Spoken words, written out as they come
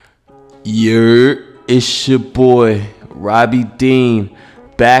It's your boy, Robbie Dean,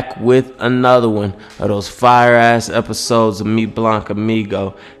 back with another one of those fire-ass episodes of Me Blanc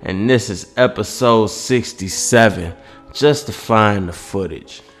Amigo, and this is episode 67, Justifying the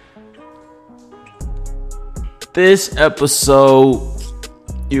Footage. This episode,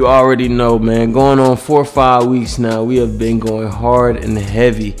 you already know, man, going on 4 or 5 weeks now, we have been going hard and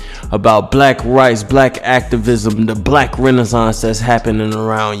heavy about black rights, black activism, the black renaissance that's happening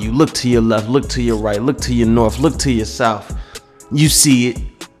around you. Look to your left, look to your right, look to your north, look to your south. You see it.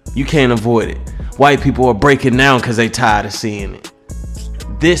 You can't avoid it. White people are breaking down because they tired of seeing it.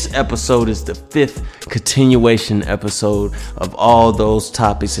 This episode is the 5th continuation episode of all those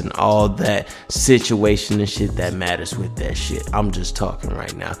topics and all that situation and shit that matters with that shit. I'm just talking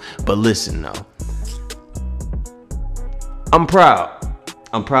right now. But listen though. I'm proud.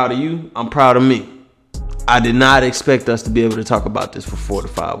 I'm proud of you. I'm proud of me. I did not expect us to be able to talk about this for 4 to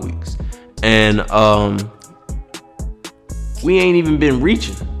 5 weeks. And we ain't even been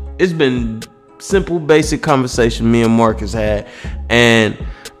reaching. It's been simple, basic conversation me and Marcus had. And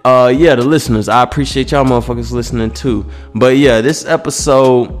the listeners, I appreciate y'all motherfuckers listening too. But yeah, this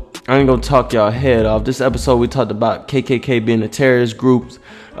episode, I ain't gonna talk y'all head off. This episode we talked about KKK being a terrorist group,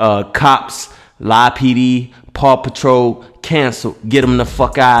 cops, Lie PD, Paw Patrol, cancel, get them the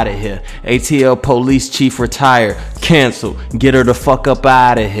fuck out of here. ATL police chief retire, cancel, get her the fuck up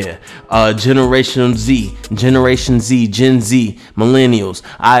out of here. Generation Z, Gen Z, millennials,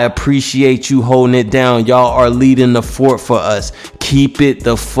 I appreciate you holding it down. Y'all are leading the fort for us. Keep it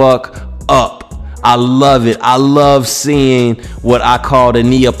the fuck up. I love it. I love seeing what I call the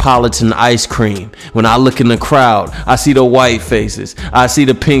Neapolitan ice cream. When I look in the crowd, I see the white faces. I see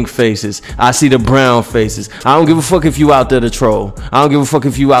the pink faces. I see the brown faces. I don't give a fuck if you out there to troll. I don't give a fuck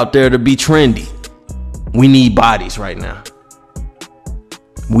if you out there to be trendy. We need bodies right now.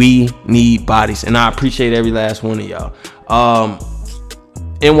 We need bodies. And I appreciate every last one of y'all.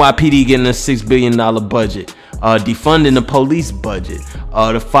 NYPD getting a $6 billion budget. Defunding the police budget.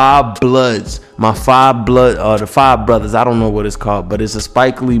 The Five Brothers. I don't know what it's called, but it's a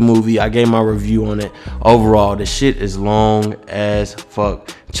Spike Lee movie. I gave my review on it. Overall, the shit is long as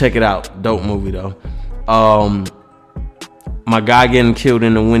fuck. Check it out. Dope movie though. My guy getting killed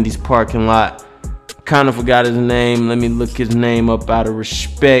in the Wendy's parking lot. Kind of forgot his name. Let me look his name up out of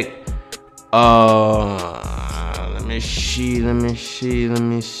respect. Let me see.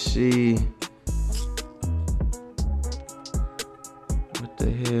 What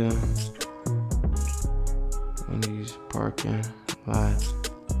the hell? Wendy's parking lot.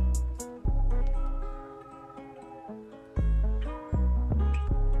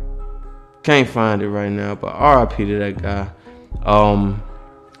 Can't find it right now, but RIP to that guy.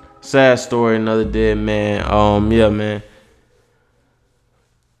 Sad story, another dead man. Yeah, man.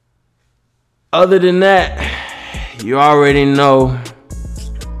 Other than that, you already know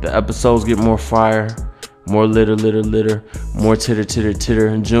the episodes get more fire, more litter, more titter.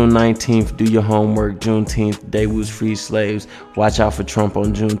 June 19th, do your homework. Juneteenth, Daewoo's free slaves. Watch out for Trump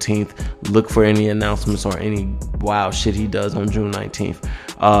on Juneteenth. Look for any announcements or any wild shit he does on June 19th.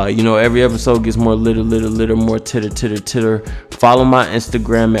 Every episode gets more litter, more titter. Follow my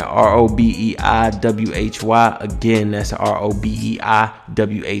Instagram at ROBEIWHY. Again, that's ROBEIWHY.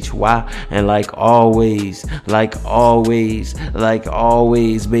 And like always,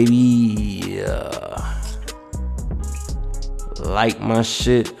 baby, like my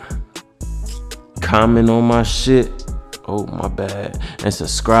shit, comment on my shit, oh my bad, and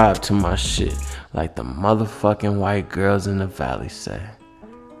subscribe to my shit like the motherfucking white girls in the valley say.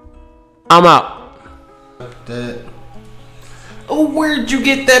 I'm out. Oh, where'd you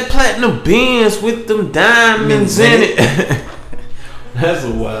get that platinum Benz with them diamonds in it? That's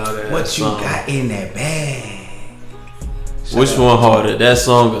a wild ass What you song. got in that bag? Which one harder, that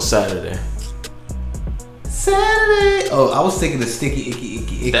song or Saturday? Saturday. Oh, I was thinking of Sticky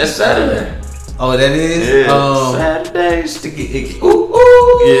Icky. That's Saturday. Oh, that is? Yeah, Saturday, Sticky Icky. Ooh,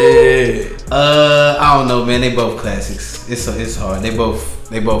 yeah. I don't know, man. They both classics. It's hard. They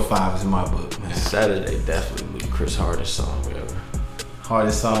both fives in my book, man. Saturday definitely Ludacris' hardest song ever.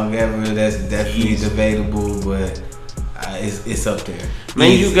 Hardest song ever. That's definitely debatable, but it's up there.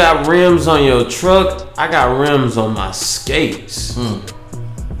 Man, you got rims on your truck. I got rims on my skates.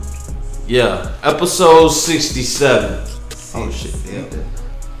 Yeah, episode 67. Oh shit. Yeah.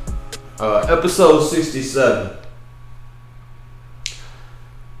 Episode 67.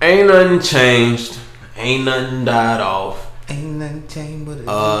 Ain't nothing changed. Ain't nothing died off. Ain't nothing changed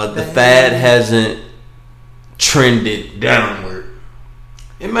but the fad hasn't trended downward.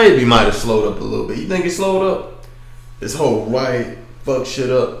 It might have slowed up a little bit. You think it slowed up? This whole riot fuck shit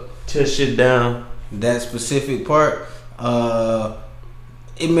up. tear shit down. That specific part,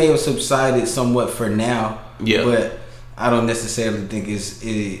 it may have subsided somewhat for now. Yeah. But I don't necessarily think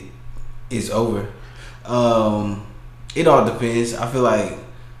it's over. It all depends. I feel like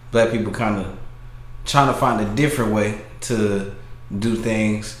black people kind of trying to find a different way to do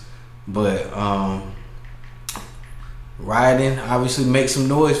things, but rioting obviously makes some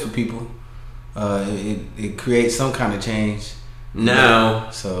noise for people. It creates some kind of change Now,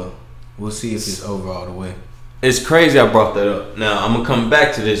 so we'll see if it's over all the way. it's crazy I brought that up. Now, I'm going to come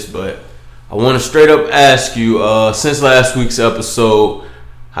back to this, but I want to straight up ask you, since last week's episode,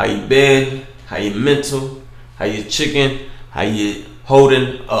 how you been? How you mental? How you chicken? How you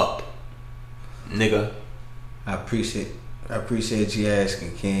holding up? Nigga. I appreciate you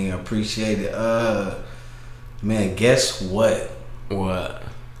asking, King. I appreciate it. Man, guess what? What?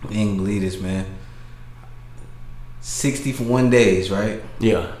 You ain't believe this, man. 61 days, right?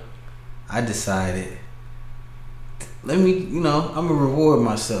 Yeah. I decided, I'm gonna reward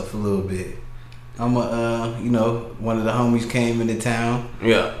myself a little bit. One of the homies came into town.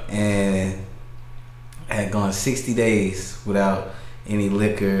 Yeah. And I had gone 60 days without any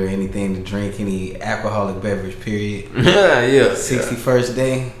liquor, anything to drink, any alcoholic beverage, period. Yeah. 61st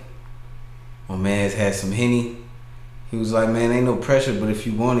day, my man's had some Henny. He was like, man, ain't no pressure, but if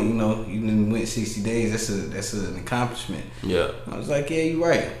you want it, you done went 60 days, that's an accomplishment. Yeah. I was like, yeah, you're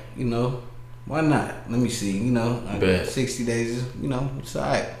right. Why not? Let me see, Bet. 60 days is, it's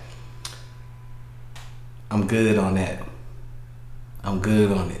alright. I'm good on that. I'm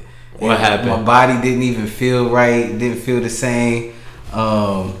good on it. What happened? My body didn't even feel right. Didn't feel the same.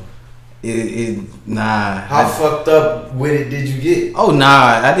 How fucked up with it did you get? Oh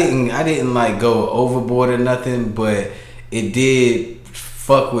nah, I didn't like go overboard or nothing, but it did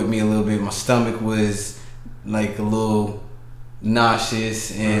fuck with me a little bit. My stomach was like a little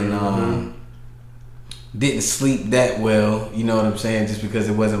nauseous and didn't sleep that well. You know what I'm saying? Just because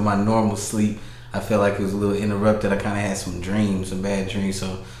it wasn't my normal sleep, I felt like it was a little interrupted. I kind of had some bad dreams.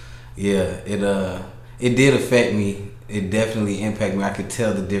 So yeah, it did affect me. It definitely impacted me. I could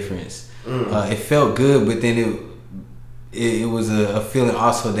tell the difference. It felt good, but then it was a feeling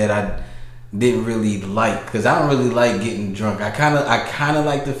also that I didn't really like, because I don't really like getting drunk. I kind of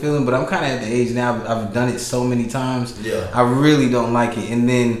like the feeling, but I'm kind of at the age now. I've done it so many times. Yeah, I really don't like it. And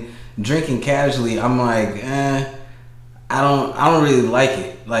then drinking casually, I'm like, I don't really like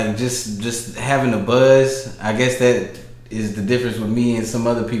it. Like just having a buzz. I guess that is the difference with me and some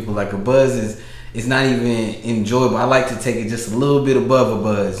other people. Like a buzz it's not even enjoyable. I like to take it just a little bit above a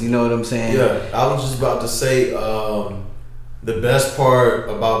buzz. You know what I'm saying? Yeah, I was just about to say the best part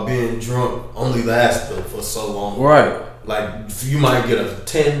about being drunk only lasts for so long. Right. Like you might get a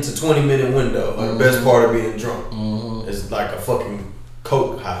 10 to 20 minute window. Like the best part of being drunk is like a fucking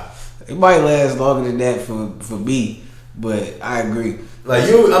coke high. It might last longer than that for me, but I agree. Like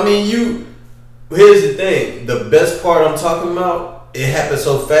here's the thing. The best part I'm talking about, it happens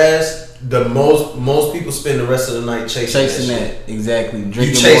so fast. The most people spend the rest of the night chasing that. Exactly. Drinking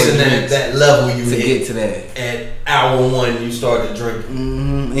you chasing that level you to hit get to that. At hour 1, you started drinking,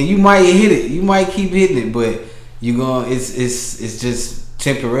 and you might hit it. You might keep hitting it, but you going. It's just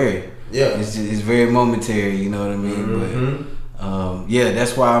temporary. Yeah, it's very momentary. You know what I mean? But yeah,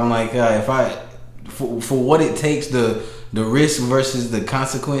 that's why I'm like, if for what it takes, the risk versus the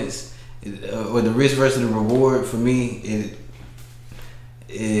consequence, or the risk versus the reward, for me,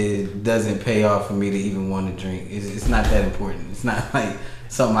 it doesn't pay off for me to even want to drink. It's not that important. It's not like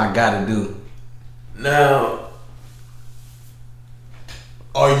something I gotta do. Now,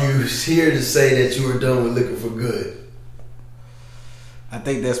 are you here to say that you were done with liquor for good? I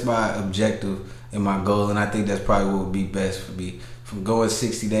think that's my objective and my goal, and I think that's probably what would be best for me. From going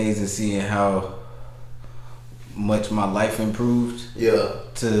 60 days and seeing how much my life improved,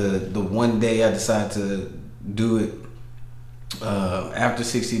 to the one day I decided to do it after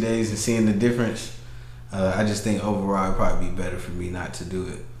 60 days and seeing the difference, I just think overall it'd probably be better for me not to do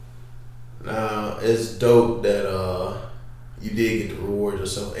it. Now, it's dope that you did get to reward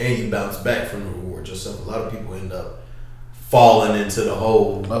yourself and you bounced back from the reward yourself. A lot of people end up falling into the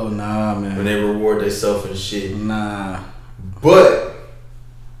hole. Oh, nah, man. When they reward themselves and shit. Nah. But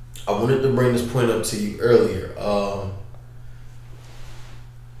I wanted to bring this point up to you earlier.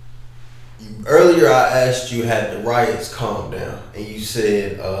 Earlier I asked you, had the riots calmed down, and you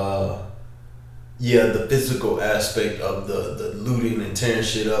said, the physical aspect of the looting and tearing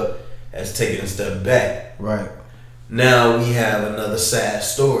shit up has taken a step back. Right. Now we have another sad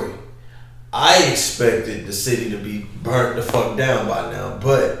story. I expected the city to be burnt the fuck down by now,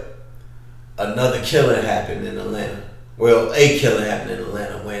 but another killing happened in Atlanta. Well, a killing happened in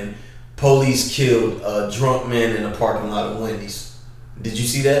Atlanta when police killed a drunk man in a parking lot of Wendy's. Did you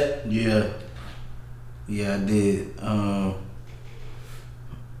see that? Yeah, I did.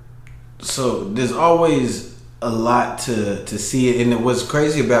 So there's always a lot to see it, and what's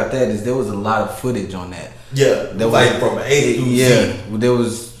crazy about that is there was a lot of footage on that. Yeah, There like was, from A through yeah, Z. there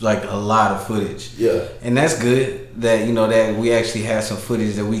was like a lot of footage. Yeah. And that's good that, you know, that we actually had some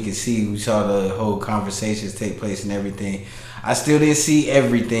footage that we could see. We saw the whole conversations take place and everything. I still didn't see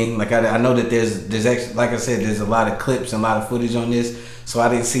everything. Like I know that there's actually, like I said, there's a lot of clips and a lot of footage on this. So I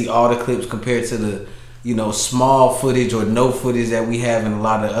didn't see all the clips compared to the, you know, small footage or no footage that we have in a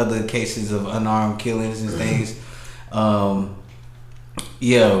lot of other cases of unarmed killings and things.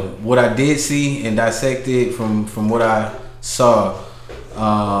 Yeah, what I did see and dissected from what I saw,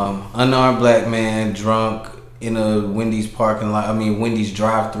 unarmed black man drunk in a Wendy's parking lot. I mean, Wendy's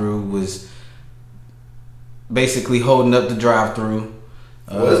drive-through, was basically holding up the drive-through.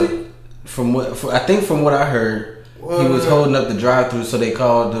 Was he? I think from what I heard, he was holding up the drive-through, so they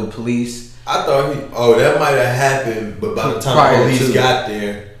called the police. I thought that might have happened, but by the time Prior police to- got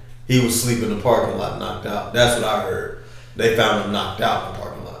there, he was sleeping in the parking lot, knocked out. That's what I heard. They found him knocked out in the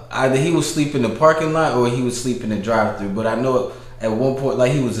parking lot. Either he was sleeping in the parking lot or he was sleeping in the drive-through. But I know at one point,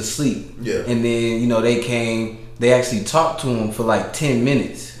 like, he was asleep. Yeah. And then, you know, they actually talked to him for like 10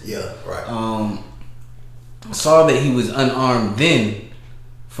 minutes. Yeah, right. Saw that he was unarmed then,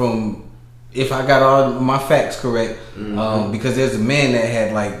 from, if I got all my facts correct, because there's a man that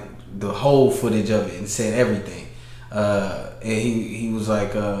had like the whole footage of it and said everything. And he was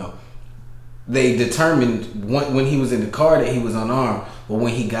like, they determined when he was in the car that he was unarmed, but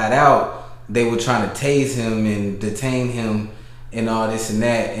when he got out, they were trying to tase him and detain him and all this and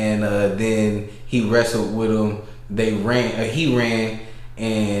that, and then he wrestled with him. He ran,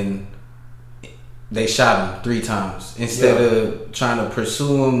 and they shot him 3 times instead of trying to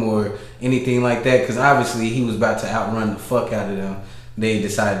pursue him or anything like that, because obviously he was about to outrun the fuck out of them. They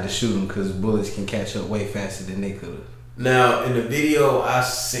decided to shoot him because bullets can catch up way faster than they could have. Now, in the video I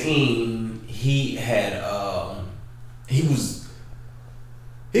seen, he had he was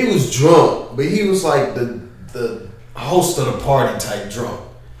drunk, but he was like the host of the party type drunk.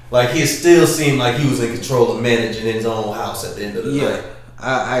 Like, he still seemed like he was in control of managing his own house at the end of the night.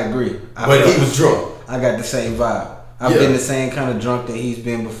 I agree. But he was drunk. I got the same vibe. I've been the same kind of drunk that he's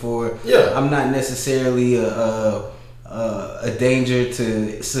been before. Yeah. I'm not necessarily a danger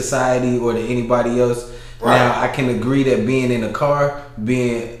to society or to anybody else. Right. Now, I can agree that being in a car,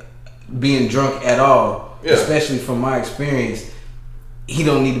 being drunk at all, especially from my experience, he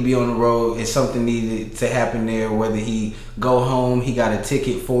don't need to be on the road. If something needed to happen there, whether he go home, he got a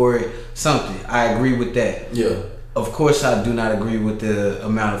ticket for it, something. I agree with that. Yeah. Of course, I do not agree with the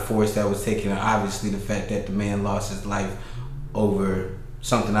amount of force that was taken, and obviously the fact that the man lost his life over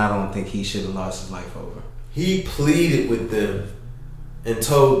something I don't think he should have lost his life over. He pleaded with them and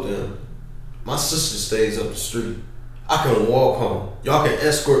told them, my sister stays up the street. I can walk home. Y'all can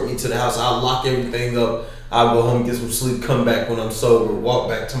escort me to the house. I'll lock everything up. I'll go home, get some sleep, come back when I'm sober, walk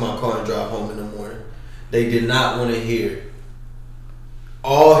back to my car and drive home in the morning. They did not want to hear it.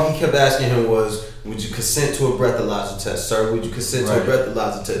 All he kept asking him was, would you consent to a breathalyzer test, sir? Would you consent to a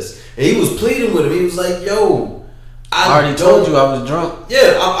breathalyzer test? And he was pleading with him. He was like, yo, I already told you I was drunk.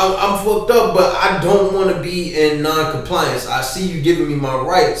 Yeah, I'm fucked up, but I don't want to be in non-compliance. I see you giving me my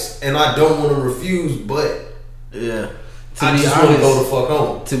rights, and I don't want to refuse, but I just want to go the fuck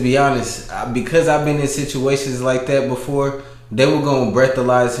home. To be honest, because I've been in situations like that before, they were gonna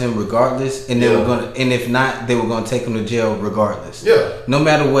breathalyze him regardless, and they were gonna, and if not, they were gonna take him to jail regardless. Yeah. No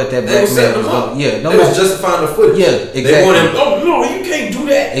matter what that black man was going. Yeah. No matter. They was justifying the footage. Yeah. Exactly. They wanted. Oh no, you can't do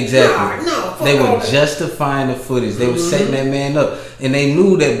that. Exactly. No. They were justifying the footage. They were setting that man up, and they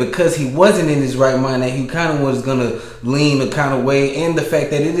knew that because he wasn't in his right mind, that he kind of was gonna lean a kind of way, and the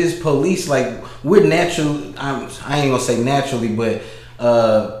fact that it is police, like, we're natural. I ain't gonna say naturally, but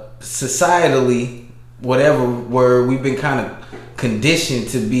societally, whatever, where we've been kind of conditioned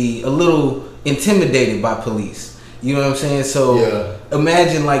to be a little intimidated by police. You know what I'm saying? So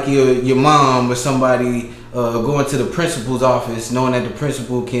imagine like your mom or somebody going to the principal's office, knowing that the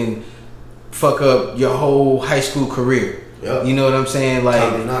principal can fuck up your whole high school career. Yep. You know what I'm saying?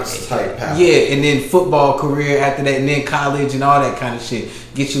 Like, type power. Yeah, and then football career after that, and then college and all that kind of shit.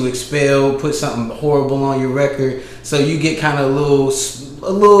 Get you expelled, put something horrible on your record, so you get kind of a little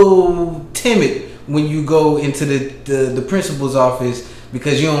timid when you go into the principal's office,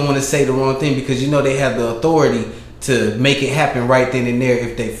 because you don't want to say the wrong thing, because you know they have the authority to make it happen right then and there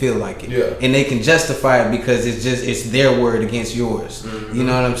if they feel like it. Yeah. And they can justify it because it's their word against yours. Mm-hmm. You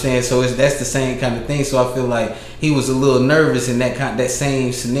know what I'm saying? So that's the same kind of thing. So I feel like he was a little nervous, and that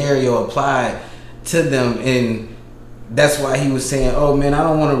same scenario applied to them, and that's why he was saying, "Oh man, I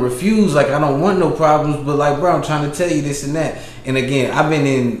don't want to refuse. Like I don't want no problems, but like bro, I'm trying to tell you this and that." And again, I've been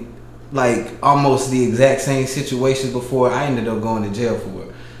in like almost the exact same situation before. I ended up going to jail for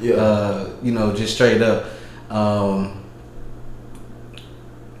it. Yeah. You know, just straight up.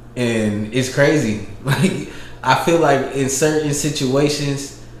 And it's crazy. Like I feel like in certain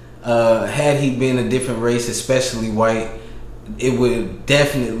situations, had he been a different race, especially white, it would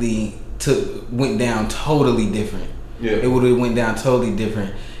definitely went down totally different. Yeah. It would have went down totally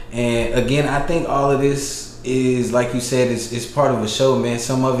different. And again, I think all of this is, like you said, it's part of a show, man.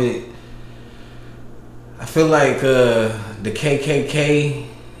 Some of it, I feel like the KKK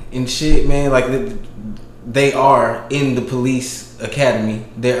and shit, man, like they are in the police academy.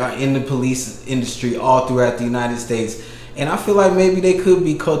 They are in the police industry all throughout the United States. And I feel like maybe they could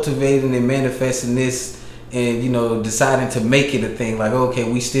be cultivating and manifesting this and, you know, deciding to make it a thing. Like, okay,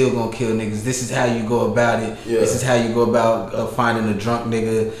 we still gonna kill niggas. This is how you go about it. Yeah. This is how you go about finding a drunk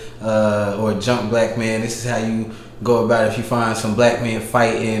nigga or a drunk black man. This is how you go about it if you find some black man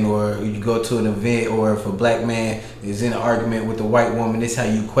fighting, or you go to an event, or if a black man is in an argument with a white woman. This is how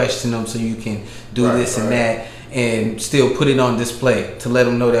you question them so you can do this and that, and still put it on display to let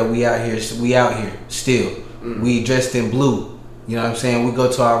them know that we out here still. We dressed in blue. You know what I'm saying? We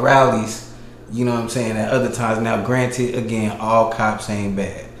go to our rallies. You know what I'm saying? At other times, now granted, again, all cops ain't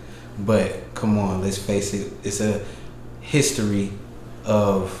bad, but come on, let's face it, it's a history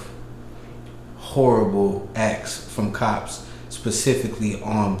of horrible acts from cops, specifically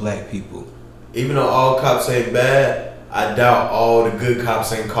on black people. Even though all cops ain't bad, I doubt all the good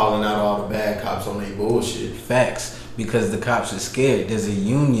cops ain't calling out all the bad cops on their bullshit. Facts. Because the cops are scared. There's a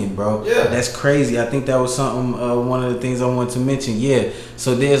union, bro. Yeah. That's crazy. I think that was something, one of the things I wanted to mention. Yeah.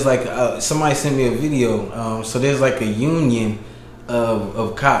 So there's like, somebody sent me a video. So there's like a union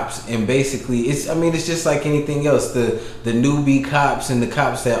of cops. And basically, it's just like anything else. The newbie cops and the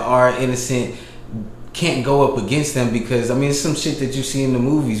cops that are innocent can't go up against them because, it's some shit that you see in the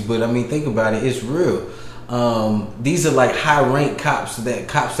movies. But, think about it. It's real. These are like high rank cops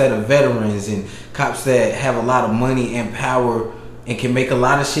that are veterans and cops that have a lot of money and power and can make a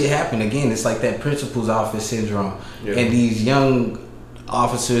lot of shit happen. Again, it's like that principal's office syndrome. Yeah. And these young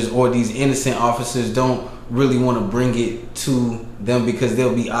officers or these innocent officers don't really want to bring it to them because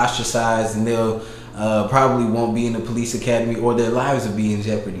they'll be ostracized and they'll probably won't be in the police academy or their lives will be in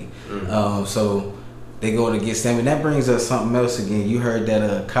jeopardy. Mm-hmm. So they go against them, and that brings us something else again. You heard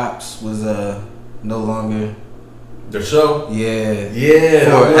that Cops was no longer the show. Yeah.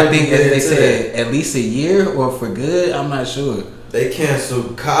 For, I think as they said, at least a year or for good. I'm not sure. They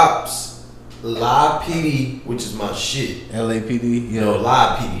canceled Cops, Live PD, which is my shit. LAPD. Yeah. No,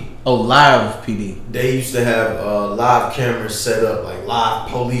 Live PD. Oh, Live PD. They used to have live cameras set up, like live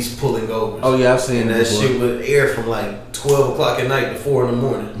police pulling over. Oh yeah, I've seen that before. Shit would air from like 12 o'clock at night to 4 in the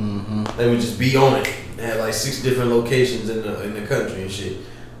morning. Mm-hmm. They would just be on it. They had like 6 different locations in the country and shit.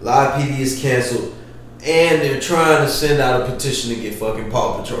 Live PD is canceled, and they're trying to send out a petition to get fucking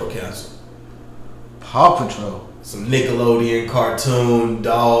Paw Patrol canceled. Paw Patrol? Some Nickelodeon cartoon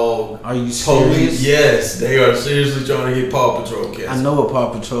dog. Are you serious? Yes, they are seriously trying to get Paw Patrol canceled. I know what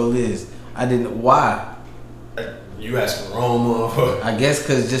Paw Patrol is. I didn't. Why? You asking wrong motherfucker. I guess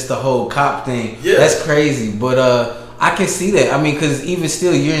because just the whole cop thing. Yeah. That's crazy. But I can see that. Because even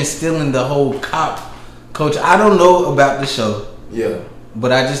still, you're instilling the whole cop culture. I don't know about the show. Yeah.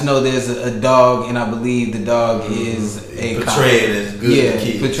 But I just know there's a dog, and I believe the dog is a cop. Portraying as good.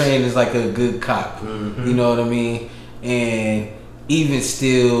 Yeah, portraying as like a good cop. Mm-hmm. You know what I mean? And even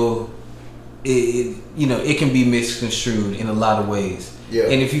still, it can be misconstrued in a lot of ways. Yeah.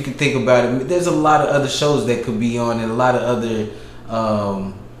 And if you can think about it, there's a lot of other shows that could be on, and a lot of other,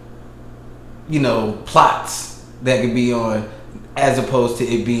 plots that could be on, as opposed to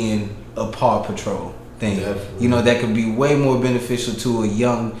it being a Paw Patrol thing. Definitely. That could be way more beneficial to a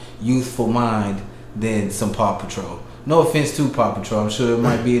young, youthful mind than some Paw Patrol. No offense to Paw Patrol, I'm sure it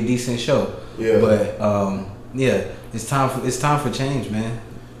might be a decent show. Yeah. But it's time for change, man.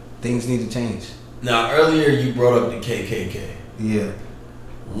 Things need to change. Now, earlier you brought up the KKK. Yeah.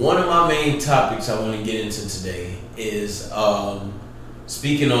 One of my main topics I want to get into today is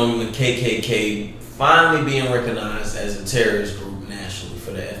speaking on the KKK finally being recognized as a terrorist group nationally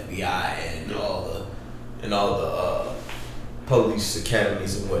for the FBI and all the police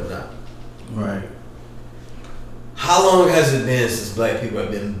academies and whatnot. Right. How long has it been since black people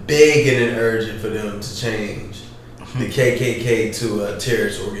have been begging and urging for them to change? the KKK to a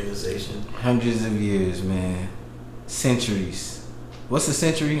terrorist organization. Hundreds of years, man. Centuries. What's a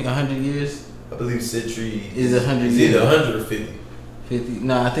century? 100 years? I believe century Is 100 is years? either 100 or 50. 50?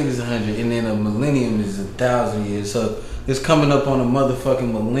 No, I think it's 100. And then a millennium is 1,000 years. So it's coming up on a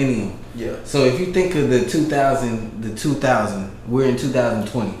motherfucking millennium. Yeah. So if you think of the 2000, we're in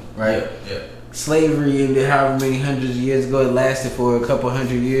 2020, right? Yeah. Slavery, and however many hundreds of years ago, it lasted for a couple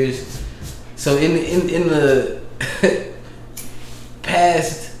hundred years. So in the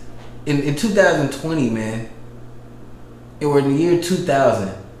past, in 2020, man, or in the year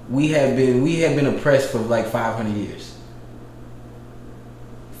 2000, we have been oppressed for like 500 years.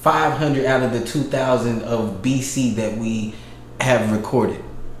 500 out of the 2000 of BC that we have recorded.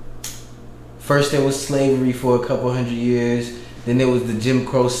 First there was slavery for a couple hundred years, then there was the Jim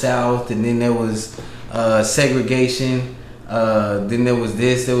Crow South, and then there was segregation, then there was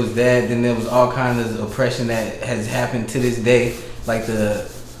this, there was that, then there was all kinds of oppression that has happened to this day, like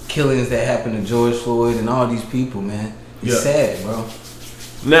the killings that happened to George Floyd and all these people, man. It's sad, bro.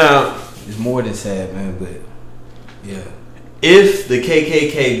 Now, it's more than sad, man, but yeah. If the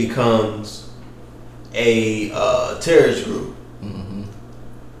KKK becomes a terrorist group,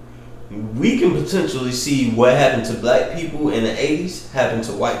 we can potentially see what happened to black people in the 80s happen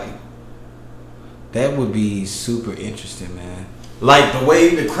to white people. That would be super interesting, man. Like the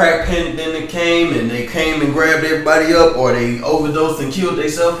way the crack pandemic came and they came and grabbed everybody up, or they overdosed and killed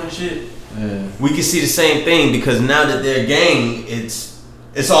themselves and shit. Yeah. We can see the same thing because now that they're a gang, it's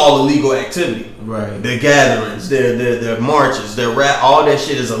all illegal activity. Right. Their gatherings, their marches, their rap, all that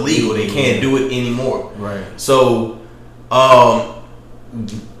shit is illegal. They can't do it anymore. Right. So,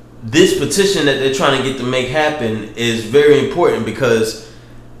 this petition that they're trying to get to make happen is very important because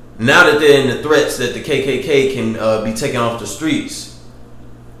now that they're in the threats that the KKK can be taken off the streets,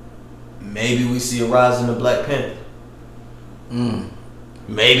 maybe we see a rise in the Black Panther.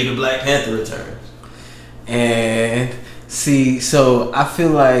 Maybe the Black Panther returns. And see, so I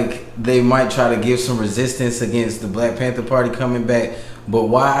feel like they might try to give some resistance against the Black Panther Party coming back. But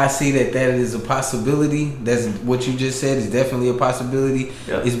why I see that is a possibility, that's what you just said, is definitely a possibility,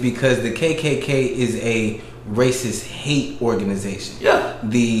 is because the KKK is a racist hate organization. Yeah.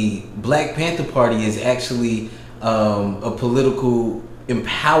 The Black Panther Party is actually a political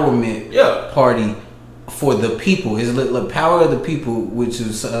empowerment party for the people. It's the power of the people, which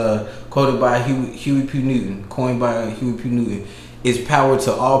is quoted by Huey P. Newton, coined by Huey P. Newton, is power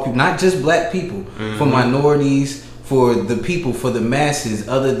to all people, not just black people, for minorities, for the people, for the masses,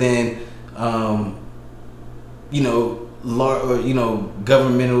 other than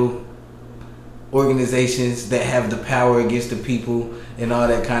governmental organizations that have the power against the people and all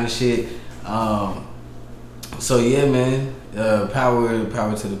that kind of shit. So yeah, man, power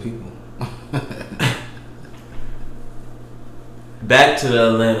to the people. Back to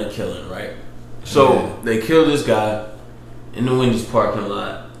the Atlanta killing, right? So they killed this guy in the Wendy's parking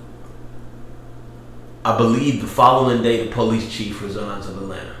lot. I believe the following day, the police chief resigns of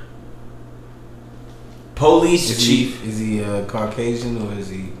Atlanta. Is he Caucasian or is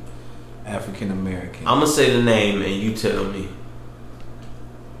he African American? I'm gonna say the name and you tell me.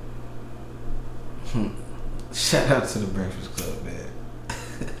 Shout out to the Breakfast Club, man.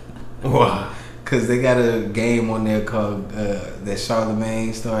 Why? Because they got a game on there called that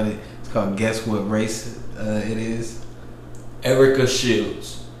Charlemagne started. It's called Guess What Race It Is. Erica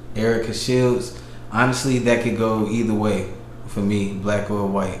Shields. Honestly, that could go either way for me, black or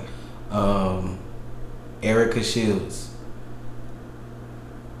white. Erica Shields.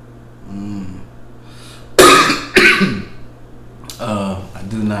 I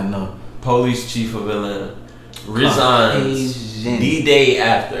do not know. Police chief of Atlanta resigns the day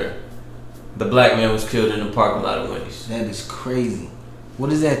after the black man was killed in the parking lot of Wendy's. That is crazy.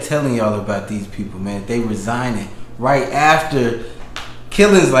 What is that telling y'all about these people, man? They resigning right after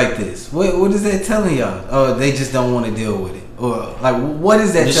killings like this. What is that telling y'all? Oh, they just don't want to deal with it. Or like, what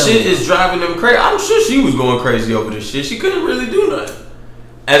is that the telling shit y'all? is driving them crazy. I'm sure she was going crazy over this shit. She couldn't really do nothing.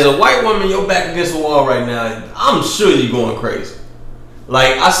 As a white woman, you're back against the wall right now. I'm sure you're going crazy.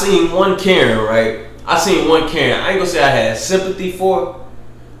 Like, I seen one Karen, right? I ain't gonna say I had sympathy for her,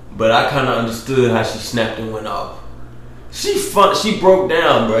 but I kind of understood how she snapped and went off. She broke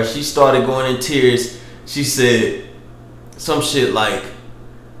down, bro. She started going in tears. She said some shit like,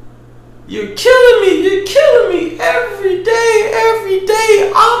 You're killing me every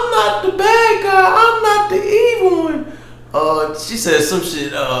day. I'm not the bad guy. I'm not the evil one. She said some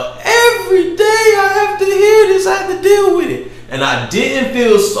shit, every day I have to hear this, I have to deal with it. And I didn't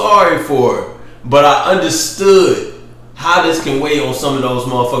feel sorry for her, but I understood how this can weigh on some of those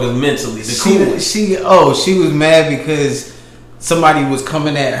motherfuckers mentally. She was mad because somebody was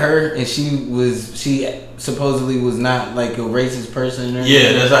coming at her, and she supposedly was not like a racist person. Or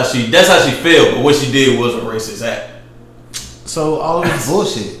yeah, that's how she felt. But what she did was a racist act. So all of this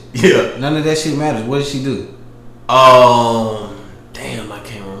bullshit. Yeah, none of that shit matters. What did she do? Damn, I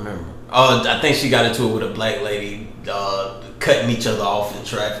can't remember. I think she got into it with a black lady, cutting each other off in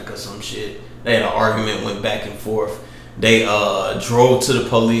traffic or some shit. They had an argument, went back and forth. They drove to the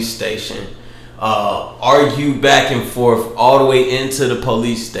police station, argued back and forth all the way into the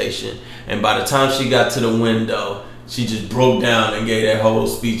police station. And by the time she got to the window, she just broke down and gave that whole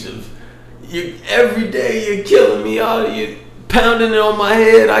speech of, every day you're killing me, you're pounding it on my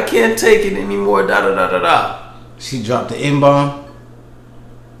head. I can't take it anymore. Da da da da da. She dropped the N-bomb.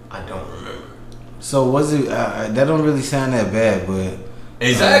 I don't remember. So was it? That don't really sound that bad, but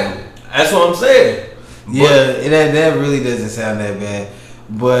exactly. That's what I'm saying. Yeah, that really doesn't sound that bad.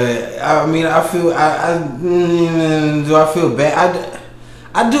 But I mean, I feel do I feel bad?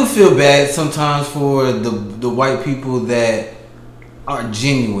 I do feel bad sometimes for the white people that are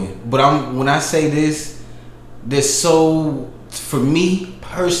genuine. But when I say this, there's so, for me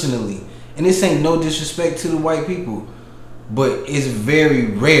personally, and this ain't no disrespect to the white people, but it's very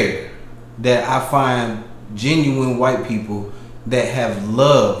rare that I find genuine white people that have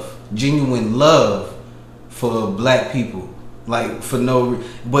genuine love for black people. Like, for no...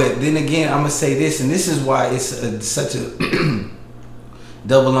 But then again, I'm going to say this, and this is why it's such a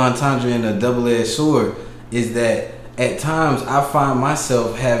double entendre and a double-edged sword, is that at times I find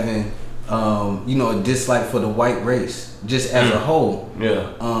myself having, a dislike for the white race, just as a whole.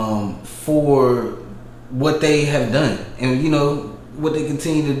 Yeah. For what they have done and, what they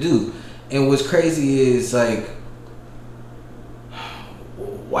continue to do. And what's crazy is, like,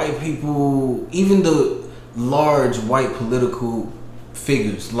 white people, even the large white political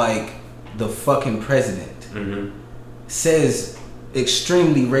figures like the fucking president, says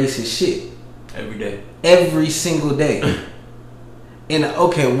extremely racist shit every single day. And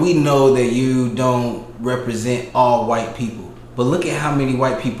okay, we know that you don't represent all white people, but look at how many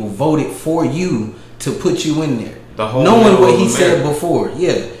white people voted for you to put you in there, knowing what he said before.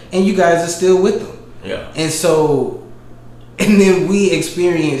 Yeah, and you guys are still with him. Yeah. And so, and then we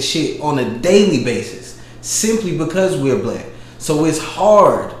experience shit on a daily basis simply because we're black. So it's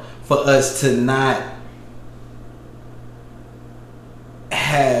hard for us to not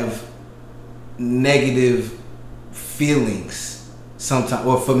have negative feelings sometimes.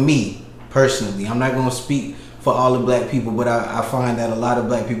 Or for me personally, I'm not going to speak for all the black people, but I find that a lot of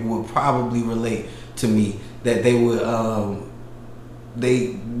black people would probably relate to me, that they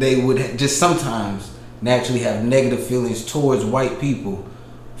would just sometimes naturally have negative feelings towards white people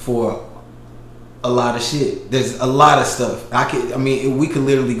for a lot of shit. There's a lot of stuff. We could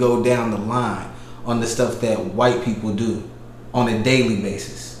literally go down the line on the stuff that white people do on a daily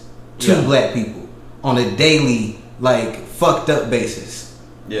basis to black people on a daily, like, fucked up basis.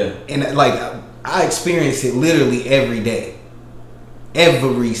 Yeah. And like, I experience it literally every day,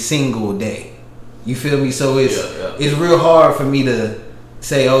 every single day. You feel me? So it's real hard for me to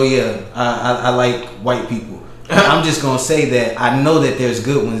say, oh yeah, I like white people. I'm just gonna say that I know that there's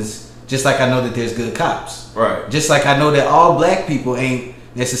good ones, just like I know that there's good cops. Right. Just like I know that all black people ain't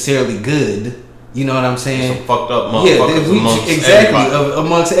necessarily good. You know what I'm saying? Some fucked up motherfuckers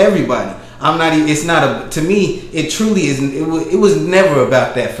amongst everybody. I'm not even, it's not to me, it truly isn't, it was never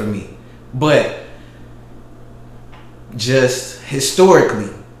about that for me. But just historically,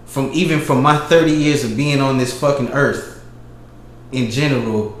 from my 30 years of being on this fucking earth, in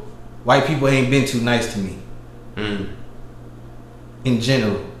general, white people ain't been too nice to me. In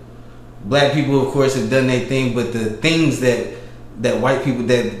general. Black people, of course, have done their thing, but the things that white people,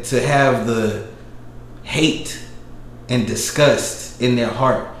 that to have the hate and disgust in their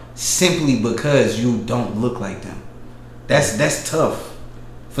heart simply because you don't look like them, that's tough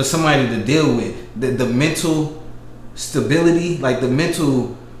for somebody to deal with. The mental stability, like the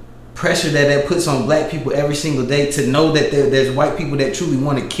mental pressure that puts on black people every single day, to know that there's white people that truly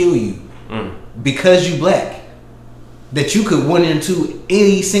want to kill you because you black, that you could run into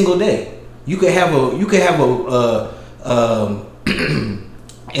any single day. You could have an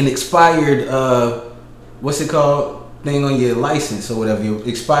expired what's it called, thing on your license or whatever, your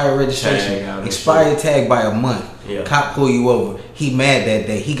expired registration, expired tag by a month. Yeah. Cop pull you over. He mad that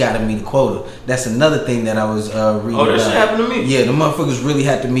day. He got to meet a quota. That's another thing that I was reading. Oh, that shit happened to me. Yeah, the motherfuckers really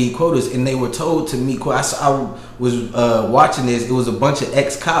had to meet quotas, and they were told to meet quotas. I was watching this. It was a bunch of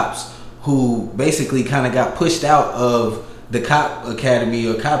ex-cops who basically kind of got pushed out of the cop academy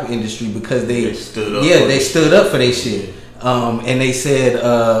or cop industry because they stood up. they stood up for their shit. And they said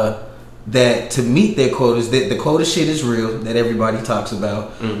that to meet their quotas, that the quota shit is real, that everybody talks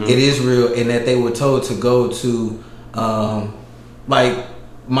about. Mm-hmm. It is real, and that they were told to go to like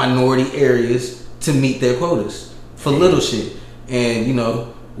minority areas to meet their quotas for little shit. And you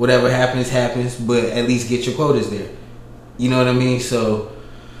know, whatever happens, but at least get your quotas there. You know what I mean? So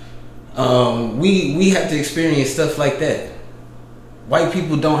we have to experience stuff like that. White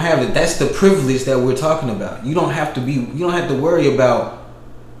people don't have it. That's the privilege that we're talking about. You don't have to worry about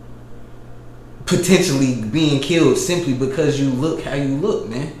potentially being killed simply because you look how you look,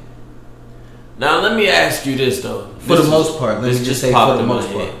 man. Now let me ask you this though. For the most part, let me just say for the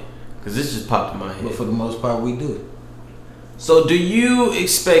most part, because this just popped in my head. But for the most part, we do. So do you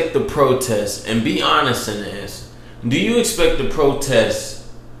expect the protests, and be honest in this, do you expect the protests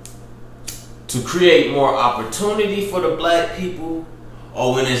to create more opportunity for the black people,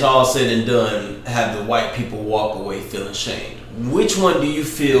 or when it's all said and done, have the white people walk away feeling shamed? Which one do you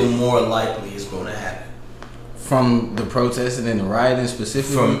feel more likely is going to happen? From the protesting and the rioting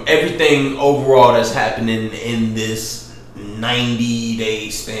specifically? From everything overall that's happening in this 90-day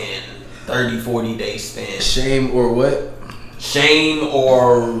span, 30, 40-day span. Shame or what? Shame,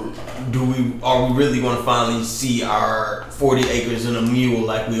 or are we really going to finally see our 40 acres and a mule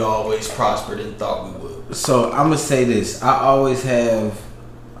like we always prospered and thought we would? So I'm gonna say this: I always have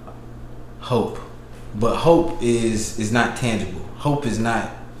hope, but hope is not tangible. Hope is not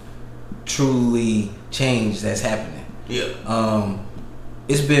truly change that's happening. Yeah.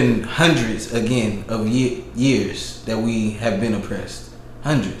 It's been hundreds again of years that we have been oppressed.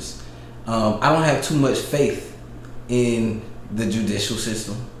 Hundreds. I don't have too much faith in the judicial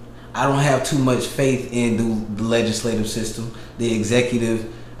system. I don't have too much faith in the legislative system, the executive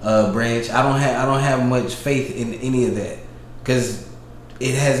branch. I don't have much faith in any of that because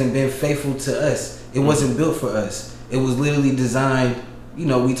it hasn't been faithful to us. It wasn't built for us. It was literally designed. You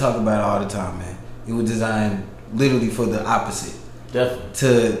know, we talk about it all the time, man. It was designed literally for the opposite. Definitely.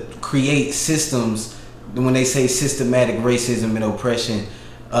 To create systems. When they say systematic racism and oppression,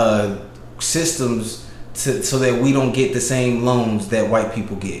 systems so that we don't get the same loans that white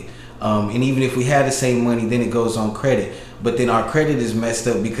people get. And even if we had the same money, then it goes on credit. But then our credit is messed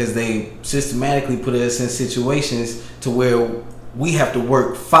up because they systematically put us in situations to where we have to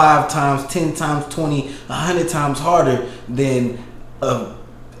work 5 times, 10 times, 20, 100 times harder than a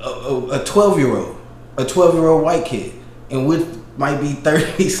 12-year-old, a 12-year-old white kid. And we might be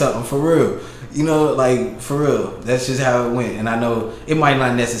 30 something for real. You know, like for real. That's just how it went. And I know it might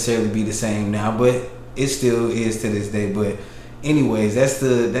not necessarily be the same now, but it still is to this day. But anyways, that's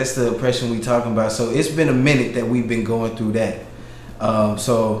the oppression we talking about. So it's been a minute that we've been going through that.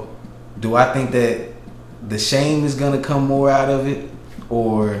 So do I think that the shame is gonna come more out of it,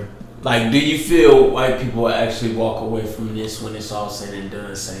 or like, do you feel white people will actually walk away from this when it's all said and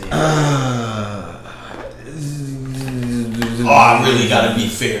done, saying, I really gotta be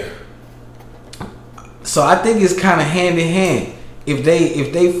fair? So I think it's kind of hand in hand. If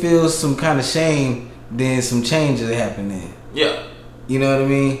they feel some kind of shame, then some change is happening. Yeah. You know what I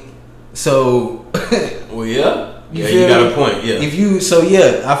mean? So well, yeah. You got a point. Yeah.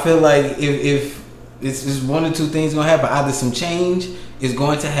 I feel like if it's one or two things gonna happen. Either some change is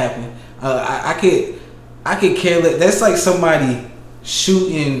going to happen. I could care less. That's like somebody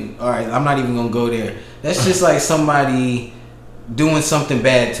shooting. All right, I'm not even gonna go there. That's just like somebody doing something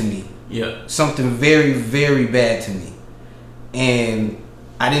bad to me. Yeah. Something very, very bad to me, and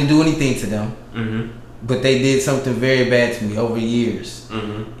I didn't do anything to them. Mm-hmm. But they did something very bad to me over years.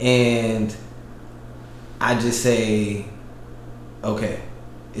 Mm-hmm. And I just say, okay,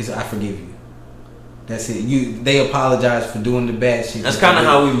 I forgive you. That's it. They apologize for doing the bad shit. That's kind of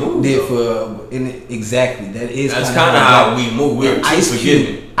how we move. Exactly. That's kind of how we move. We're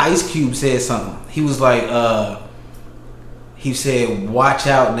Ice Cube said something. He was like, he said, watch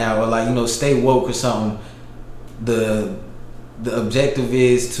out now, or like, you know, stay woke or something. The objective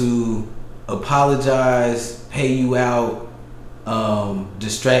is to apologize, pay you out,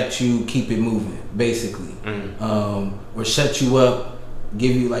 distract you, keep it moving, basically. Or shut you up,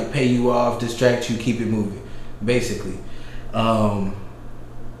 give you like pay you off, distract you, keep it moving, basically.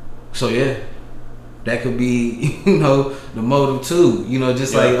 So yeah, that could be, you know, the motive too. You know,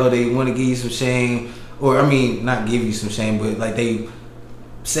 just like, they want to give you some shame, or I mean, not give you some shame, but like they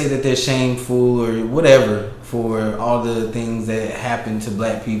say that they're shameful or whatever for all the things that happen to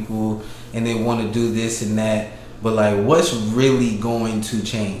black people, and they want to do this and that. But like, what's really going to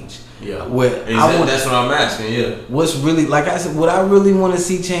change? Yeah, that's what I'm asking. Yeah, what's really, like I said, what I really want to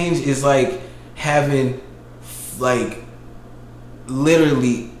see change is like having like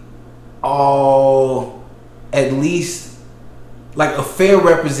literally all, at least, like a fair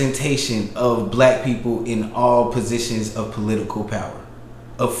representation of black people in all positions of political power.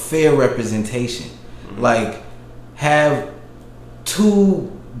 A fair representation. Like, have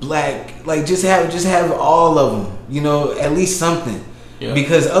two black, like just have all of them, you know, at least something. Yeah.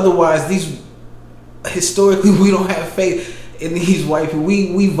 Because otherwise, historically, we don't have faith in these white people.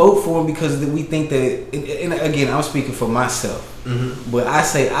 We vote for them because we think that, and again, I'm speaking for myself, but I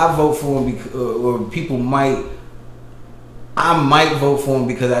say I vote for them because, or I might vote for them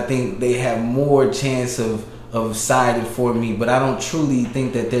because I think they have more chance of siding for me, but I don't truly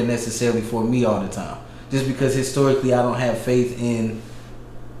think that they're necessarily for me all the time. Just because historically I don't have faith in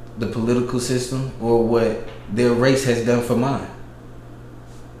the political system or what their race has done for mine.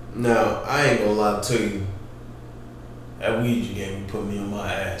 Now, I ain't gonna lie to you. That Ouija game put me on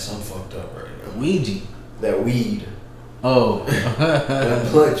my ass. I'm fucked up right now. Ouija? That weed. Oh. That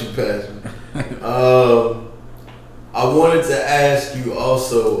blunt you passed me. I wanted to ask you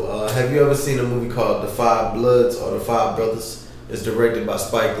also, have you ever seen a movie called The Five Bloods or The Five Brothers? It's directed by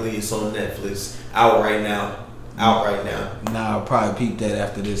Spike Lee. It's on Netflix. Out right now. Nah, I'll probably peep that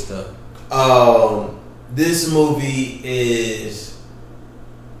after this stuff. This movie is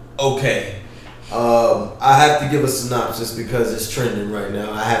okay. I have to give a synopsis because it's trending right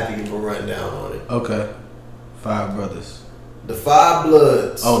now. I have to give a rundown on it. Okay. Five Brothers. The Five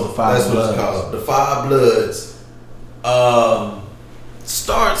Bloods. Oh, The Five Bloods. That's what it's called. The Five Bloods.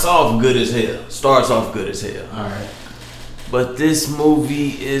 Starts off good as hell. Alright. But this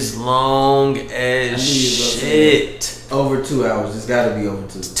movie is long as shit. Over 2 hours. It's gotta be over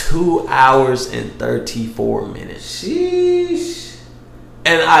 2. 2 hours and 34 minutes. Sheesh.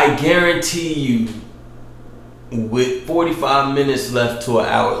 And I guarantee you, with 45 minutes left to an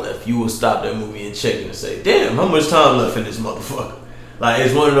hour left, you will stop that movie and check it and say, damn, how much time left in this motherfucker? Like,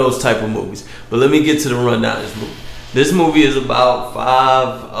 it's one of those type of movies. But let me get to the rundown of this movie. This movie is about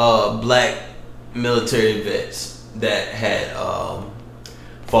 5 black military vets that had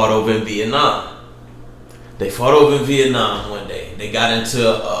fought over in Vietnam. They fought over in Vietnam one day. They got into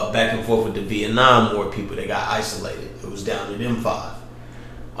back and forth with the Vietnam War people. They got isolated. It was down to them 5.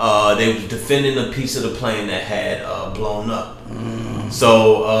 They was defending a piece of the plane that had blown up.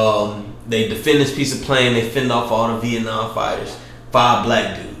 So they defend this piece of plane. They fend off all the Vietnam fighters. 5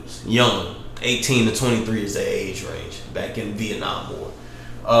 black dudes, young, 18 to 23 is their age range back in Vietnam War.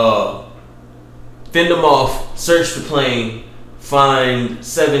 Fend them off, search the plane, find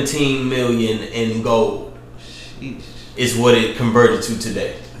 17 million in gold. Sheesh. Is what it converted to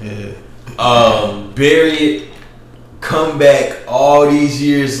today. Yeah. Bury it, come back all these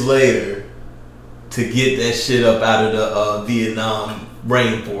years later to get that shit up out of the Vietnam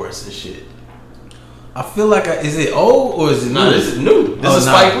rainforest and shit. I feel like is it old or is it new? No, this is new. This is a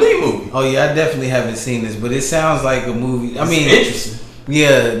Spike Lee movie. Oh yeah, I definitely haven't seen this, but it sounds like a movie. I mean, interesting.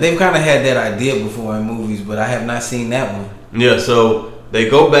 Yeah, they've kind of had that idea before in movies, but I have not seen that one. Yeah, so they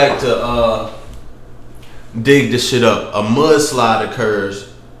go back to dig this shit up. A mudslide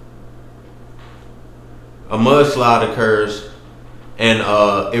occurs, and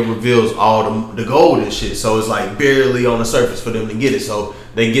it reveals all the gold and shit. So it's like barely on the surface for them to get it. So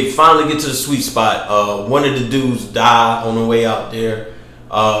they finally get to the sweet spot. One of the dudes die on the way out there.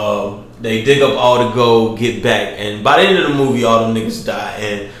 They dig up all the gold, get back, and by the end of the movie, all them niggas die,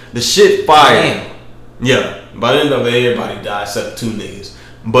 and the shit fired. Damn. Yeah, by the end of it, everybody died except 2 niggas.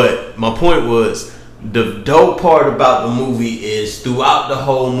 But my point was, the dope part about the movie is throughout the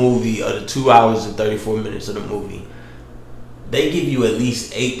whole movie of the 2 hours and 34 minutes of the movie, they give you at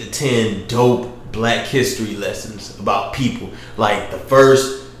least 8 to 10 dope black history lessons about people. Like the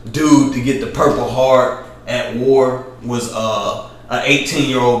first dude to get the Purple Heart at war was an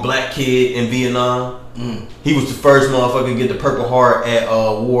 18-year-old black kid in Vietnam. He was the first motherfucker to get the Purple Heart at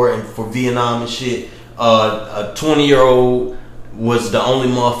war and for Vietnam and shit. A 20-year-old was the only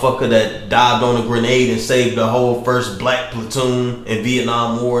motherfucker that dived on a grenade and saved the whole first black platoon in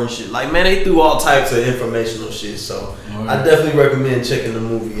Vietnam War and shit. Like, man, they threw all types of informational shit. So I definitely recommend checking the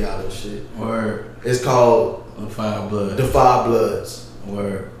movie out and shit. Word. It's called The Five Bloods. The Five Bloods.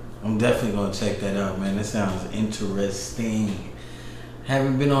 Word. I'm definitely gonna check that out, man. That sounds interesting.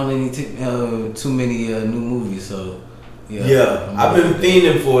 Haven't been on any too many new movies, so yeah. I've been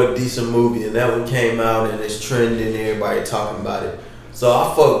fiending for a decent movie, and that one came out and it's trending. Everybody talking about it, so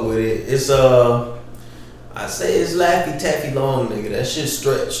I fuck with it. It's I say it's Laffy Taffy long, nigga. That shit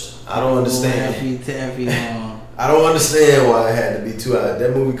stretched. I don't understand. Laffy Taffy long. I don't understand why it had to be 2 hours.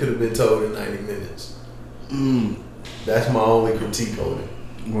 That movie could have been told in 90 minutes. That's my only critique on it.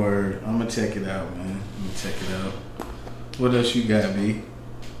 Word. I'm gonna check it out, man. I'm gonna check it out. What else you got, B?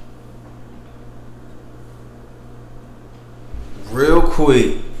 Real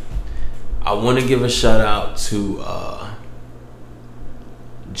quick, I want to give a shout out to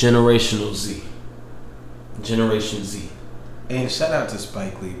Generational Z. Generation Z. And shout out to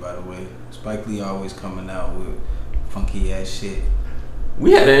Spike Lee, by the way. Spike Lee always coming out with funky ass shit.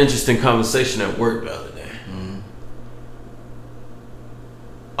 We had an interesting conversation at work the other day.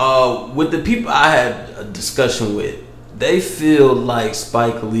 With the people I had a discussion with, they feel like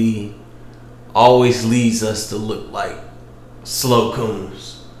Spike Lee always leads us to look like slow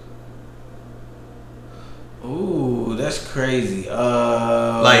coons. Ooh, that's crazy.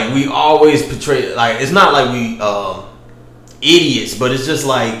 Like we always portray, like it's not like we idiots, but it's just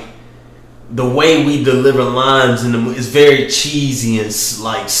like the way we deliver lines in the movie is very cheesy and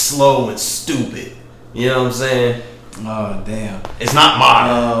like slow and stupid. You know what I'm saying? Oh damn! It's not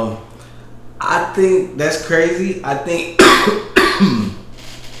modern. I think that's crazy. I think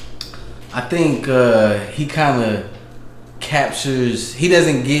he kind of captures. He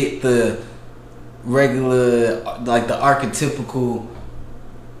doesn't get the regular, like the archetypical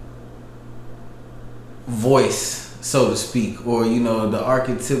voice, so to speak, or the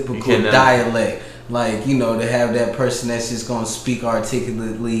archetypical dialect. Like, to have that person that's just gonna speak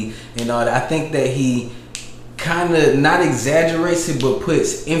articulately and all that. I think that he kind of not exaggerates it, but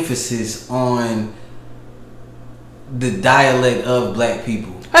puts emphasis on the dialect of black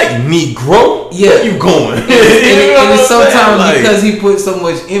people. Hey, Negro, yeah, where you going? and it's sometimes because he puts so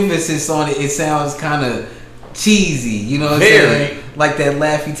much emphasis on it, it sounds kind of cheesy. You know what I'm saying? Like that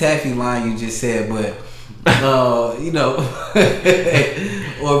Laffy Taffy line you just said, but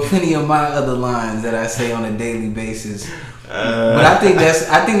or plenty of my other lines that I say on a daily basis. But I think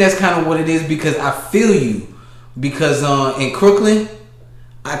that's kind of what it is, because I feel you. Because in Crooklyn,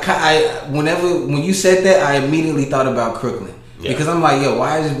 when you said that, I immediately thought about Crooklyn. Yeah. Because I'm like, yo,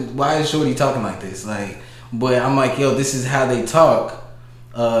 why is Shorty talking like this? Like, but I'm like, yo, this is how they talk.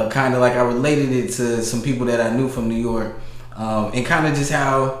 Kind of like I related it to some people that I knew from New York, and kind of just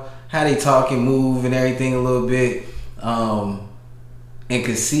how they talk and move and everything a little bit, and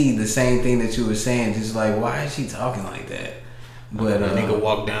could see the same thing that you were saying. Just like, why is she talking like that? But that nigga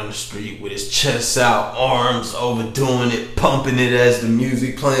walk down the street with his chest out, arms overdoing it, pumping it as the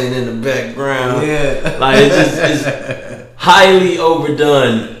music playing in the background. Yeah, like it's highly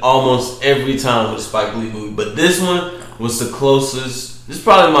overdone almost every time with a Spike Lee movie. But this one was the closest. This is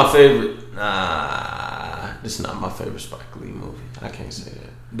probably my favorite. Nah, this is not my favorite Spike Lee movie. I can't say that.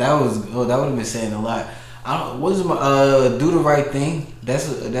 That would have been saying a lot. What is my Do the Right Thing? That's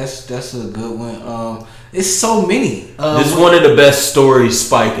a good one. It's so many. This is one of the best stories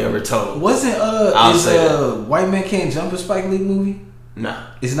Spike ever told. Wasn't White Man Can't Jump a Spike Lee movie? Nah,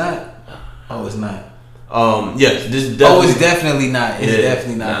 it's not. Oh, it's not. Yes, this. It's definitely not. It's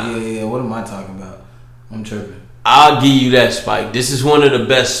definitely not. Nah. Yeah. What am I talking about? I'm tripping. I'll give you that, Spike. This is one of the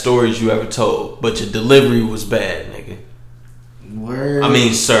best stories you ever told, but your delivery was bad, nigga. Word. I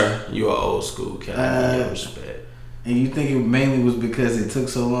mean, sir, you are old school, cat. Respect. And you think it mainly was because it took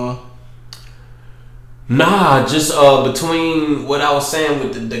so long? Nah, just between what I was saying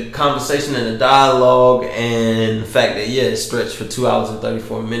with the conversation and the dialogue, and the fact that it stretched for 2 hours and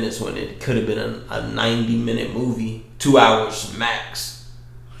 34 minutes when it could have been a 90-minute movie, 2 hours max.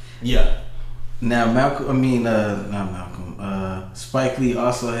 Yeah. Now not Malcolm. Spike Lee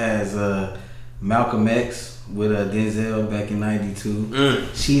also has Malcolm X with Denzel back in '92.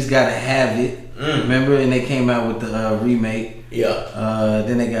 She's Gotta Have It. Remember? And they came out with the remake. Yeah.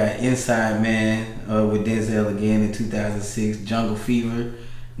 Then they got Inside Man with Denzel again in 2006. Jungle Fever,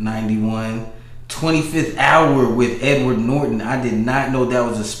 91. 25th Hour with Edward Norton. I did not know that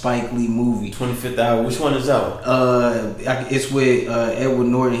was a Spike Lee movie. 25th Hour. Which one is that one? It's with Edward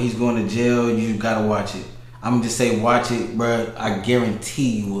Norton. He's going to jail. You gotta watch it. I'm gonna just say watch it, bro. I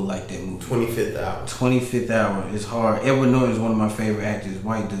guarantee you will like that movie. 25th Hour. 25th Hour. It's hard. Edward Norton is one of my favorite actors.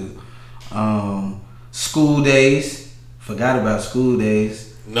 White dude. School Days. Forgot about School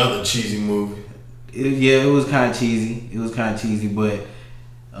Days. Another cheesy movie. It was kind of cheesy. But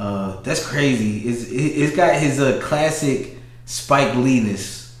that's crazy. It's got his classic Spike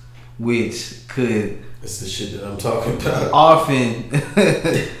Lee-ness, which could. It's the shit that I'm talking about. Often,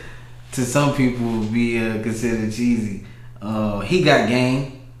 to some people, be considered cheesy. He Got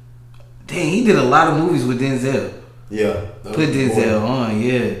Game. Dang, he did a lot of movies with Denzel. Yeah. Put Denzel on,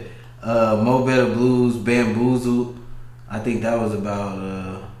 yeah. Mo Better Blues, Bamboozled. I think that was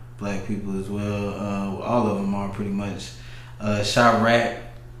about black people as well. All of them are pretty much. Chirac.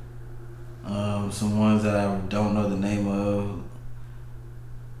 Some ones that I don't know the name of.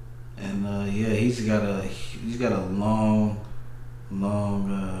 And yeah, he's got a long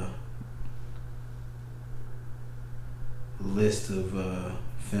list of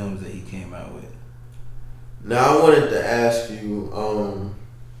films that he came out with. Now I wanted to ask you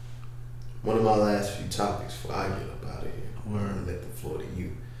one of my last few topics before I get up out of here. Word. Let the floor to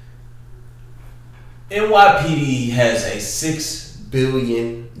you. NYPD has a $6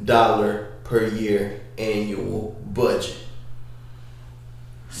 billion per year annual budget.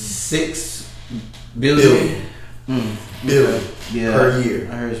 $6 billion. Billion Yeah, per year.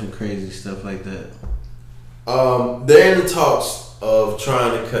 I heard some crazy stuff like that. They're in the talks of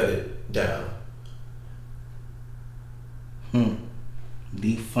trying to cut it down.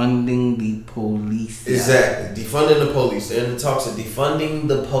 Defunding the police. Exactly. Defunding the police. They're in the talks of defunding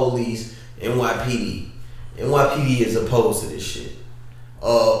the police, NYPD. NYPD is opposed to this shit.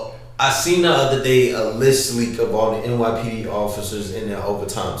 I seen the other day a list leak of all the NYPD officers and their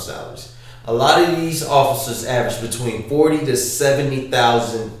overtime salaries. A lot of these officers average between $40,000 to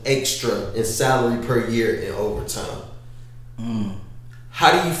 $70,000 extra in salary per year in overtime.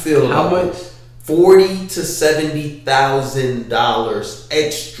 How do you feel How about much? that? $40,000 to $70,000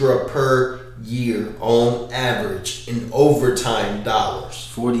 extra per year on average in overtime dollars.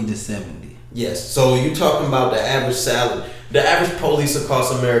 40 to 70. Yes. So you're talking about the average salary. The average police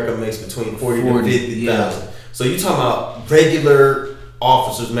across America makes between 40 to 50,000. Yeah. So you're talking about regular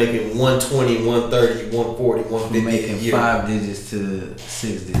officers making 120, 130, 140, 150 a Making year. 5 digits to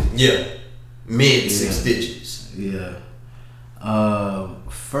 6 digits. Yeah. Mid 6 digits. Yeah.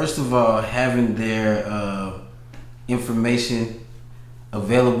 First of all, having their information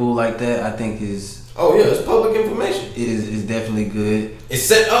available like that, I think is Oh yeah, it's public information. is definitely good. It's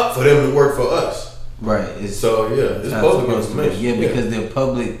set up for them to work for us. Right. It's So yeah, it's how public supposed to be. information. Yeah, because they're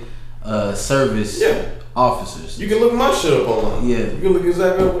public service Yeah. officers. You can look my shit up online. Yeah. You can look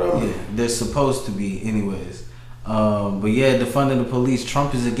exactly up what I'm Yeah, they're supposed to be anyways. But yeah, defunding the police,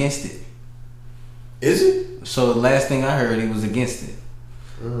 Trump is against it. Is it? So the last thing I heard, he was against it.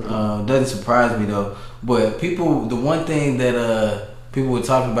 Doesn't surprise me though. But the one thing that people were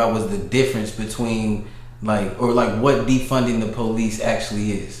talking about was the difference between what defunding the police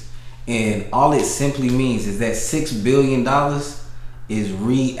actually is. And all it simply means is that $6 billion is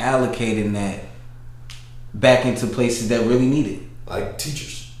reallocating that back into places that really need it. Like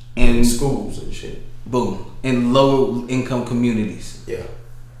teachers And schools and shit. boom, in lower income communities. Yeah.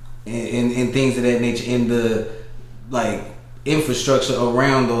 And things of that nature, in the infrastructure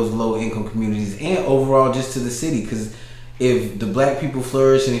around those low income communities, and overall just to the city. Because if the black people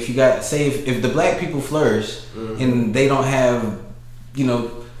flourish, and if you got if the black people flourish and they don't have,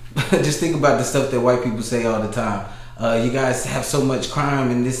 just think about the stuff that white people say all the time. You guys have so much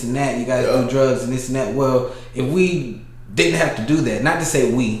crime and this and that. You guys do drugs and this and that. Well, if we didn't have to do that, not to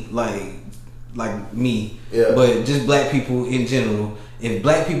say we like me, but just black people in general. If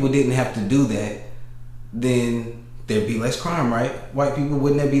black people didn't have to do that, then there'd be less crime, right? White people,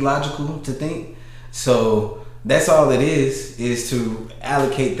 wouldn't that be logical to think? So that's all it is to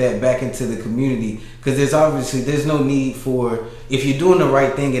allocate that back into the community. Because there's no need for, if you're doing the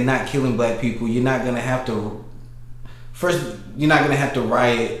right thing and not killing black people, you're not gonna have to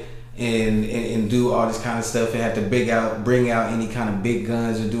riot and do all this kind of stuff and have to bring out any kind of big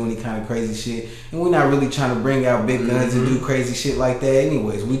guns or do any kind of crazy shit. And we're not really trying to bring out big guns and do crazy shit like that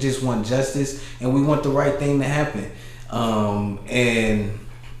anyways. We just want justice and we want the right thing to happen. And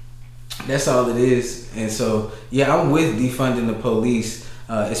that's all it is. And so, yeah, I'm with defunding the police,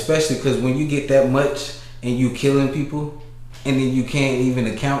 especially because when you get that much and you killing people and then you can't even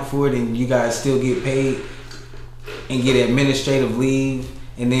account for it and you guys still get paid and get administrative leave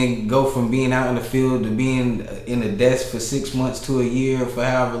and then go from being out in the field to being in a desk for 6 months to a year, for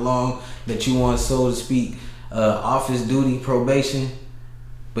however long that you want, so to speak, office duty probation,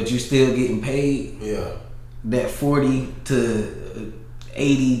 but you still getting paid. Yeah. That $40,000 to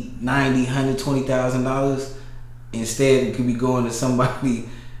 $80,000, $90,000, $120,000. Instead, it could be going to somebody.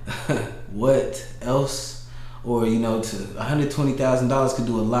 What else? Or to $120,000 could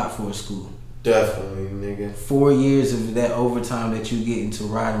do a lot for a school. Definitely, nigga. 4 years of that overtime that you getting to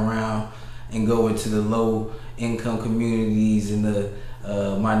ride around and go into the low income communities and the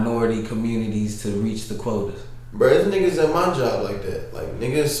minority communities to reach the quotas. Bro, there's niggas at my job like that. Like,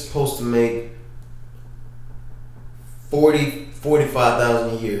 niggas supposed to make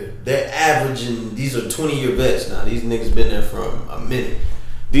 $45,000 a year. They're averaging, these are 20-year vets now. These niggas been there for a minute.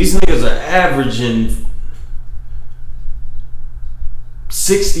 These niggas are averaging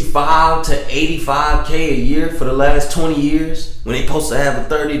 65 to 85K a year for the last 20 years when they supposed to have a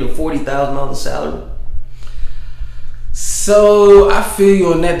 $30,000 to $40,000 salary. So I feel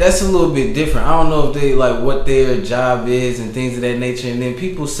you on that. That's a little bit different. I don't know if they like what their job is and things of that nature. And then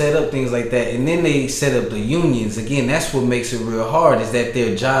people set up things like that, and then they set up the unions. Again, that's what makes it real hard. Is that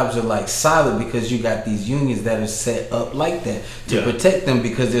their jobs are like solid because you got these unions that are set up like that to protect them,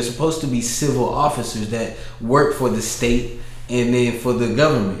 because they're supposed to be civil officers that work for the state and then for the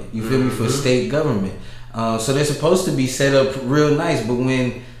government. You feel me? For state government. So they're supposed to be set up real nice, but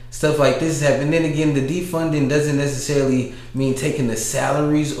when stuff like this happen, then again, the defunding doesn't necessarily mean taking the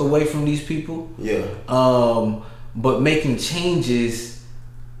salaries away from these people. Yeah. But making changes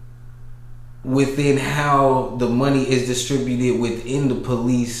within how the money is distributed within the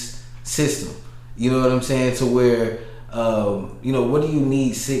police system. You know what I'm saying? To where, what do you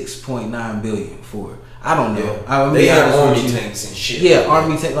need $6.9 billion for? I don't know. Yeah. They have army tanks and shit. Yeah,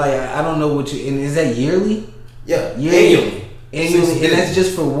 army tank. Like I don't know what you. And is that yearly? Yeah, annually, and that's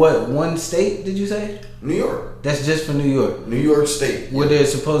just for what, one state? Did you say? New York. That's just for New York. New York State. Where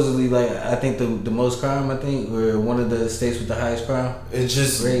there's supposedly I think the most crime. I think, or one of the states with the highest crime. It's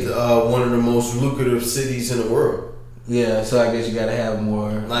just one of the most lucrative cities in the world. Yeah, so I guess you gotta have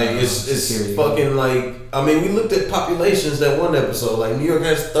more. Like it's fucking like, I mean, we looked at populations that one episode. Like New York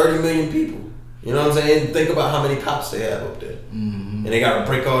has 30 million people. You know what I'm saying? Think about how many cops they have up there. And they got to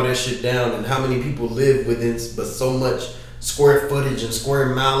break all that shit down, and how many people live within but so much square footage and square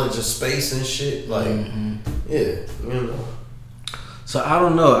mileage of space and shit. Like, yeah, you know. So I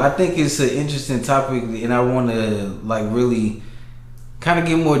don't know. I think it's an interesting topic, and I want to really kind of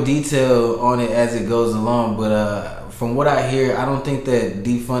get more detail on it as it goes along. But from what I hear, I don't think that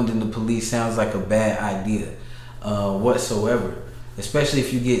defunding the police sounds like a bad idea whatsoever. Especially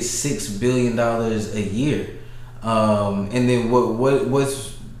if you get $6 billion a year, and then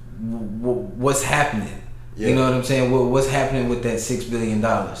what's happening? Yeah. You know what I'm saying? What's happening with that $6 billion?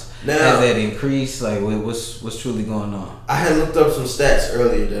 Now, has that increased? Like, what's truly going on? I had looked up some stats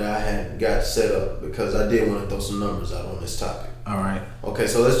earlier that I had got set up because I did want to throw some numbers out on this topic. All right. Okay,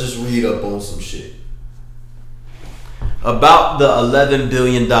 so let's just read up on some shit. About the $11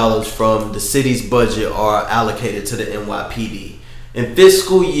 billion from the city's budget are allocated to the NYPD. In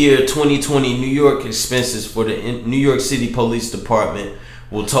fiscal year 2020, New York expenses for the New York City Police Department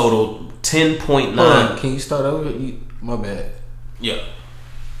will total 10.9. Hold on, can you start over? My bad. Yeah.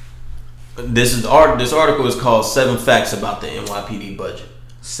 This article is called 7 Facts About the NYPD Budget.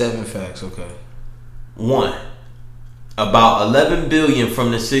 7 facts, okay. 1. About $11 billion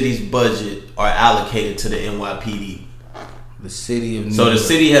from the city's budget are allocated to the NYPD. The city of New So York. the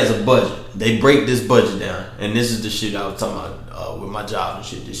city has a budget. They break this budget down, and this is the shit I was talking about with my job and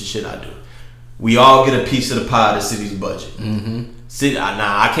shit. This is shit I do. We all get a piece of the pie of the city's budget. City,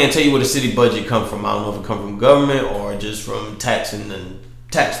 I can't tell you where the city budget come from. I don't know if it come from government or just from taxing and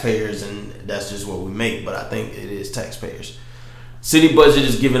taxpayers, and that's just what we make. But I think it is taxpayers. City budget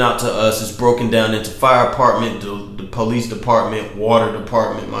is given out to us. It's broken down into fire department, the police department, water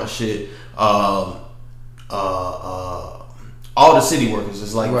department, my shit. All the city workers.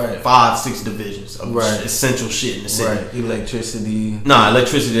 It's like 5-6 divisions of essential shit in the city. Right. Electricity.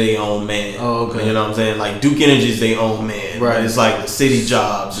 Electricity they own, man. Oh, okay. You know what I'm saying? Like Duke Energy's they own, man. Right. But it's like the city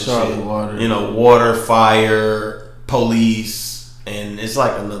jobs and Charlotte shit. Water. You know, water, fire, police, and it's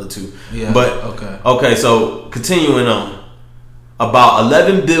like another 2. Yeah. But okay. So continuing on, about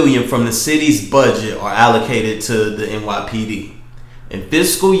 $11 billion from the city's budget are allocated to the NYPD. In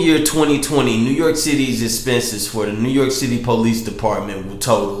fiscal year 2020, New York City's expenses for the New York City Police Department will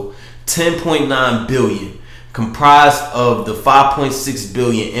total $10.9 billion, comprised of the $5.6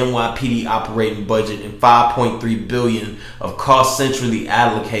 billion NYPD operating budget and $5.3 billion of costs centrally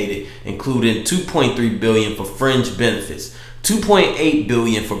allocated, including $2.3 billion for fringe benefits, $2.8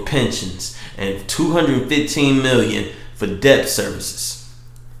 billion for pensions, and $215 million for debt services.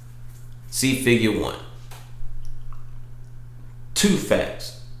 See Figure 1. 2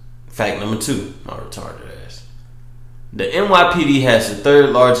 facts. Fact number 2, my retarded ass. The NYPD has the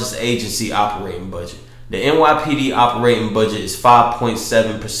 3rd largest agency operating budget. The NYPD operating budget is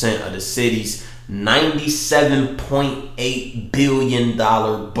 5.7% of the city's $97.8 billion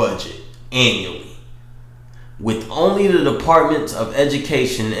budget annually, with only the Departments of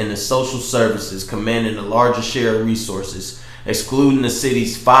Education and the Social Services commanding the larger share of resources. Excluding the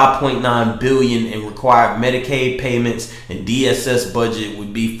city's $5.9 billion in required Medicaid payments and DSS budget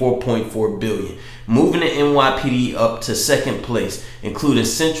would be $4.4 billion. Moving the NYPD up to 2nd place, including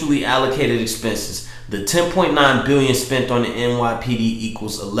centrally allocated expenses, the $10.9 billion spent on the NYPD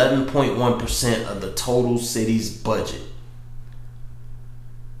equals 11.1% of the total city's budget.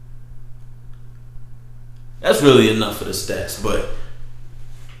 That's really enough for the stats, but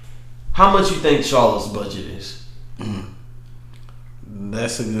how much you think Charlotte's budget is?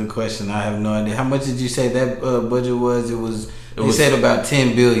 That's a good question. I have no idea. How much did you say that budget was? It was said about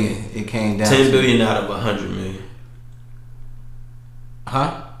 10 billion. It came down 10 billion out of 100 million.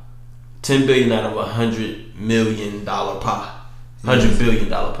 Huh? 10 billion out of $100 million pie. $100 billion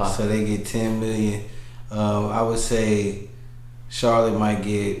pie. So they get 10 million. I would say Charlotte might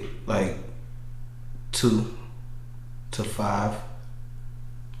get like 2 to 5.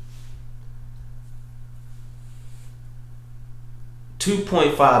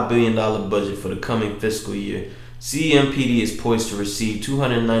 $2.5 billion budget for the coming fiscal year. CMPD is poised to receive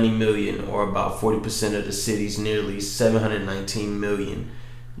 $290 million, or about 40% of the city's nearly $719 million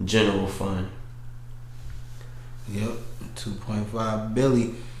general fund. Yep, 2.5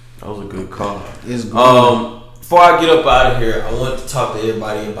 billion. That was a good call. It's good. Before I get up out of here, I want to talk to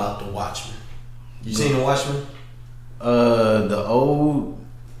everybody about The Watchmen. You seen The Watchmen? The old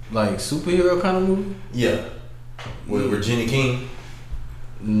like superhero kind of movie. Yeah, with Regina King.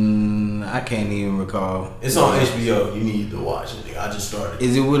 I can't even recall. It's on HBO. You need to watch it. I just started.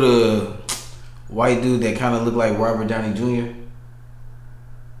 Is it with a white dude that kind of looked like Robert Downey Jr.?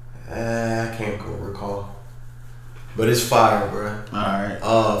 I can't recall. But it's fire, bro. Alright.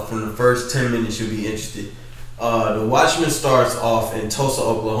 From the first 10 minutes, you'll be interested. The Watchmen starts off in Tulsa,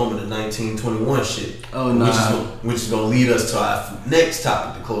 Oklahoma, the 1921 shit. Oh, no. Which is going to lead us to our next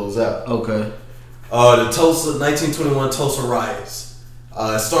topic to close out. Okay. The 1921 Tulsa riots.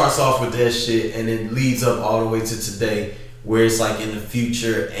 It starts off with that shit, and it leads up all the way to today, where it's like in the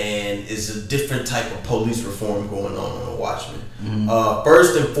future, and it's a different type of police reform going on The Watchmen. Mm-hmm.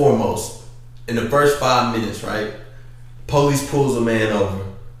 First and foremost, in the first 5 minutes, right, police pulls a man over,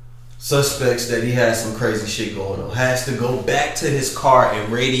 suspects that he has some crazy shit going on, has to go back to his car and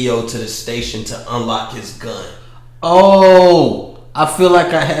radio to the station to unlock his gun. Oh, I feel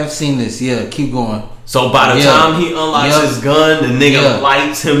like I have seen this. Yeah, keep going. So by the time he unlocks his gun, the nigga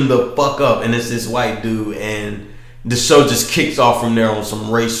lights him the fuck up, and it's this white dude, and the show just kicks off from there on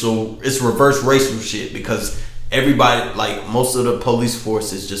some it's reverse racial shit, because everybody, like most of the police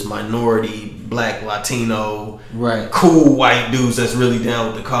force is just minority, black, Latino, right, cool white dudes that's really down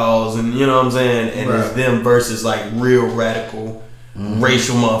with the cause, and you know what I'm saying, and it's them versus like real radical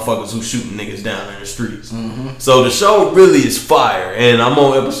racial motherfuckers who shooting niggas down in the streets. So the show really is fire, and I'm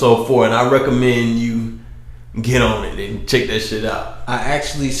on episode 4, and I recommend you get on it and check that shit out. I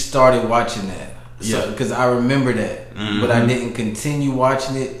actually started watching that, because I remember that, but I didn't continue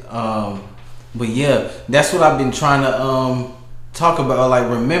watching it. But yeah, that's what I've been trying to talk about, like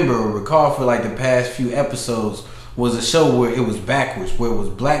remember or recall for like the past few episodes, was a show where it was backwards, where it was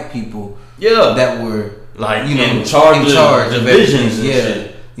black people that were like in charge of divisions and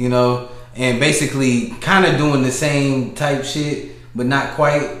shit. You know, and basically kind of doing the same type shit, but not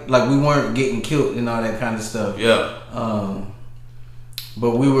quite. Like we weren't getting killed and all that kind of stuff.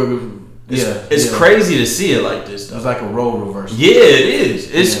 But we were. It's crazy to see it like this, though. It's like a role reversal. Yeah, it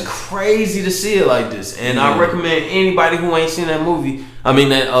is. It's crazy to see it like this. And I recommend anybody who ain't seen that movie, that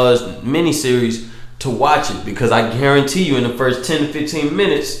miniseries, to watch it, because I guarantee you in the first 10 to 15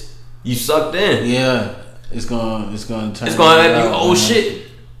 minutes, you sucked in. Yeah. It's gonna turn. It's gonna have you, oh shit.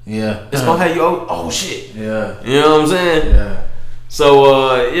 Yeah. It's gonna have you, oh shit. Yeah. You know what I'm saying? Yeah.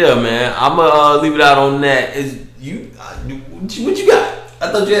 So, man, I'm gonna leave it out on that. What you got?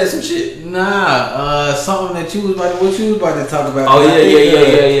 I thought you had some shit. Nah, something that you was about to talk about. Oh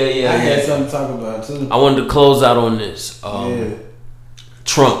yeah. I had something to talk about too. I wanted to close out on this.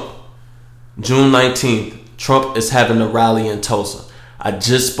 Trump, June 19th. Trump is having a rally in Tulsa. I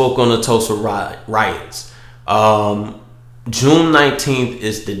just spoke on the Tulsa riots. June 19th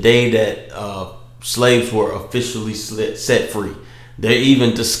is the day that slaves were officially set free. They're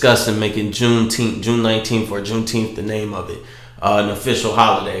even discussing making June 19th or Juneteenth the name of it. An official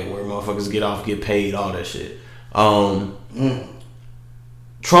holiday where motherfuckers get off, get paid, all that shit. Trump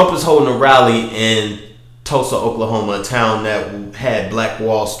is holding a rally in Tulsa, Oklahoma, a town that had Black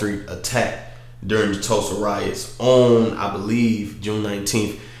Wall Street attacked during the Tulsa riots on, I believe, June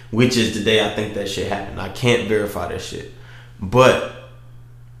 19th, which is the day I think that shit happened. I can't verify that shit. But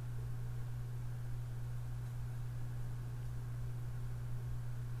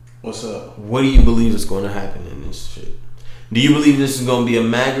what's up? What do you believe is going to happen in this shit? Do you believe this is going to be a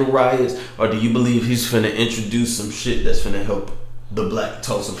MAGA riot, or do you believe he's finna introduce some shit that's finna help the black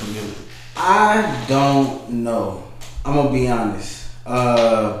Tulsa community? I don't know. I'm gonna be honest.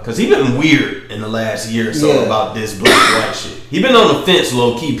 Cause he been weird in the last year or so about this black white shit. He been on the fence,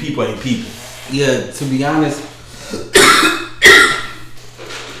 low key. People ain't people. Yeah, to be honest.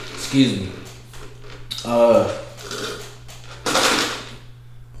 Excuse me.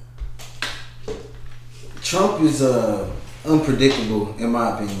 Trump is unpredictable in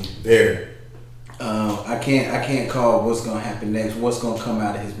my opinion. Very. I can't call what's gonna happen next, what's gonna come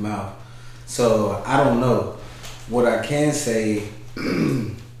out of his mouth. So I don't know. What I can say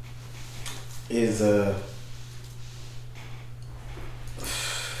is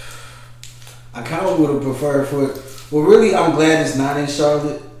I kind of would have preferred for it. Well, really, I'm glad it's not in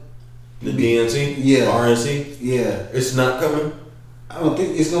Charlotte. The DNC? Yeah. RNC? Yeah. It's not coming? I don't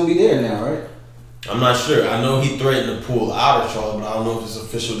think it's gonna be there now, right? I'm not sure. I know he threatened to pull out of Charlotte, but I don't know if it's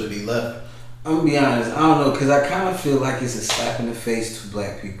official that he left. I'm gonna be honest. I don't know, because I kind of feel like it's a slap in the face to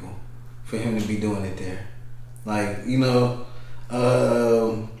black people for him to be doing it there. Like, you know,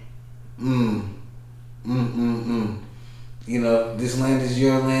 you know, this land is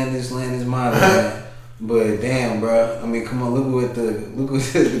your land, this land is my land. But damn, bro. I mean, come on, look what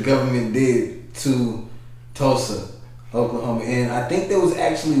the government did to Tulsa, Oklahoma, and I think there was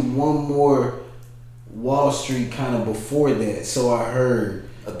actually one more Wall Street kind of before that. So I heard.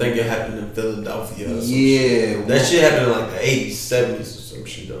 I think it happened in Philadelphia. Or some Yeah, shit. That shit happened in like the 80s, 70s, or some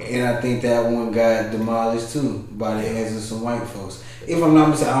shit. Though. And I think that one got demolished too by the hands of some white folks. If I'm not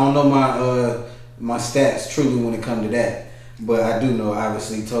mistaken, I don't know my stats truly when it comes to that. But I do know,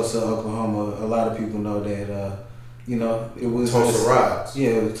 obviously, Tulsa, Oklahoma, a lot of people know that, you know, it was... Tulsa riots. Yeah,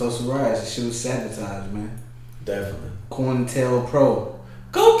 it was Tulsa riots. The shit was sabotaged, man. Definitely. COINTELPRO.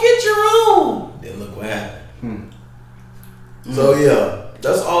 Go get your own! Then look what happened. So, yeah,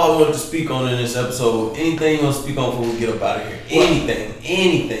 that's all I wanted to speak on in this episode. Anything you want to speak on before we get up out of here?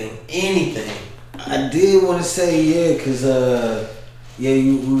 Anything. I did want to say, yeah, because,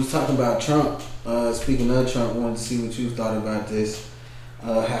 we was talking about Trump. Speaking of Trump, wanted to see what you thought about this.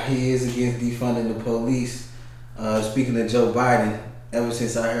 How he is against defunding the police. Speaking of Joe Biden, ever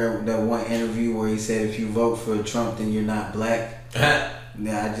since I heard that one interview where he said if you vote for Trump, then you're not black. I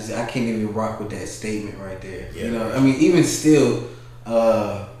can't even rock with that statement right there. Yeah. You know, I mean, even still,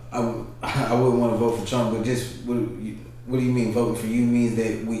 I wouldn't want to vote for Trump, but just what do you mean voting for you means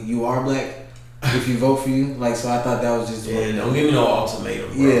that you are black? If you vote for you, like, so I thought that was just don't give me no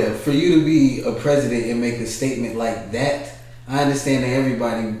ultimatum, bro. Yeah, for you to be a president and make a statement like that, I understand that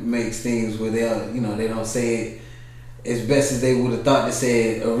everybody makes things where they don't say it as best as they would have thought to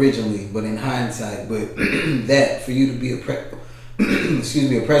say it originally, but in hindsight, but that for you to be a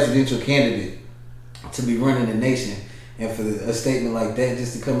presidential candidate, to be running the nation, and for a statement like that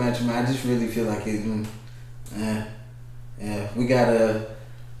just to come out your mouth, I just really feel like it. We got a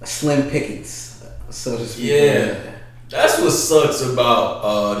slim pickings. So to speak. Yeah. That's what sucks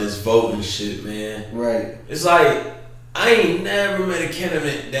about this voting shit, man. Right. It's like, I ain't never met a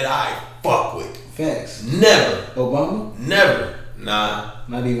candidate that I fuck with. Facts. Never. Obama? Never. Nah.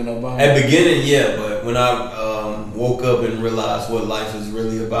 Not even Obama? At the beginning, yeah, but when I woke up and realized what life is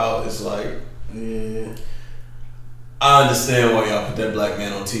really about, it's like, yeah. I understand why y'all put that black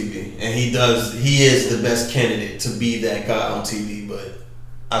man on TV. And he is the best candidate to be that guy on TV, but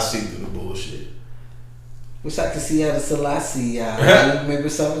I see through the bullshit. Wish I could see out of Selassie, maybe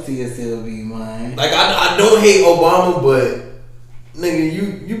something will still be mine. Like, I don't hate Obama, but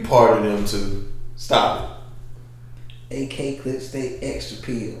nigga, you part of them too. Stop it. AK Clip Stay Extra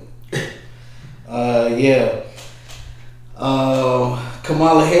Pill. Yeah.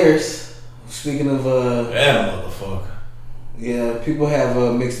 Kamala Harris. Speaking of that motherfucker. Yeah, people have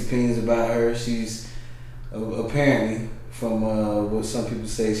mixed opinions about her. She's apparently, from what some people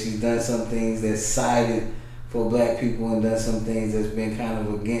say, she's done some things that sided for black people and done some things that's been kind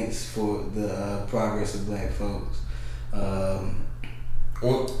of against for the progress of black folks.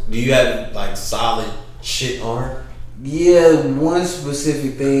 Well, do you have like solid shit on her? Yeah, one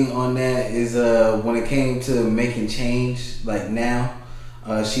specific thing on that is when it came to making change, like now,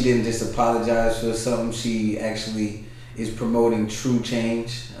 she didn't just apologize for something. She actually is promoting true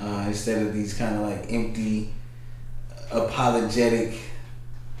change instead of these kind of like empty, apologetic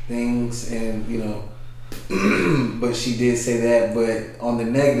things, and you know. But she did say that. But on the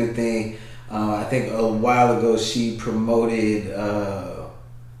negative thing, I think a while ago she promoted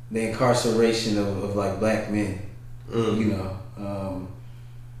the incarceration of like black men. You know,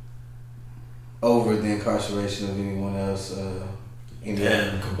 over the incarceration of anyone else, any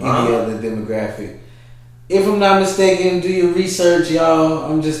other demographic. If I'm not mistaken, do your research, y'all.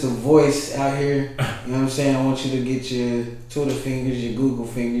 I'm just a voice out here. You know what I'm saying? I want you to get your Twitter fingers, your Google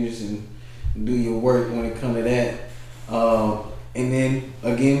fingers, and do your work when it comes to that. And then,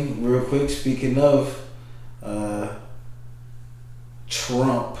 again, real quick, speaking of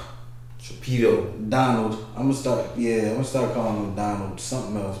Trump. Donald. I'm gonna start calling him Donald.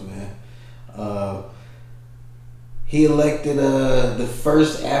 Something else, man. He elected the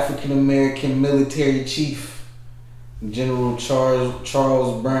first African American military chief General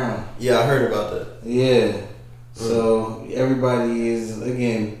Charles Brown. Yeah, I heard about that. Yeah. So everybody is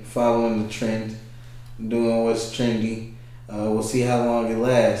again following the trend, doing what's trendy. We'll see how long it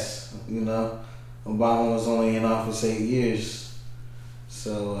lasts. You know, Obama was only in office 8 years,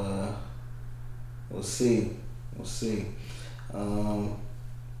 so we'll see. We'll see.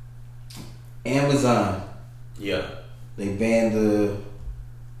 Amazon. Yeah. They banned the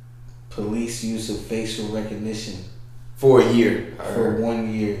police use of facial recognition For a year. for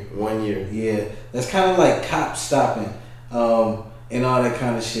 1 year. 1 year. Yeah, that's kind of like cop stopping, and all that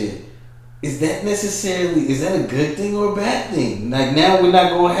kind of shit. Is that a good thing or a bad thing? Like now we're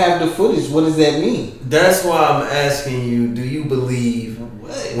not gonna have the footage. What does that mean? That's why I'm asking you, do you believe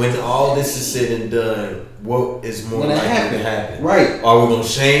when all this is said and done, what is more likely to happen? Right. Are we gonna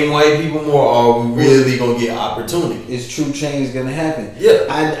shame white people more, or are we really gonna get opportunity? Is true change gonna happen? Yeah.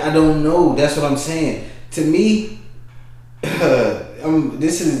 I don't know. That's what I'm saying. To me,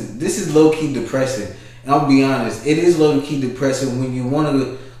 this is low key depressing. And I'll be honest, it is low key depressing when you want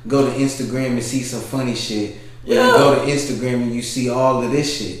to go to Instagram and see some funny shit. When you go to Instagram and you see all of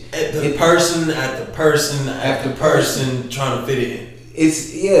this shit. Person after person trying to fit it in.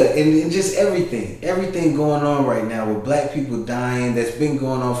 It's and just everything going on right now with black people dying. That's been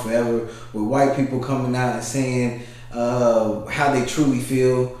going on forever. With white people coming out and saying how they truly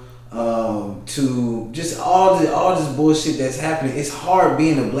feel. To just all this bullshit that's happening. It's hard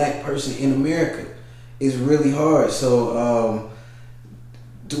being a black person in America. It's really hard. So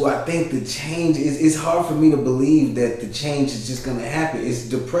do I think the change is? It's hard for me to believe that the change is just gonna happen. It's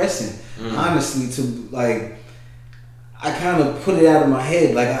depressing, honestly. To like, I kind of put it out of my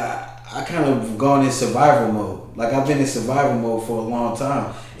head. Like I kind of gone in survival mode. Like I've been in survival mode for a long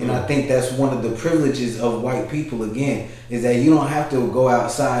time, and I think that's one of the privileges of white people. Again, is that you don't have to go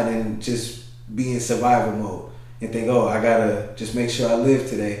outside and just be in survival mode and think, oh, I gotta just make sure I live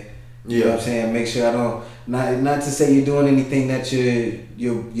today. You know what I'm saying? Make sure I don't. Not to say you're doing anything that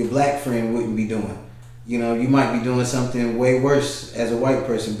your black friend wouldn't be doing. You know, you might be doing something way worse as a white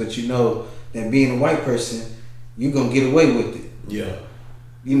person, but you know that being a white person, you're gonna get away with it. Yeah.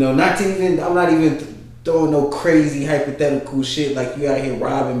 You know, I'm not even throwing no crazy hypothetical shit like you out here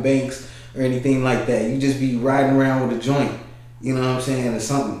robbing banks or anything like that. You just be riding around with a joint. You know what I'm saying? Or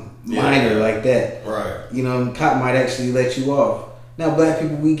something minor like that. Right. You know, the cop might actually let you off. Now, black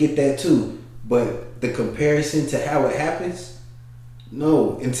people, we get that too. But the comparison to how it happens,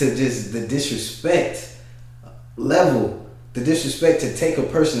 no. And to just the disrespect level, the disrespect to take a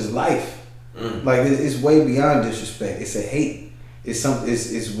person's life. Like, it's way beyond disrespect. It's a hate. It's something.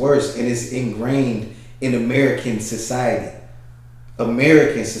 It's worse, and it's ingrained in American society. I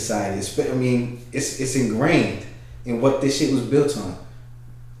mean, it's ingrained in what this shit was built on.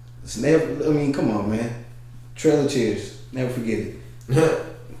 It's never. I mean, come on, man. Trail of Tears. Never forget it.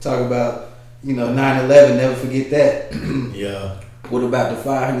 Talk about, 9/11. Never forget that. Yeah. What about the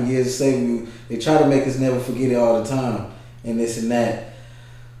 500 years of slavery? They try to make us never forget it all the time, and this and that.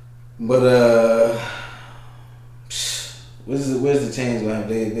 But where's the change gonna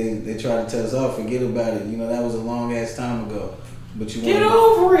happen? They try to tell us, oh, forget about it. That was a long ass time ago. But you get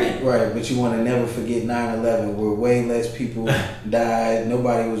over it. Right, but you want to never forget 9/11, where way less people died.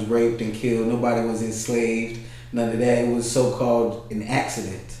 Nobody was raped and killed. Nobody was enslaved. None of that. It was so-called an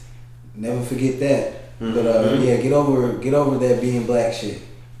accident. Never forget that. But get over that being black shit.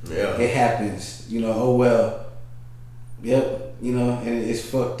 Yeah, it happens. Oh well. Yep. And it's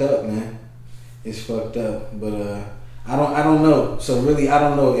fucked up, man. It's fucked up. But I don't know. So really, I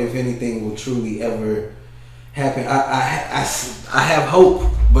don't know if anything will truly ever happen. I have hope,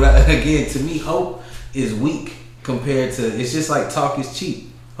 but again, to me, hope is weak compared to. It's just like talk is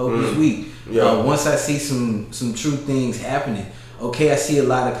cheap. Hope is weak. Yeah. Once I see some true things happening, okay, I see a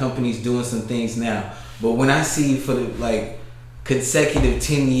lot of companies doing some things now, but when I see for the consecutive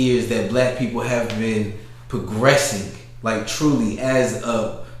 10 years that black people have been progressing, like truly as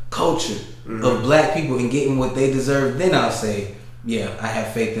a culture of black people and getting what they deserve, then I'll say, yeah, I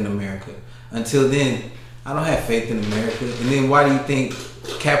have faith in America. Until then, I don't have faith in America. And then why do you think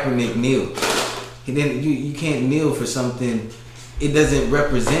Kaepernick kneeled? You can't kneel for something it doesn't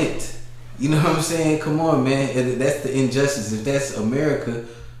represent. You know what I'm saying? Come on, man. That's the injustice. If that's America,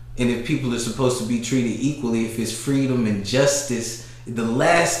 and if people are supposed to be treated equally, if it's freedom and justice, the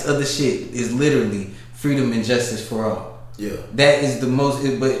last of the shit is literally freedom and justice for all. Yeah. That is the most,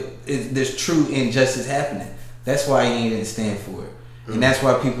 there's true injustice happening. That's why he didn't stand for it. And that's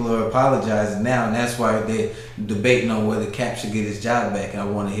why people are apologizing now, and that's why they're debating on whether Cap should get his job back. And I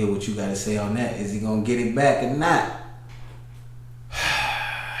want to hear what you got to say on that. Is he going to get it back or not?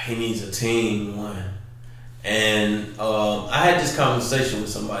 He needs a team, one. And I had this conversation with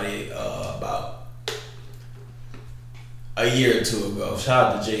somebody about a year or two ago.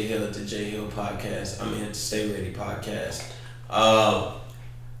 Shout out to Jay Hill at the Jay Hill podcast. I mean, at the Stay Ready podcast.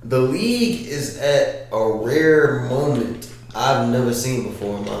 The league is at a rare moment I've never seen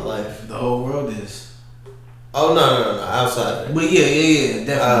before in my life. The whole world is. Oh no, outside. But yeah,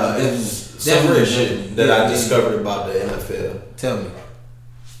 definitely. It's some real shit that I discovered about the NFL. Tell me.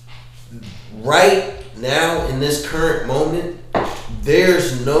 Right now, in this current moment,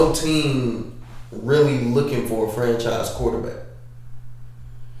 there's no team really looking for a franchise quarterback.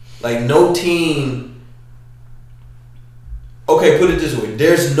 Like, no team. Okay, put it this way.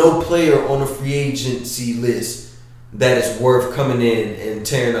 There's no player on a free agency list that is worth coming in and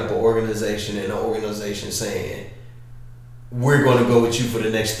tearing up an organization and an organization saying, we're going to go with you for the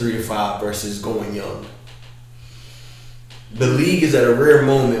next 3 to 5 versus going young. The league is at a rare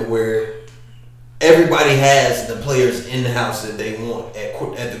moment where everybody has the players in the house that they want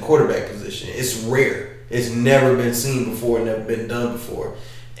at the quarterback position. It's rare. It's never been seen before, never been done before.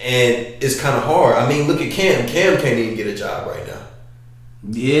 And it's kind of hard. I mean, look at Cam. Cam can't even get a job right now.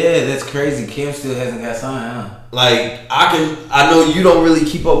 Yeah, that's crazy. Cam still hasn't got signed, huh? Like, I know you don't really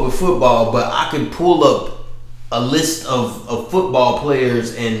keep up with football, but I can pull up a list of football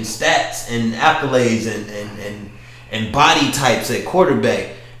players and stats and accolades and body types at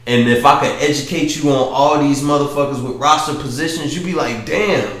quarterback. And if I could educate you on all these motherfuckers with roster positions, you'd be like,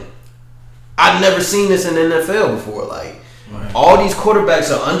 damn, I've never seen this in the NFL before. Like, right. All these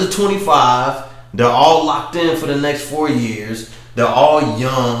quarterbacks are under 25. They're all locked in for the next 4 years. They're all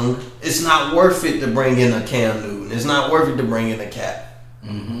young. It's not worth it to bring in a Cam Newton. It's not worth it to bring in a Cap.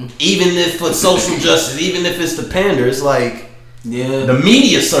 Mm-hmm. Even if for social justice, even if it's the pander, it's like, yeah, the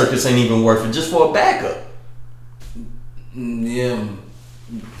media circus ain't even worth it just for a backup. Yeah.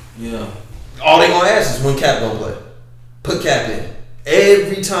 All they gonna ask is when Cap gonna play. Put Cap in.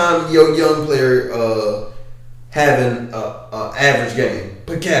 Every time your young player having a average game,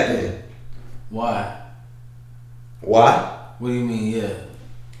 put Cap in. Why? What do you mean? Yeah.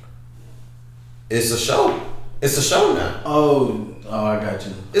 It's a show. It's a show now. Oh, I got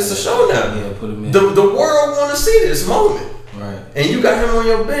you. It's a show now. Yeah, put him in. The world want to see this moment. Right. And you got him on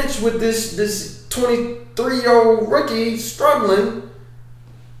your bench with this 23-year-old rookie struggling.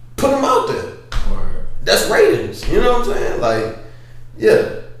 Put him out there. Word. That's ratings. You know what I'm saying? Like,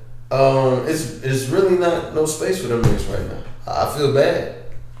 yeah. It's really not no space for them niggas right now. I feel bad.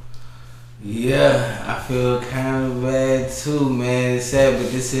 Yeah, I feel kind of bad too, man. It's sad,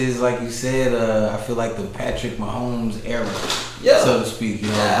 but this is, like you said, I feel like the Patrick Mahomes era, so to speak. You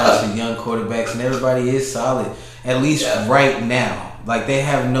know, a bunch of young quarterbacks, and everybody is solid, at least right now. Like, they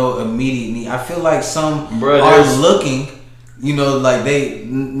have no immediate need. I feel like some are looking, you know, like but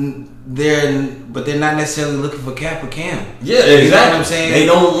they're not necessarily looking for Cap or Cam. Yeah, exactly. You know what I'm saying? They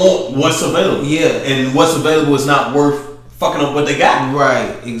don't want what's available. Yeah, and what's available is not worth fucking up what they got.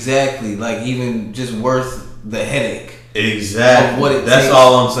 Right, exactly. Like, even just worth the headache. Exactly. Of what it That's takes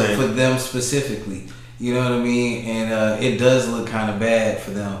all I'm saying. For them specifically. You know what I mean? And it does look kind of bad for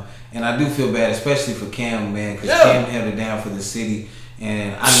them. And I do feel bad, especially for Cam, man, because Cam held it down for the city.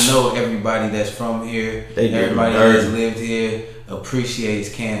 And I know everybody that's from here, everybody that's lived here appreciates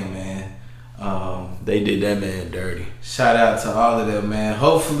Cam, man. They did that man dirty. Shout out to all of them, man.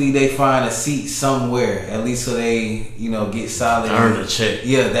 Hopefully they find a seat somewhere, at least so they, you know, get solid. Earn a check.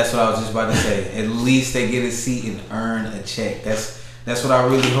 Yeah, that's what I was just about to say. At least they get a seat and earn a check. That's what I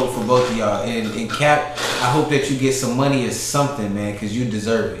really hope for both of y'all. And Cap, I hope that you get some money or something, man, because you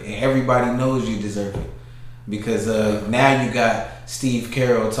deserve it. And everybody knows you deserve it. Because now you got Steve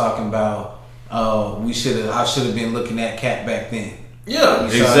Carroll talking about, I should have been looking at Cap back then. Yeah,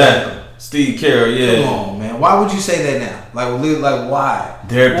 exactly. Steve Carroll, yeah. Come on, man. Why would you say that now? Like why?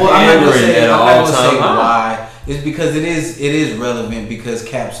 They're pandering at all time. Why? It's because it is relevant because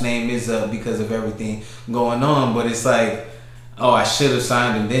Cap's name is up because of everything going on. But it's like, oh, I should have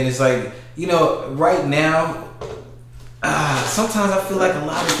signed him. Then it's like, you know, right now, sometimes I feel like a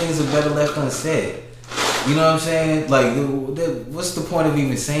lot of things are better left unsaid. You know what I'm saying? Like, what's the point of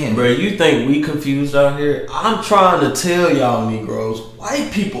even saying bro, you think we confused out here? I'm trying to tell y'all Negroes,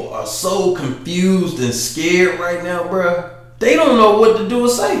 white people are so confused and scared right now, bro. They don't know what to do or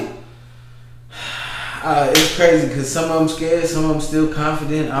say. It's crazy because some of them scared, some of them still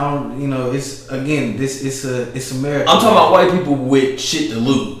confident. I don't, you know, it's America. I'm talking about white people with shit to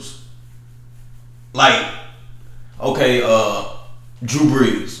lose. Like, okay, Drew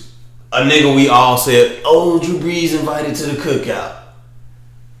Brees. A nigga we all said, oh, Drew Brees invited to the cookout.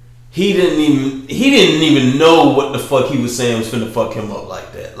 He didn't even know what the fuck he was saying was finna fuck him up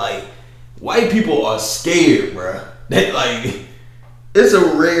like that. Like, white people are scared, bruh. They like, it's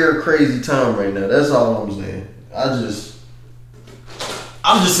a rare, crazy time right now. That's all I'm saying. I'm just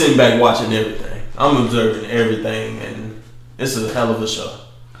sitting back watching everything. I'm observing everything, and it's a hell of a show.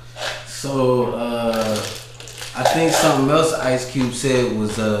 So, I think something else Ice Cube said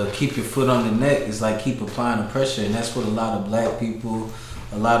was keep your foot on the neck. It's like keep applying the pressure, and that's what a lot of black people,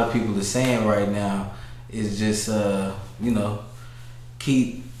 a lot of people are saying right now. Is just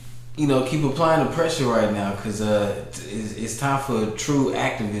keep applying the pressure right now, because it's time for true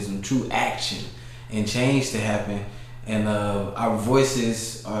activism, true action, and change to happen. And our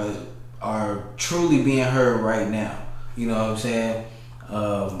voices are truly being heard right now. You know what I'm saying?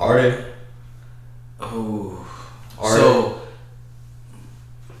 Are they? So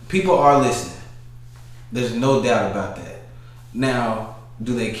people are listening. There's no doubt about that. Now,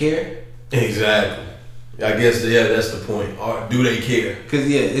 do they care? Exactly. I guess that's the point. Or do they care? Because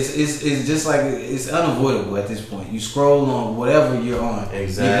it's just like it's unavoidable at this point. You scroll on whatever you're on,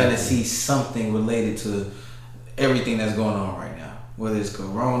 exactly. You're gonna see something related to everything that's going on right now. Whether it's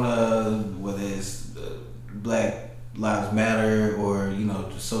Corona, whether it's Black Lives Matter, or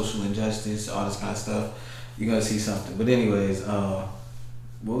social injustice, all this kind of stuff. You're gonna see something. But anyways, what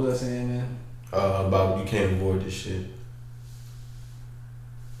was I saying, man? About you can't avoid this shit.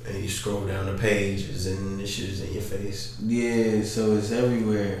 And you scroll down the pages and this shit is in your face. Yeah, so it's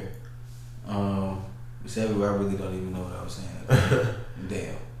everywhere. It's everywhere. I really don't even know what I was saying.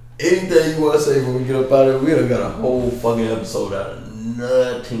 Damn. Anything you want to say before we get up out of here? We done got a whole fucking episode out of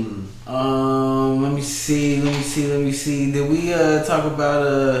nothing. Let me see. Did we talk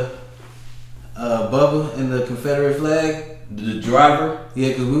about Bubba and the Confederate flag? The driver? Yeah,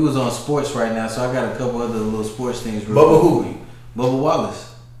 because we was on sports right now, so I got a couple other little sports things. Bubba who? Bubba Wallace.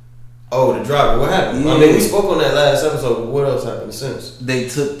 Oh, the driver. What happened? Yeah. I mean, we spoke on that last episode, but what else happened since? They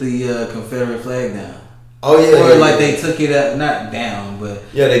took the Confederate flag down. Oh, yeah. Or like they took it not down, but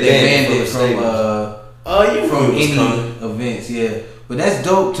they banned it from any events. Yeah, but that's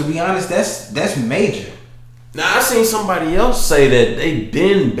dope. To be honest, that's major. Now I seen somebody else say that they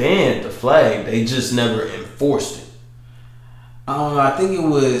been banned the flag. They just never enforced it. I think it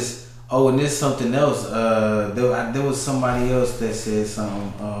was. Oh, and there's something else. There was somebody else that said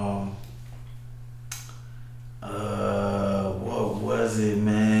something. What was it,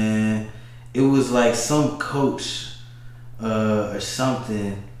 man? It was like some coach or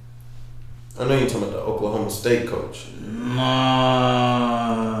something. I know you're talking about the Oklahoma State coach. Nah,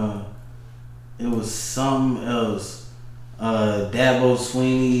 it was something else. Dabo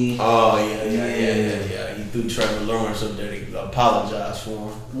Sweeney. Oh yeah. He threw Trevor Lawrence up there to apologize for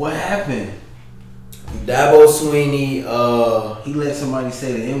him. What happened? Dabo Sweeney. He let somebody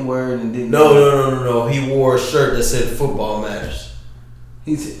say the N-word and didn't. No. He wore a shirt that said "Football Matters."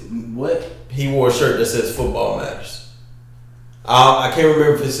 He said what? He wore a shirt that says "Football Matters." I can't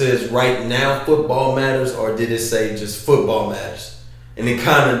remember if it says "Right Now Football Matters" or did it say just "Football Matters." And it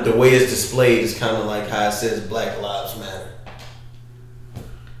kind of, the way it's displayed is kind of like how it says "Black Lives Matter."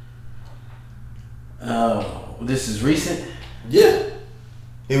 Oh, this is recent? Yeah.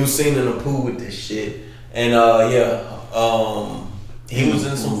 He was seen in a pool with this shit. And he was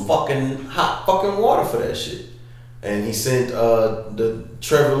in some fucking hot fucking water for that shit. And he sent the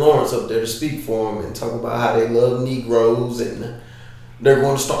Trevor Lawrence up there to speak for him and talk about how they love Negroes and they're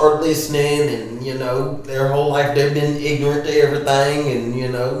going to start listening, and their whole life they've been ignorant to everything, and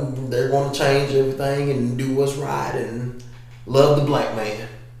they're going to change everything and do what's right and love the black man.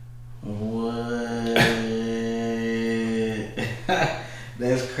 What?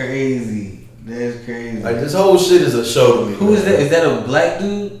 That's crazy. Like, this whole shit is a show to me. Who is that? Is that a black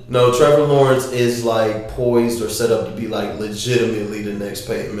dude? No, Trevor Lawrence is like poised or set up to be like legitimately the next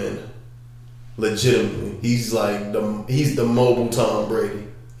Peyton Manning. Legitimately, he's like he's the mobile Tom Brady.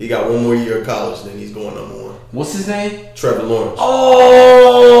 He got one more year of college, then he's going number one. What's his name? Trevor Lawrence.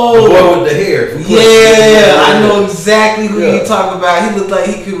 Oh, the boy with the hair. Yeah, I know exactly who you're talking about. He looked like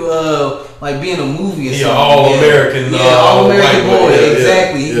he could like be in a movie or something. All-American. All-American boy. Yeah,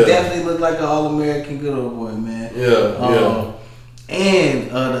 exactly. Yeah. He definitely looked like an All-American good old boy, man. Yeah. And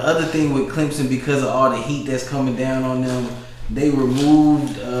the other thing with Clemson, because of all the heat that's coming down on them, they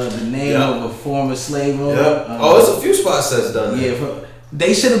removed the name of a former slave owner. It's a few spots that's done that. Yeah,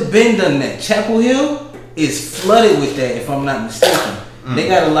 they should have been done that. Chapel Hill is flooded with that, if I'm not mistaken. They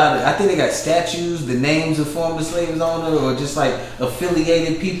got a lot of, I think they got statues, the names of former slaves owner, or just like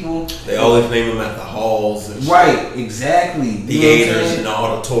affiliated people. They always name them at the halls and right, exactly. theaters and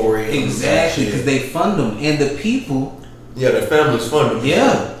auditoriums. Exactly, because they fund them. And the people. Yeah, their families fund them.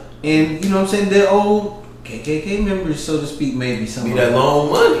 Yeah. And you know what I'm saying? They're old KKK members, so to speak, maybe some. Be that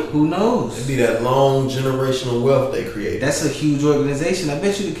long money. Who knows? It'd be that long generational wealth they create. That's a huge organization. I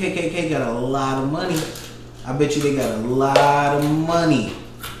bet you the KKK got a lot of money. I bet you they got a lot of money.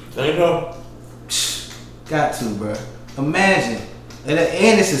 Think so? Got to, bro. Imagine.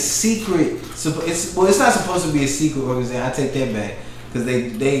 And it's a secret. It's not supposed to be a secret organization. I take that back because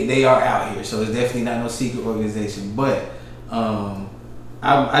they are out here, so it's definitely not no secret organization. But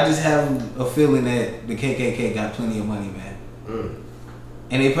I just have a feeling that the KKK got plenty of money, man.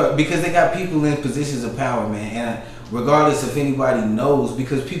 And because they got people in positions of power, man. And regardless if anybody knows,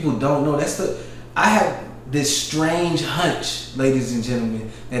 because people don't know. I have this strange hunch, ladies and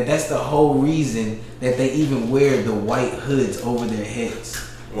gentlemen, that's the whole reason that they even wear the white hoods over their heads.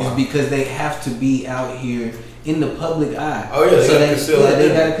 Wow. Is because they have to be out here in the public eye. Oh yeah, they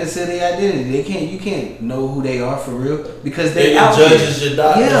gotta consider their identity. You can't know who they are for real because they your out judges, here. Your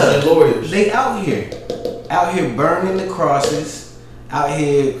doctors, your lawyers. They out here burning the crosses, out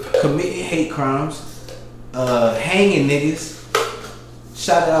here committing hate crimes, hanging niggas.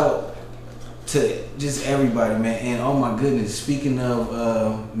 Shout out to just everybody, man. And oh my goodness, speaking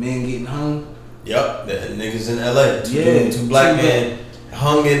of men getting hung. Yep, the niggas in LA. Two black men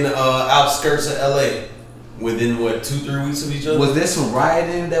hung in outskirts of LA within 2-3 weeks of each other. Was there some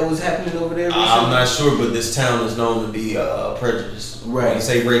rioting that was happening over there recently? I'm not sure, but this town is known to be prejudiced. Right. You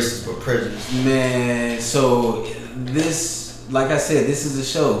say racist, but prejudiced. Man, so this, like I said, this is a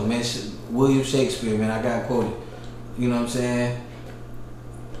show, man. William Shakespeare, man. I got quoted. You know what I'm saying?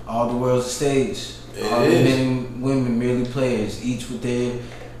 All the world's a stage. All the men and women merely players, each with their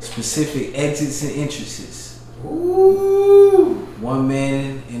specific exits and entrances. Ooh. One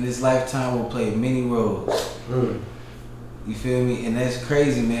man in his lifetime will play many roles. You feel me? And that's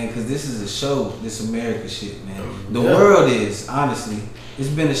crazy, man, because this is a show. This America shit, man. The world is, honestly, it's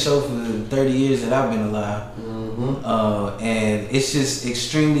been a show for the 30 years that I've been alive. And it's just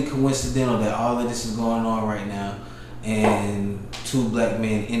extremely coincidental that all of this is going on right now. And two black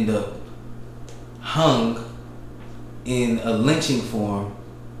men end up hung in a lynching form,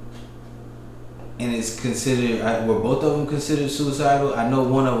 and it's considered. Were both of them considered suicidal? I know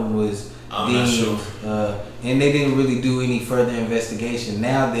one of them was. I'm not sure. And they didn't really do any further investigation.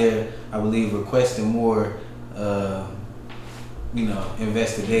 Now they're, I believe, requesting more,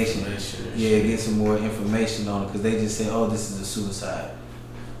 investigation. Get some more information on it because they just said, "Oh, this is a suicide."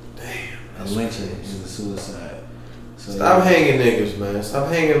 Damn. A lynching is a suicide. So stop hanging niggas, man. Stop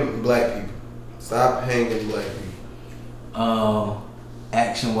hanging black people. Stop hanging black people.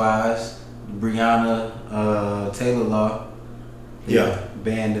 Action wise, Breonna Taylor Law.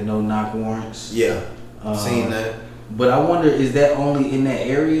 Banned the no knock warrants. Yeah. Seen that. But I wonder, is that only in that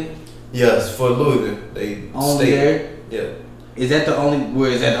area? Yes, for Louisville. They only there? Yeah. Is that the only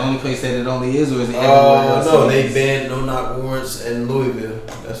place that it only is, or is it everywhere else? No, they banned no knock warrants in Louisville.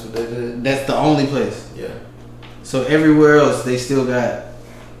 That's what they did. That's the only place. Yeah. So everywhere else, they still got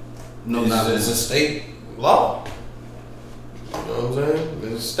no knock warrants. It's a state law. You know what I'm saying?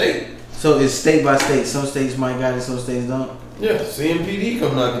 It's a state. So it's state by state. Some states might got it, some states don't. Yeah, CMPD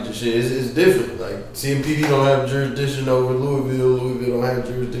come knock at your shit. It's different. Like CMPD don't have jurisdiction over Louisville. Louisville don't have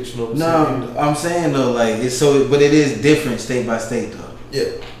jurisdiction over. No, I'm saying though, like it's so, but it is different state by state though.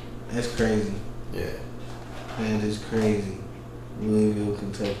 Yeah, that's crazy. Yeah, that is crazy. Louisville,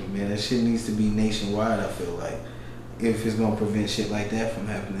 Kentucky, man, that shit needs to be nationwide. I feel like if it's gonna prevent shit like that from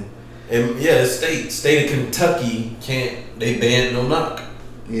happening. And yeah, the state of Kentucky they ban no knock.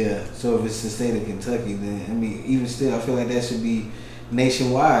 Yeah, so if it's the state of Kentucky, then I mean, even still, I feel like that should be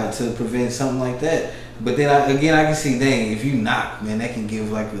nationwide to prevent something like that. But then I can see, dang, if you knock, man, that can give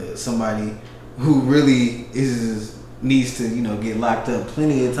like somebody who really needs to, get locked up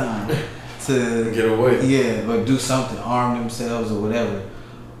plenty of time to get away. Yeah, or do something, arm themselves or whatever.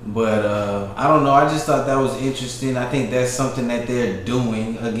 But I don't know. I just thought that was interesting. I think that's something that they're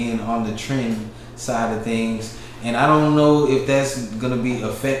doing again on the trend side of things. And I don't know if that's gonna be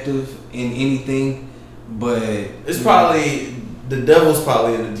effective in anything, but it's probably the devil's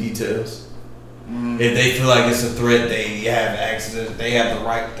probably in the details. If they feel like it's a threat, they have access. They have the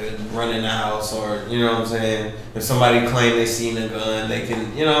right to run in the house, or you know what I'm saying. If somebody claim they seen a gun, they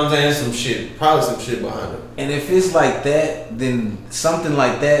can. You know what I'm saying. Some shit, probably some shit behind it. And if it's like that, then something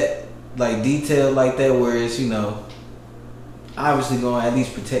like that, like detail like that, where it's obviously going to at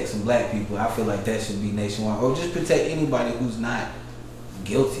least protect some black people. I feel like that should be nationwide, or just protect anybody who's not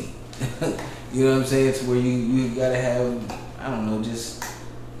guilty. You know what I'm saying? To where you gotta have, I don't know, just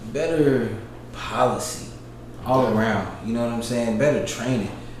better policy all around. You know what I'm saying? Better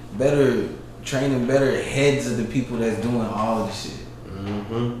training, better heads of the people that's doing all of the shit.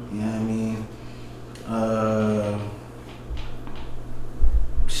 Mm-hmm. You know what I mean?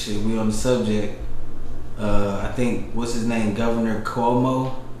 Shit, we on the subject. I think what's his name, Governor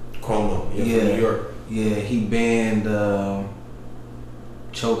Cuomo. Cuomo, from New York. Yeah, he banned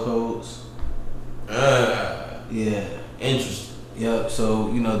chokeholds. Yeah. Interesting. Yep. So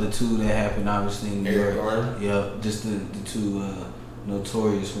the two that happened obviously in New Eric York. Garner. Yep. Just the two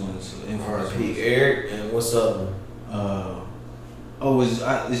notorious ones. R.I.P. Eric, and what's up?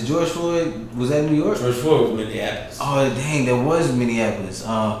 Is George Floyd? Was that New York? George Floyd was Minneapolis. Oh dang, that was Minneapolis.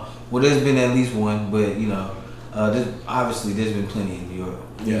 Well, there's been at least one, but obviously there's been plenty in New York.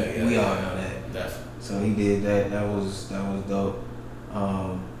 We all know that. Definitely. So he did that. That was dope.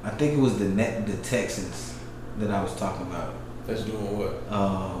 I think it was the Texans that I was talking about. That's doing what?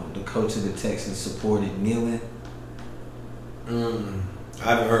 The coach of the Texans supported kneeling. I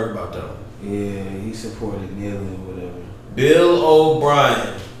haven't heard about that one. Yeah, he supported kneeling, whatever. Bill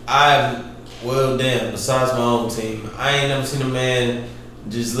O'Brien. Besides my own team, I ain't never seen a man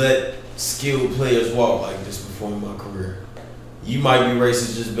just let skilled players walk like this before in my career. You might be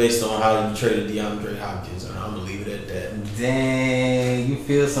racist just based on how you traded DeAndre Hopkins, and I'm gonna leave it at that. Dang, you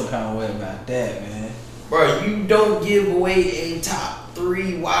feel some kind of way about that, man. Bro, you don't give away a top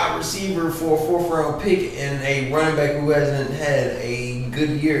 3 wide receiver for a 4th round pick and a running back who hasn't had a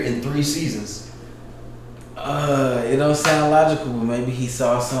good year in 3 seasons. It don't sound logical, but maybe he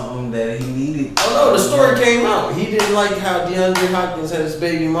saw something that he needed. Oh no, the story came out. He didn't like how DeAndre Hopkins had his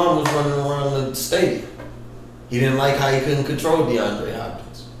baby mamas running around the stadium. He didn't like how he couldn't control DeAndre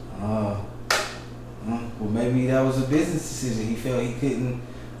Hopkins. Well, maybe that was a business decision. He felt he couldn't,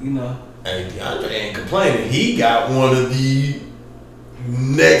 Hey, DeAndre ain't complaining. He got one of the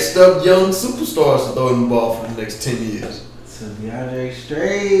next up young superstars to throw him the ball for the next 10 years. So DeAndre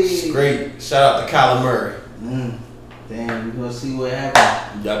straight. Great. Shout out to Kyler Murray. Damn, we're gonna see what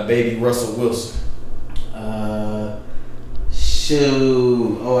happens. You got baby Russell Wilson.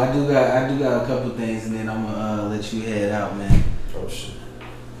 Shoot. Oh, I do got a couple things, and then I'm gonna let you head out, man. Oh shit.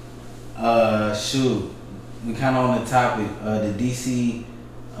 Shoot. We kind of on the topic.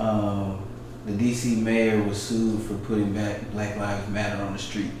 The DC mayor was sued for putting back Black Lives Matter on the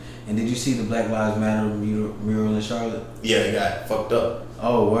street. And did you see the Black Lives Matter mural in Charlotte? Yeah, it got fucked up.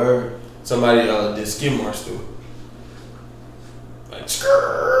 Oh, word. Somebody did skin march through it. Like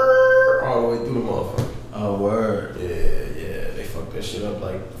skrrr, all the way through the motherfucker. Oh, word. Yeah, they fucked that shit up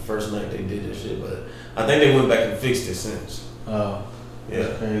like the first night they did that shit, but I think they went back and fixed it since. Oh, yeah,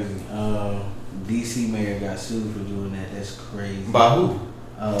 that's crazy. DC mayor got sued for doing that. That's crazy. By who?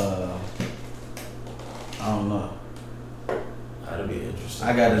 I don't know. That'd be interesting.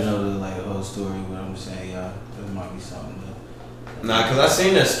 I gotta know the whole story, but I'm just saying, y'all, there might be something. Nah, cause I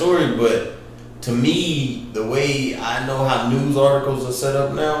seen that story, but to me, the way I know how news articles are set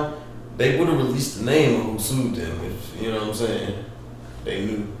up now, they would have released the name of who sued them. If you know what I'm saying, they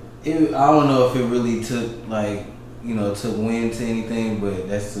knew. I don't know if it really took took wind to anything, but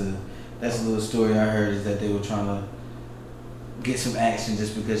that's a little story I heard is that they were trying to get some action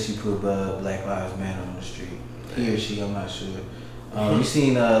just because she put Black Lives Matter on the street. He or she, I'm not sure. You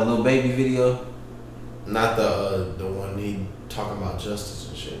seen a Lil Baby video? Not the one he talking about justice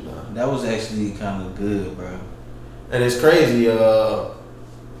and shit. Nah. That was actually kind of good, bro. And it's crazy.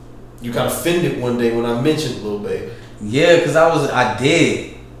 You got offended one day when I mentioned Lil Baby. Yeah, cause I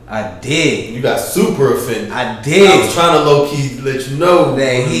did. You got super offended. I did. I was trying to low key let you know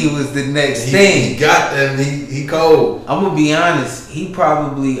that he was the next thing. He got them. He cold. I'm gonna be honest. He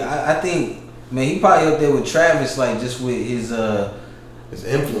probably. I think. Man, he probably up there with Travis, just with his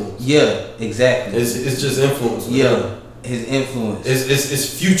influence. Yeah, exactly. It's just influence. Yeah, his influence.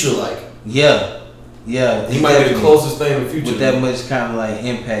 It's Future like. Yeah. He might be the closest thing to Future with that much kind of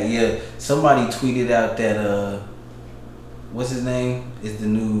impact. Yeah, somebody tweeted out that what's his name is the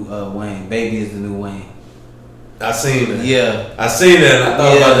new Wayne. Baby is the new Wayne. I seen that. Yeah, I seen that. I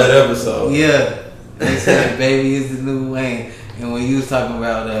thought about that episode. Yeah, they said Baby is the new Wayne. And when you was talking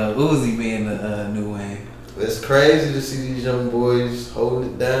about Uzi being the new Wayne. It's crazy to see these young boys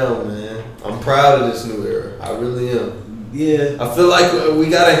holding it down, man. I'm proud of this new era. I really am. Yeah. I feel like we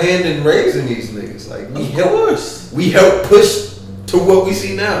got a hand in raising these niggas. We helped push to what we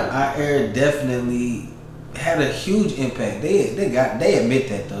see now. Our era definitely had a huge impact. They admit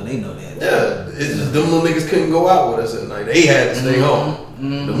that though. They know that. Yeah. It's just them little niggas couldn't go out with us at night. They had to stay home.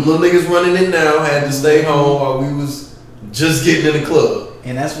 Mm-hmm. Them little niggas running in now had to stay home while we was just getting in the club.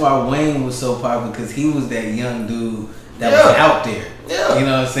 And that's why Wayne was so popular, because he was that young dude that was out there. Yeah. You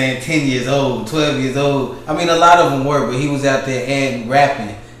know what I'm saying? 10 years old, 12 years old. I mean, a lot of them were, but he was out there and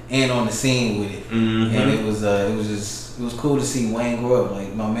rapping and on the scene with it. Mm-hmm. And it was cool to see Wayne grow up.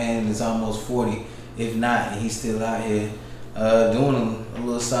 Like, my man is almost 40, if not, he's still out here doing a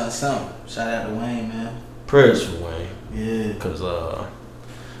little something. Shout out to Wayne, man. Prayers for Wayne. Yeah. Cause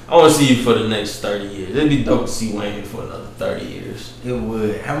I want to see you for the next 30 years. It'd be dope to see Wayne for another 30 years. It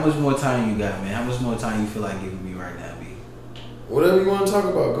would. How much more time you got, man? How much more time you feel like giving me right now, B? Whatever you want to talk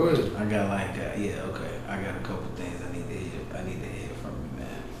about, go ahead. I got like yeah, okay. I got a couple things I need to hear from you,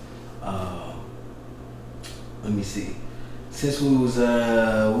 man. Let me see. Since we was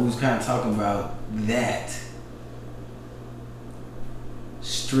kind of talking about that,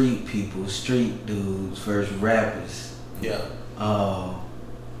 street people, street dudes versus rappers. Yeah.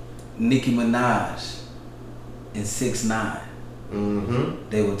 Nicki Minaj and 6ix9ine. Mm-hmm.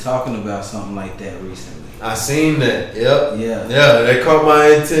 They were talking about something like that recently. I seen that. Yep. Yeah. Yeah. That caught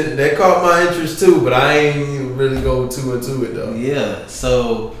my interest too, but I ain't really go too into it though. Yeah.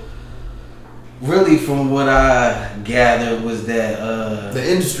 So, really, from what I gathered was that the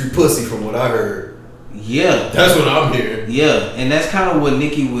industry pussy, from what I heard. Yeah. That's what I'm hearing. Yeah, and that's kind of what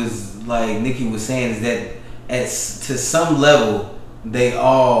Nicki was saying, is that to some level they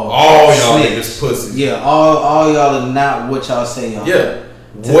all y'all snitch. niggas pussy. Yeah, all y'all are not what y'all say y'all. Yeah.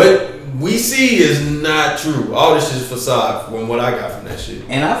 What we see is not true. All this is facade from what I got from that shit.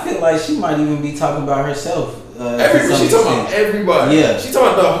 And I feel like she might even be talking about herself. She talking about everybody. Yeah. She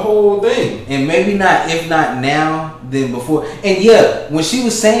talking about the whole thing. And maybe not, if not now, then before. And yeah, when she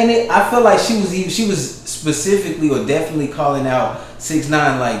was saying it, I feel like she was specifically or definitely calling out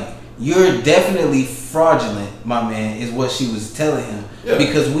 6ix9ine, like, you're definitely fraudulent, my man, is what she was telling him. Yeah.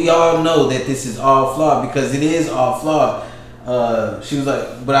 Because we all know that this is all flawed, because it is all flawed. She was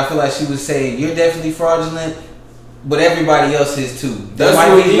like, but I feel like she was saying, you're definitely fraudulent, but everybody else is too. That's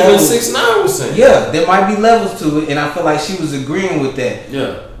what even 6ix9ine was saying. Yeah, there might be levels to it, and I feel like she was agreeing with that.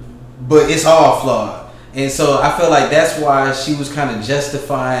 Yeah. But it's all flawed. And so I feel like that's why she was kind of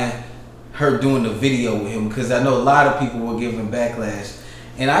justifying her doing the video with him, because I know a lot of people were giving backlash.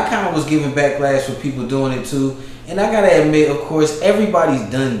 And I kind of was giving backlash for people doing it too. And I gotta admit, of course, everybody's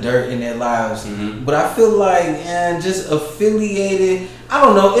done dirt in their lives. Mm-hmm. But I feel like, just affiliated, I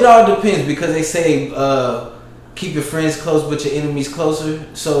don't know, it all depends, because they say keep your friends close but your enemies closer.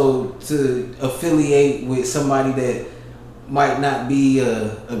 So to affiliate with somebody that might not be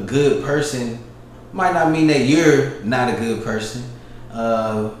a good person might not mean that you're not a good person.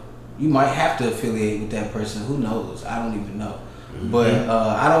 You might have to affiliate with that person. Who knows? I don't even know. Mm-hmm. But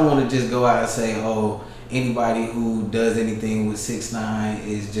I don't want to just go out and say, oh, anybody who does anything with 6ix9ine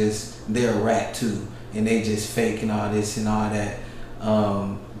is just, they're a rat too, and they just fake and all this and all that.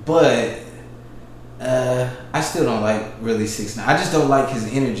 But I still don't like really 6ix9ine. I just don't like his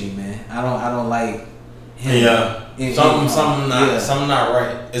energy, man. I don't like him. Yeah. Something not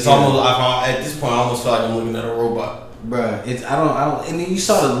right. It's almost, at this point I almost feel like I'm looking at a robot. Bruh, I don't. And then you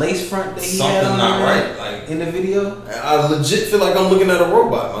saw the lace front that he had on not right, like in the video. I legit feel like I'm looking at a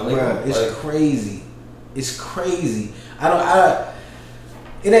robot, my nigga. Bruh, it's crazy. It's crazy.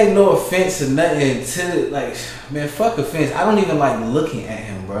 It ain't no offense or nothing to, like, man, fuck offense. I don't even like looking at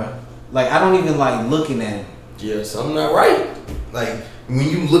him, bruh. Like, I don't even like looking at him. Yeah, something not right. Like, when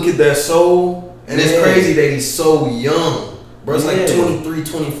you look at that soul, and it's crazy that he's so young, bro. It's like 23,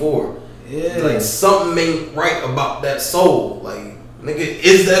 24. Yeah. Like, something ain't right about that soul. Like, nigga,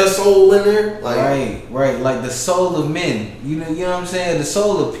 is that a soul in there? Like, right. Like the soul of men. You know what I'm saying? The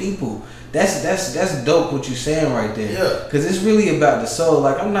soul of people. That's dope what you're saying right there. Yeah. Cause it's really about the soul.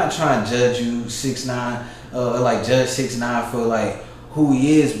 Like, I'm not trying to judge you 6ix9ine, like judge 6ix9ine for like who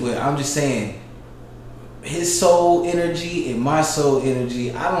he is, but I'm just saying his soul energy and my soul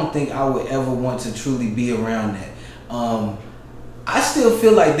energy, I don't think I would ever want to truly be around that. I still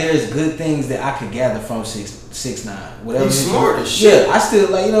feel like there's good things that I could gather from 6ix9ine. Whatever. He's smart as shit. Yeah, I still,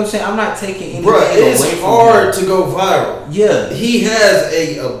 like, you know what I'm saying? I'm not taking anything away from him. It's hard to go viral. Yeah. He has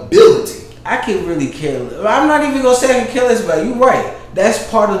a ability. I can really care. I'm not even gonna say I can care less about it. You're right. That's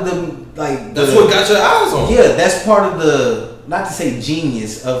part of the, like. That's what got your eyes on. Yeah, that's part of the, not to say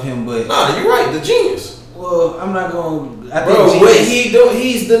genius of him, but. Nah, you're right. The genius. Well, I'm not gonna. Bro, what he do?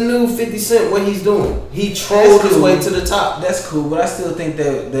 He's the new 50 Cent. What he's doing? He trolled his way to the top. That's cool, but I still think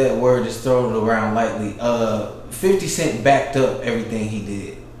that word is thrown around lightly. 50 Cent backed up everything he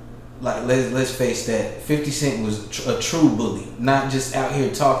did. Like, let's face that. 50 Cent was a true bully, not just out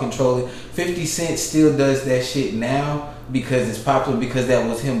here talking, trolling. 50 Cent still does that shit now because it's popular, because that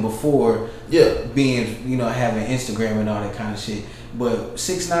was him before. Yeah. Being, having Instagram and all that kind of shit. But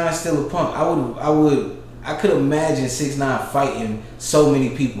 6ix9ine still a punk. I could imagine 6ix9ine fighting so many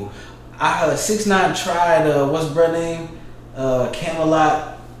people. I heard 6ix9ine tried what's bruh name?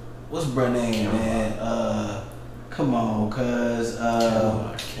 Camelot. What's bruh name, man? Come on, cuz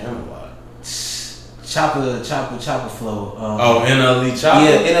Camelot. Chopper Flow. NLE Chopper.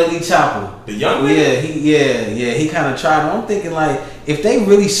 Yeah, NLE Chopper. The young man. He kind of tried. I'm thinking like if they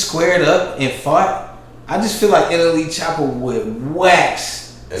really squared up and fought, I just feel like NLE Chopper would wax.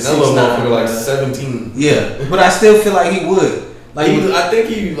 And that little motherfucker like 17. Yeah, but I still feel like he would. Like I think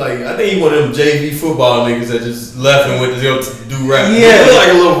he one of them JV football niggas that just left and went to go to do rap. Yeah, he look like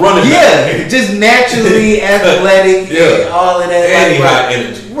a little running back. Yeah, just naturally athletic. Yeah, and all of that. And he high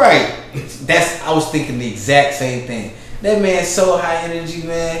energy. Right. I was thinking the exact same thing. That man's so high energy,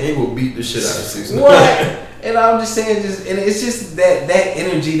 man. He will beat the shit out of 6ix9ine. What? And I'm just saying, and it's just that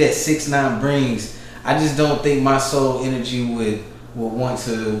energy that 6ix9ine brings. I just don't think my soul energy would want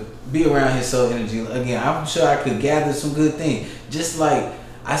to be around his soul energy. Again, I'm sure I could gather some good things. Just like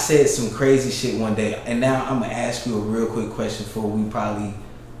I said some crazy shit one day, and now I'm gonna ask you a real quick question before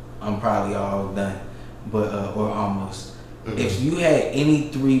I'm probably all done, but or almost. Mm-hmm. If you had any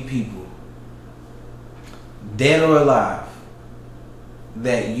 3 people, dead or alive,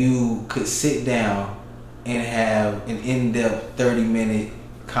 that you could sit down and have an in-depth 30-minute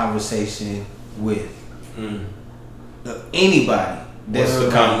conversation with anybody. What's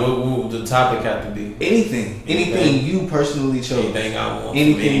what the topic have to be? Anything you personally chose. Anything I want.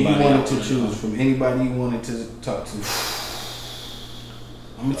 Anything you wanted to choose from anybody you wanted to talk to.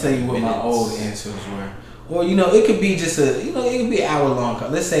 I'm gonna tell you what my old answers were. Or it could be just it could be an hour-long.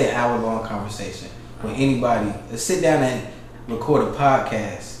 Let's say an hour-long conversation with anybody. Let's sit down and record a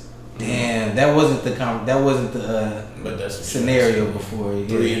podcast. Damn, that wasn't the but that's scenario before.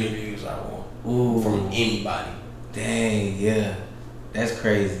 3 interviews I want. Ooh. From anybody. Dang, yeah, that's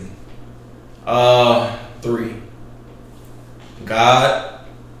crazy. 3. God.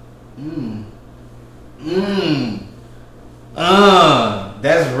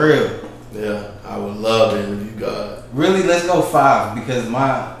 That's real. Yeah, I would love to interview God. Really, let's go 5 because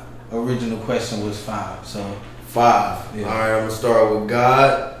my original question was 5. So 5. Yeah. All right, I'm gonna start with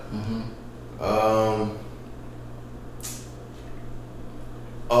God.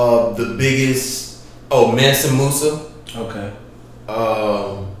 The biggest. Mansa Musa. Okay.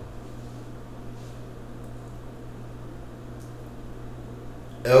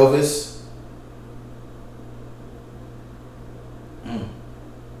 Elvis.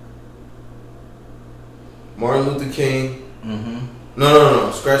 Martin Luther King.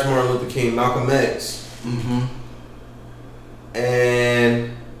 No. Scratch Martin Luther King. Malcolm X.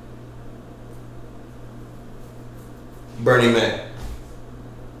 And Bernie Mac.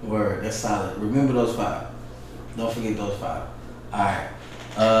 Word. That's solid. Remember those 5. Don't forget those 5. Alright.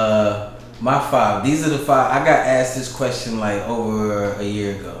 My 5. These are the 5. I got asked this question like over a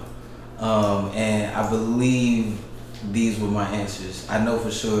year ago. And I believe these were my answers. I know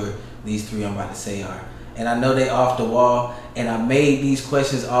for sure these 3 I'm about to say are. And I know they off the wall. And I made these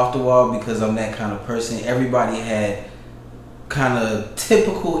questions off the wall because I'm that kind of person. Everybody had kind of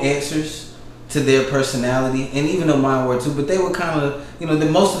typical answers to their personality. And even though mine were too. But they were kind of,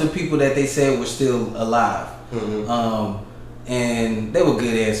 most of the people that they said were still alive. And they were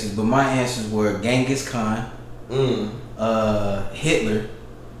good answers. But my answers were Genghis Khan. Hitler.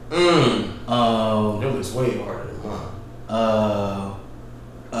 That was way harder than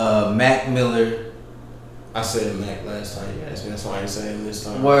mine. Mac Miller. I said Mac last time you asked me. That's why I ain't saying this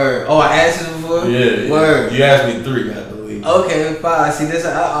time. Word. Oh, I asked it before? Yeah. Word. You asked me 3, I believe. Okay, 5. See, this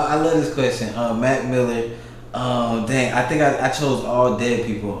I love this question. Mac Miller. Dang, I think I chose all dead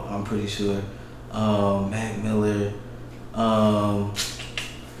people, I'm pretty sure. Mac Miller.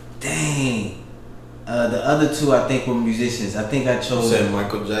 Dang. The other 2 I think were musicians. I think I chose... You said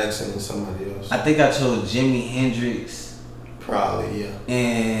Michael Jackson and somebody else. I think I chose Jimi Hendrix. Probably, yeah.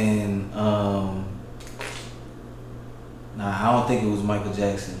 And, I don't think it was Michael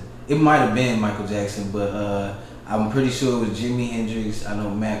Jackson. It might have been Michael Jackson, but I'm pretty sure it was Jimi Hendrix. I know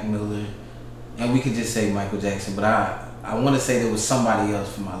Mac Miller. And we could just say Michael Jackson, but I want to say there was somebody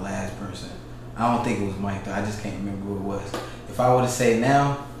else for my last person. I don't think it was Mike, though. I just can't remember who it was. If I were to say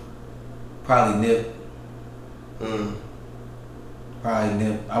now, probably Nip. Probably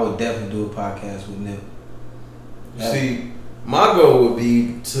Nip. I would definitely do a podcast with Nip. See, my goal would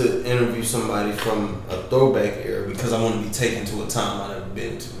be to interview somebody from a throwback era because I want to be taken to a time I've never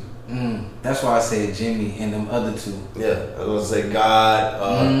been to. That's why I said Jimmy and them other 2. Yeah, I was gonna say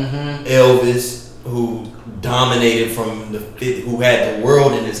God, Elvis, who dominated from who had the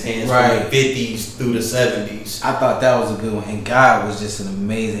world in his hands from the 50s through the 70s. I thought that was a good one, and God was just an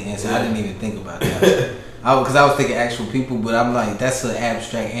amazing answer. I didn't even think about that. Because I was thinking actual people, but I'm like, that's an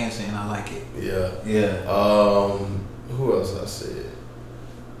abstract answer, and I like it. Yeah. Who else I said?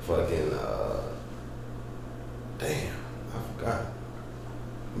 Fucking, damn, I forgot.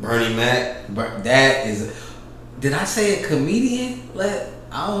 Bernie Mac. That is. Did I say a comedian?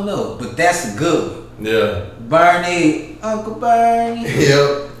 I don't know, but that's a good one. Yeah. Bernie, Uncle Bernie.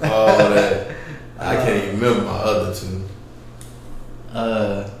 Yep. All that. I can't even remember my other two.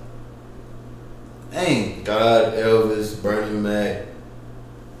 Dang. God, Elvis, Bernie Mac.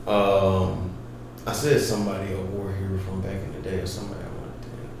 I said somebody, a war hero from back in the day, or somebody I wanted to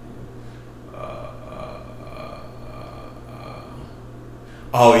think.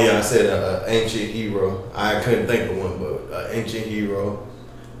 Oh yeah, I said ancient hero. I couldn't think of one, but ancient hero,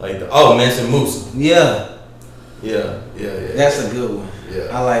 like Mansa Musa. Yeah. Yeah. That's a good one. Yeah.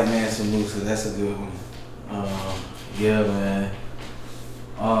 I like Mansa Musa. That's a good one. Yeah, man.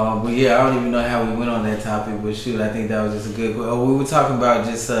 But yeah, I don't even know how we went on that topic, but shoot, I think that was just a good. We were talking about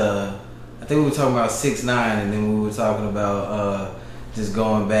just. I think we were talking about 6ix9ine, and then we were talking about just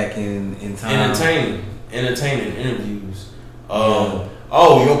going back in time. Entertaining interviews.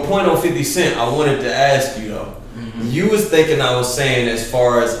 Your point on 50 Cent, I wanted to ask you though. Mm-hmm. You was thinking I was saying as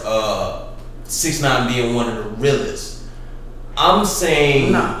far as 6ix9ine being one of the realest. I'm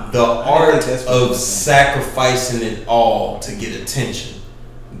saying the art of sacrificing it all to get attention.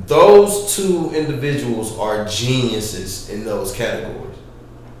 Those two individuals are geniuses in those categories.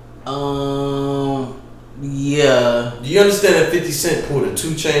 Yeah. Do you understand that 50 Cent pulled a 2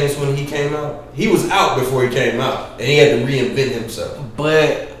 Chainz when he came out? He was out before he came out, and he had to reinvent himself.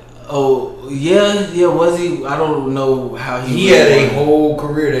 But was he? I don't know how he had a whole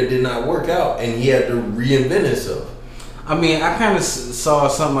career that did not work out, and he had to reinvent himself. I mean, I kind of saw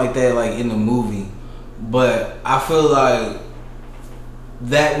something like that, like in the movie, but I feel like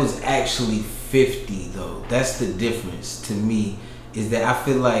that was actually 50 though. That's the difference to me. Is that I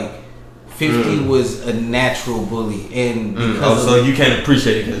feel like 50 was a natural bully, and because so you can't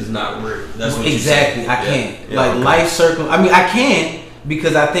appreciate it because it's not real. That's what exactly. I can't life circle. I mean, I can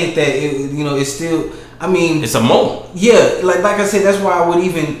because I think that it's still. I mean, it's a moment. Yeah, like I said, that's why I would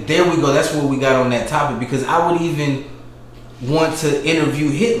even. There we go. That's where we got on that topic because I would even want to interview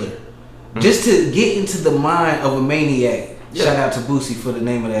Hitler just to get into the mind of a maniac. Yeah. Shout out to Boosie for the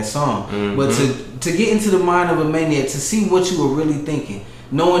name of that song. Mm-hmm. But to get into the mind of a maniac, to see what you were really thinking,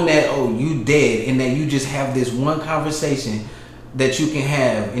 knowing that you dead and that you just have this one conversation that you can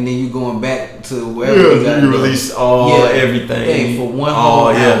have, and then you going back to wherever you got to release everything. Hey, for one whole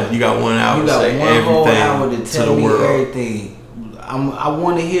hour. You got 1 hour. You got one whole hour to tell me everything. I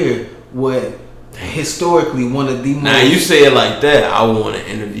want to hear what historically one of the most. Now you say it like that. I want to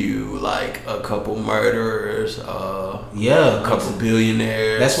interview like a couple murderers. A couple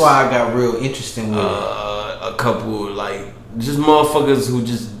billionaires. That's why I got real interesting with a couple like just motherfuckers who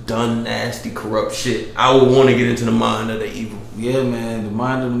just done nasty, corrupt shit. I would want to get into the mind of the evil. Yeah, man, the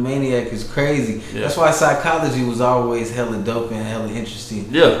mind of the maniac is crazy. Yeah. That's why psychology was always hella dope and hella interesting.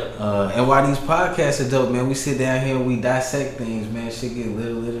 Yeah. And why these podcasts are dope, man. We sit down here and we dissect things, man. Shit get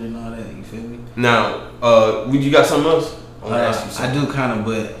little and all that. You feel me? Now, you got something else? I do kind of,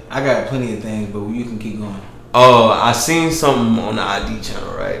 but I got plenty of things. But you can keep going. I seen something on the ID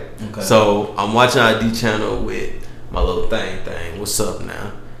channel, right? Okay. So I'm watching ID channel with my little thing. What's up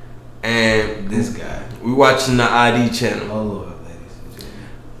now? And this guy. We watching the ID channel. Oh Lord, ladies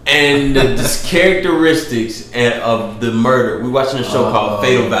and And gentlemen. the characteristics of the murder. We watching a show called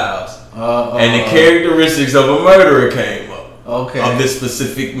Fatal Vows. And the characteristics of a murderer came up. Okay. Of this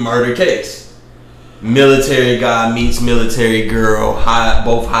specific murder case. Military guy meets military girl.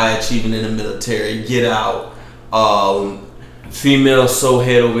 Both high achieving in the military. Get out. Female so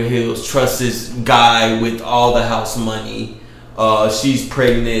head over heels. Trusts this guy with all the house money. She's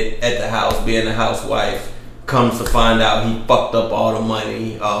pregnant at the house, being a housewife. Comes to find out he fucked up all the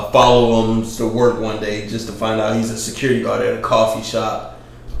money. Follow him to work one day just to find out he's a security guard at a coffee shop.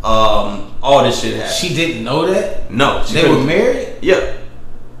 All this shit happened. She didn't know that? No. They were married? Yeah.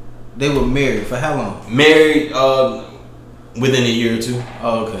 They were married for how long? Married within a year or two.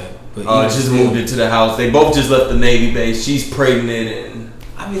 Oh, okay. But just moved into the house. They both just left the Navy base. She's pregnant and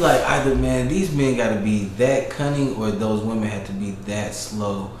I be like, either man, these men got to be that cunning, or those women have to be that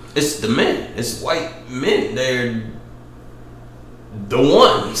slow. It's the men. It's white men. They're the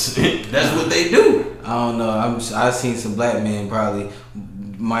ones. That's what they do. I don't know. I've seen some black men probably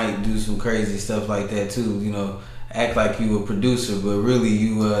might do some crazy stuff like that too. You know, act like you a producer, but really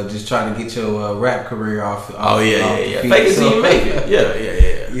you just trying to get your rap career off. Yeah. Fake it till you make it.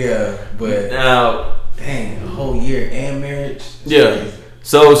 Yeah, but now, dang, a whole year and marriage. Yeah.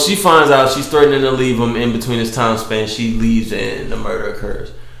 So she finds out she's threatening to leave him in between this time span. She leaves and the murder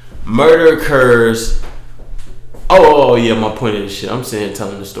occurs. Oh yeah, my point of this shit. I'm saying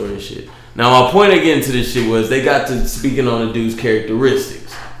telling the story and shit. Now my point of getting to this shit was they got to speaking on the dude's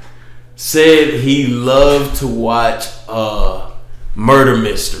characteristics. said he loved to watch murder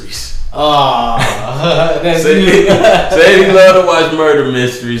mysteries. Oh, that's said he loved to watch murder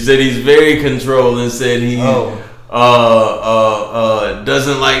mysteries. Said he's very controlling. Said he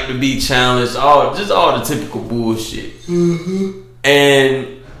doesn't like to be challenged. All the typical bullshit. Mm-hmm.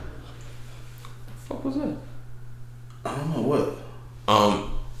 And what was that? I don't know what.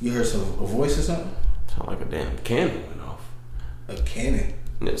 You heard a voice or something? Sound like a damn candle went off. A cannon.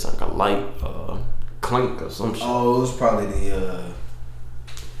 It's like a light clink or some shit. Oh, it was probably the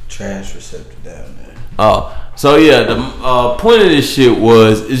trash receptor down there. Oh, so yeah, the point of this shit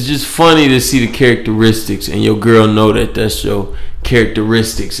was it's just funny to see the characteristics, and your girl know that that's your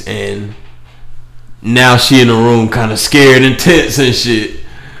characteristics, and now she in the room kind of scared and tense and shit.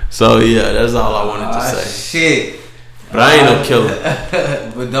 So yeah, that's all I wanted to say. Shit. But I ain't no killer.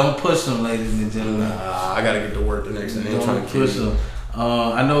 But don't push them, ladies and gentlemen. I gotta get to work the next day. Don't push them.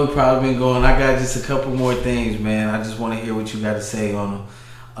 I know we've probably been going. I got just a couple more things, man. I just want to hear what you got to say on them.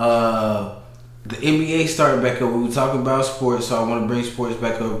 The NBA started back up. We were talking about sports, so I want to bring sports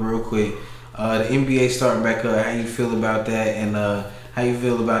back up real quick. The NBA starting back up. How you feel about that? And how you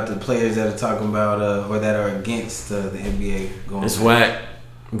feel about the players that are talking about or that are against the NBA going? It's whack.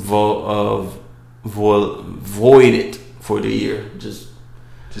 Void it for the year. Just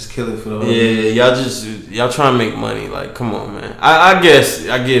kill it for the whole year. Y'all trying to make money. Like, come on, man. I guess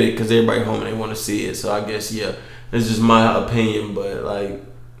I get it because everybody home and they want to see it. So I guess it's just my opinion. But like,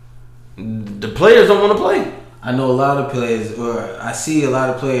 the players don't want to play. I know a lot of players, or I see a lot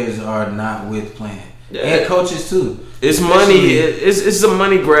of players are not with playing, yeah. And coaches too. It's money. It's a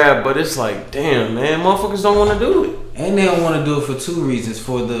money grab, but it's like, damn, man, motherfuckers don't want to do it, and they don't want to do it for two reasons: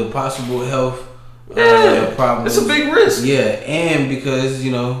 for the possible health. Problems. It's a big risk. Yeah, and because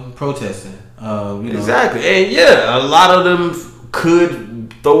protesting. Exactly, and a lot of them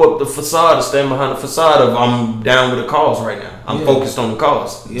could throw up the facade, stand behind the facade of I'm down with the cause right now. I'm focused on the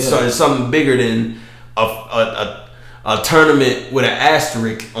cause. Yeah. So it's something bigger than a tournament with an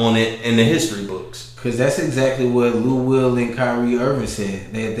asterisk on it in the history books. Because that's exactly what Lou Will and Kyrie Irving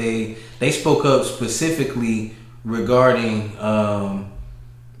said. They spoke up specifically regarding.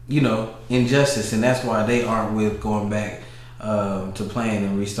 Injustice, and that's why they aren't with going back to playing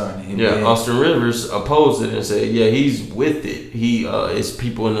and restarting the NBA. Yeah, Austin Rivers opposed it and said, he's with it. He it's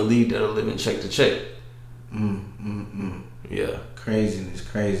people in the league that are living check to check. Yeah.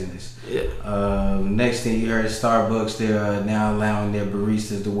 Craziness. Yeah. Next thing you heard, Starbucks, they're now allowing their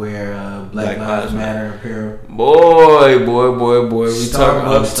baristas to wear Black Lives Matter apparel. Boy.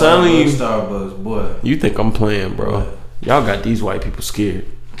 I'm telling you. Starbucks, boy. You think I'm playing, bro. What? Y'all got these white people scared.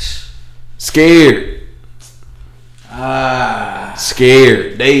 Scared.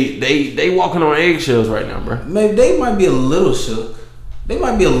 They walking on eggshells right now, bro. Maybe they might be a little shook. Bro,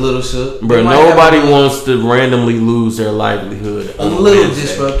 nobody wants to randomly lose their livelihood. A little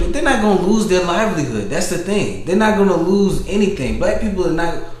disrupted. They're not gonna lose their livelihood. That's the thing. They're not gonna lose anything. Black people are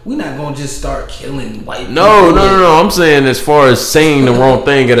not. We're not gonna just start killing white people. No. I'm saying as far as saying the wrong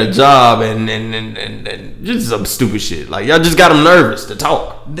thing at a job and just some stupid shit. Like y'all just got them nervous to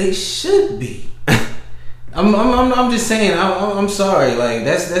talk. They should be. I'm just saying. I'm sorry. Like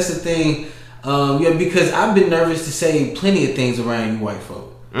that's the thing. Because I've been nervous to say plenty of things around you white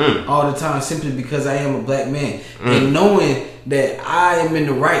folk all the time, simply because I am a black man and knowing that I am in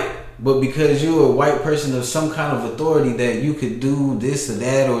the right, but because you're a white person of some kind of authority that you could do this or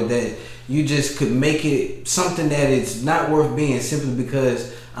that, or that you just could make it something that it's not worth being, simply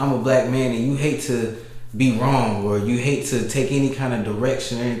because I'm a black man and you hate to be wrong or you hate to take any kind of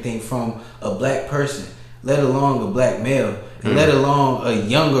direction or anything from a black person, let alone a black male. And let alone a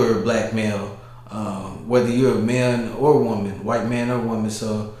younger black male, whether you're a man or woman, white man or woman.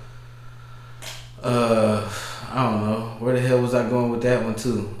 So, I don't know. Where the hell was I going with that one,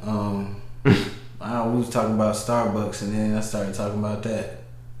 too? We was talking about Starbucks, and then I started talking about that.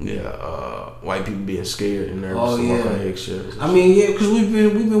 Yeah, white people being scared and nervous to walk on eggshells. I mean, because we've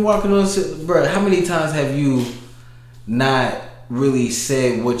been walking on... Bro, how many times have you not really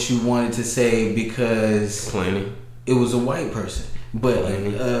said what you wanted to say because... Plenty. It was a white person, but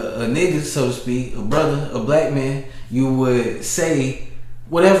a nigga, so to speak, a brother, a black man, you would say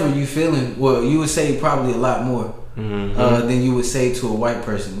whatever you feeling. Well, you would say probably a lot more than you would say to a white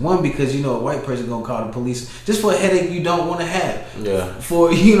person. One, because a white person gonna call the police just for a headache you don't want to have. Yeah. For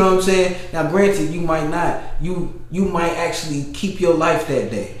what I'm saying. Now, granted, you might not. You might actually keep your life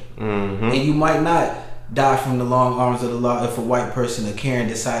that day, and you might not die from the long arms of the law if a white person, a Karen,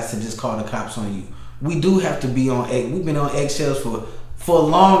 decides to just call the cops on you. We do have to be on egg. We've been on eggshells for a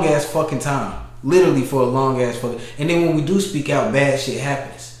long ass fucking time, literally for a long ass fucking. And then when we do speak out, bad shit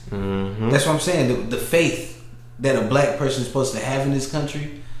happens. That's what I'm saying. The faith that a black person is supposed to have in this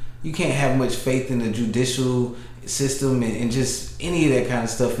country, you can't have much faith in the judicial system and just any of that kind of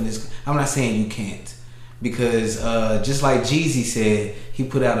stuff in this. I'm not saying you can't, because just like Jeezy said, he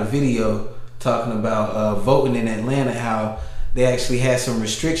put out a video talking about voting in Atlanta, how they actually had some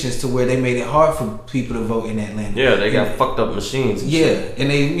restrictions to where they made it hard for people to vote in Atlanta. Yeah, they got fucked up machines. And and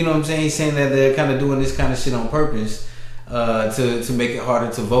they, you know what I'm saying? He's saying that they're kind of doing this kind of shit on purpose to make it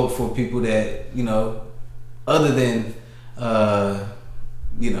harder to vote for people that, you know, other than,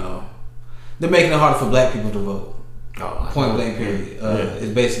 you know, they're making it harder for black people to vote. Point blank period.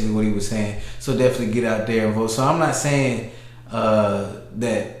 Is basically what he was saying. So definitely get out there and vote. So I'm not saying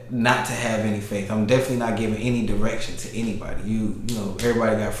that not to have any faith. I'm definitely not giving any direction to anybody. You know,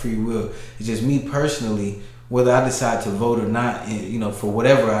 everybody got free will. It's just me personally, whether I decide to vote or not, you know, for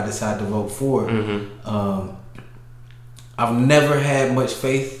whatever I decide to vote for. I've never had much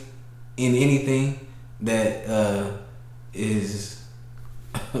faith in anything that is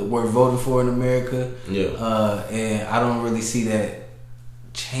worth voting for in America. And I don't really see that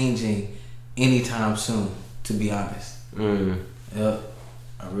changing anytime soon, to be honest. Yep.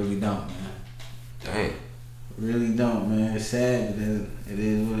 I really don't, man. Dang. Really don't, man. It's sad, but it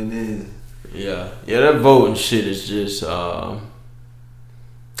is what it is. Yeah, that voting shit is just, I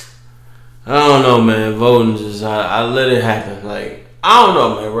don't know, man. Voting just, I let it happen. Like, I don't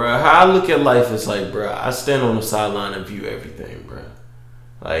know, man, bro. How I look at life is like, bro, I stand on the sideline and view everything, bro.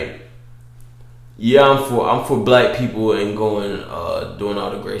 Like, yeah, I'm for black people and going, doing all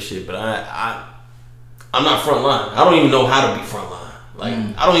the great shit, but I'm not front line. I don't even know how to be front line. Like,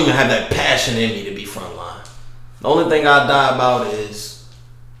 I don't even have that passion in me to be front line. The only thing I die about is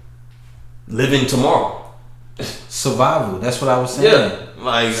living tomorrow. Survival. That's what I was saying. Yeah,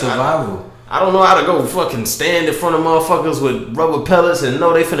 like survival. I don't know how to go fucking stand in front of motherfuckers with rubber pellets and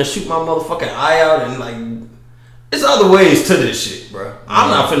know they finna shoot my motherfucking eye out, and like, there's other ways to this shit, bro.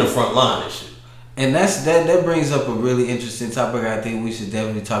 I'm not finna front line this shit. And that brings up a really interesting topic I think we should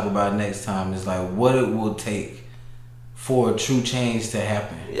definitely talk about next time, is like what it will take for a true change to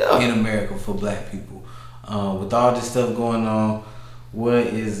happen in America for black people. With all this stuff going on, what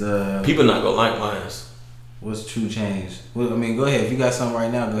is people not gonna like mines. What's true change? Well, I mean, go ahead. If you got something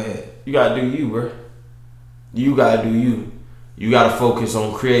right now, go ahead. You gotta do you, bro. You gotta do you. You gotta focus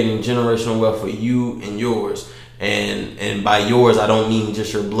on creating generational wealth for you and yours. And by yours, I don't mean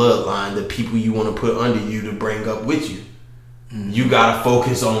just your bloodline, the people you want to put under you to bring up with you. You gotta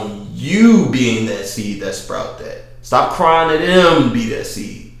focus on you being that seed that sprout that. Stop crying to them be that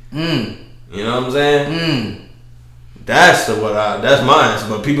seed. You know what I'm saying? That's mine,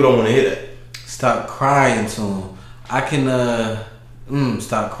 but people don't want to hear that. Stop crying to them. I can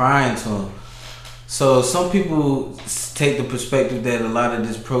stop crying to them. So some people take the perspective that a lot of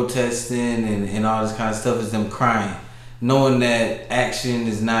this protesting and all this kind of stuff is them crying, knowing that action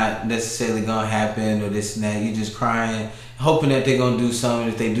is not necessarily gonna happen or this and that. You just crying, hoping that they're gonna do something.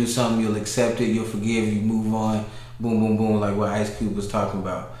 If they do something, you'll accept it, you'll forgive, you move on. Boom, boom, boom, like what Ice Cube was talking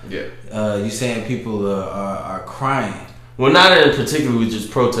about. Yeah. You saying people are crying. Well, not in particular with just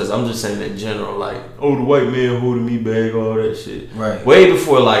protests. I'm just saying in general, like, oh, the white man holding me back, all that shit. Right. Way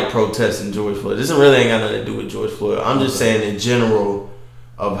before, like, protests and George Floyd. This really ain't got nothing to do with George Floyd. I'm just saying in general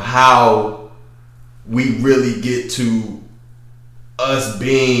of how we really get to us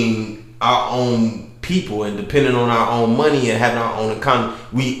being our own people and depending on our own money and having our own economy.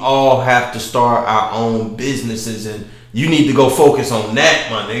 We all have to start our own businesses, and you need to go focus on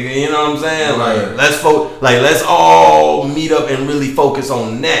that, my nigga. You know what I'm saying? Right. Like, let's all meet up and really focus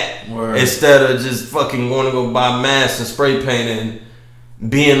on that. Word. Instead of just fucking going to go buy masks and spray paint and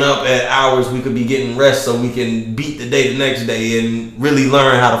being up at hours we could be getting rest so we can beat the day the next day and really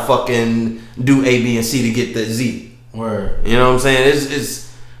learn how to fucking do A, B, and C to get the Z. Word. You know what I'm saying? It's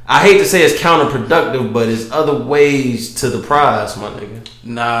I hate to say it's counterproductive, but it's other ways to the prize, my nigga.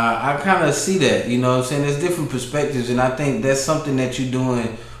 Nah, I kind of see that. You know what I'm saying? There's different perspectives, and I think that's something that you're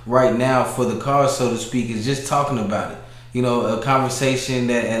doing right now for the cause, so to speak, is just talking about it. You know, a conversation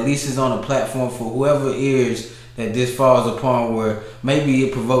that at least is on a platform for whoever ears that this falls upon, where maybe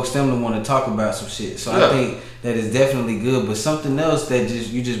it provokes them to want to talk about some shit. So I think that is definitely good. But something else that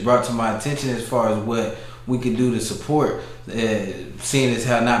you just brought to my attention as far as what we could do to support, seeing as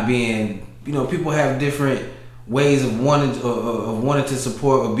how not being, you know, people have different ways of wanting to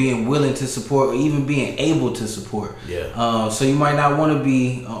support or being willing to support or even being able to support. Yeah. So you might not want to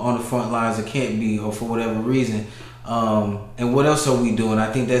be on the front lines or can't be, or for whatever reason. And what else are we doing?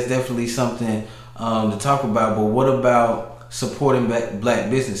 I think that's definitely something to talk about. But what about supporting black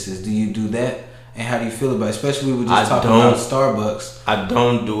businesses? Do you do that? And how do you feel about it? Especially we were just talking about Starbucks. I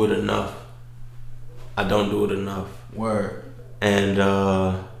don't do it enough. Word. And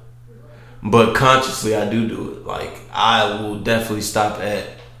but consciously I do it. Like I will definitely stop at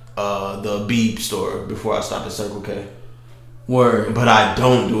the Beeb store before I stop at Circle K. Word. But I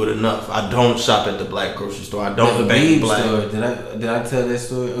don't do it enough. I don't shop at the black grocery store. I don't bank black. Store. Did I tell that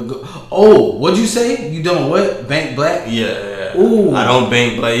story? Oh, what'd you say? You don't what? Bank black? Yeah. Ooh. I don't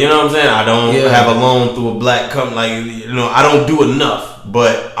bank black. You know what I'm saying? I don't have a loan through a black company. Like, you know, I don't do enough.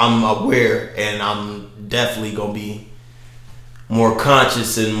 But I'm aware, and I'm definitely gonna be more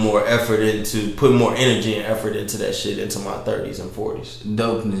conscious and more effort into put more energy and effort into that shit into my 30s and 40s.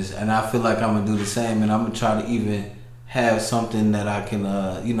 Dopeness, and I feel like I'm gonna do the same, and I'm gonna try to even have something that I can,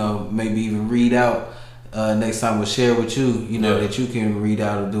 maybe even read out next time we'll share with you, that you can read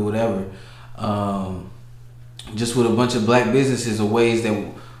out or do whatever. Just with a bunch of black businesses or ways that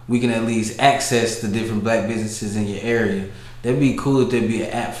we can at least access the different black businesses in your area. That'd be cool if there'd be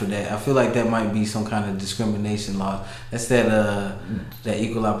an app for that. I feel like that might be some kind of discrimination law. That's that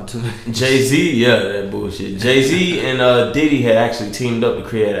equal opportunity. Jay-Z, that bullshit. Jay-Z and Diddy had actually teamed up to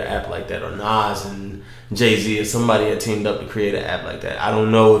create an app like that, or Nas and Jay-Z or somebody had teamed up to create an app like that. I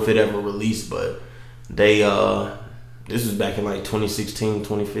don't know if it ever released, but they this was back in like 2016,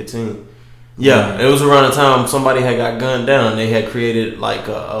 2015. Yeah, it was around the time somebody had got gunned down. They had created like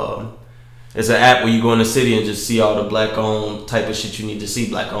it's an app where you go in the city and just see all the black-owned type of shit you need to see.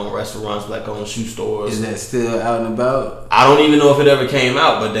 Black-owned restaurants, black-owned shoe stores. Is that still out and about? I don't even know if it ever came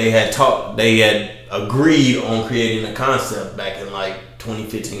out, but they had agreed on creating the concept back in like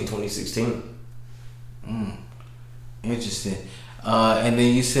 2015, 2016. Interesting. And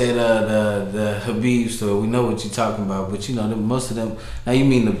then you said the Habib store. We know what you're talking about, but most of them. Now you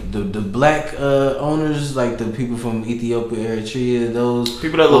mean the black owners, like the people from Ethiopia, Eritrea, those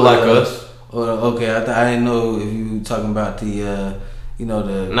people that look like us. Okay, I didn't know if you were talking about the not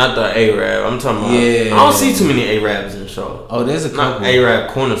the Arab. I'm talking about. Yeah. I don't see too many Arabs in Charlotte. Oh, there's a couple. Not Arab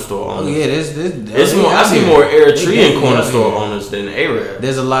corner store owners. Oh yeah, there's it's more. I see more Eritrean corner store owners than Arab.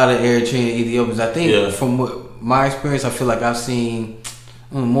 There's a lot of Eritrean Ethiopians. I think from what my experience, I feel like I've seen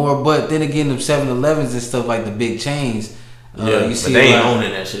more. But then again, them 7-Elevens and stuff like the big chains. You see, but they ain't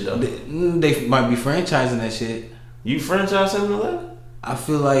owning that shit though. They might be franchising that shit. You franchise 7-Eleven? I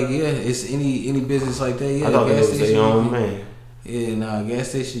feel like it's any business like that. Yeah, I thought it was their own man. Yeah, gas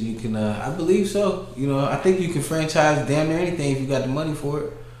station you can. I believe so. I think you can franchise damn near anything if you got the money for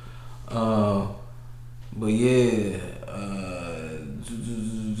it. But yeah.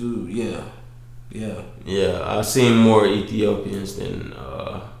 I've seen more Ethiopians than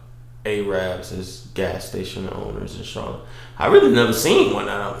Arabs as gas station owners in Charlotte. I really never seen one.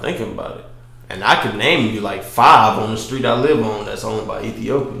 Now I'm thinking about it. And I could name you like 5 on the street I live on that's owned by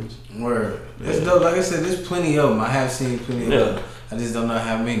Ethiopians. Word. That's dope. Like I said, there's plenty of them. I have seen plenty of them. I just don't know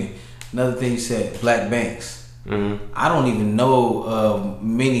how many. Another thing you said, black banks. Mm-hmm. I don't even know of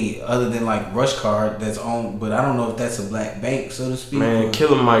many other than like Rush Card that's owned, but I don't know if that's a black bank, so to speak. Man,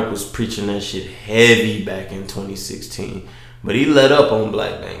 Killer Mike was preaching that shit heavy back in 2016. But he let up on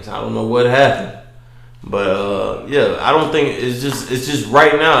black banks. I don't know what happened. But I don't think it's just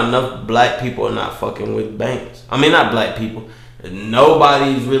right now enough black people are not fucking with banks. I mean, not black people.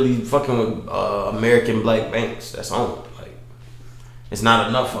 Nobody's really fucking with American black banks that's owned. Like, it's not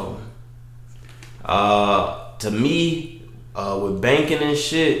enough of them. To me, with banking and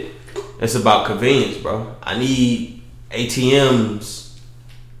shit, it's about convenience, bro. I need ATMs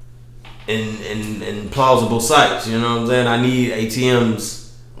in plausible sites. You know what I'm saying? I need ATMs.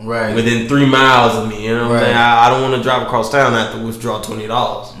 Right. Within 3 miles of me, you know what I'm saying? I don't want to drive across town and have to withdraw $20.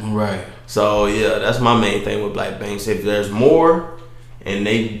 Right. So that's my main thing with black banks. If there's more and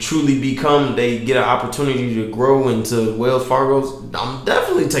they truly they get an opportunity to grow into Wells Fargo's, I'm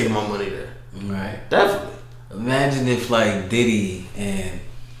definitely taking my money there. Right. Definitely. Imagine if like Diddy and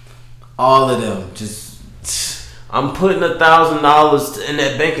all of them just. I'm putting $1,000 in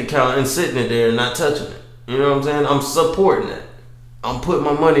that bank account and sitting it there and not touching it. You know what I'm saying? I'm supporting it. I'm putting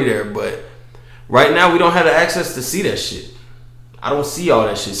my money there, but right now we don't have the access to see that shit. I don't see all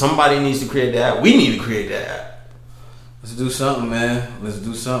that shit. Somebody needs to create that app. We need to create that app. Let's do something, man. Let's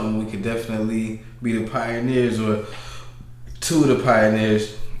do something. We could definitely be the pioneers or two of the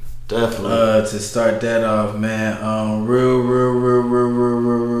pioneers. Definitely. To start that off, man.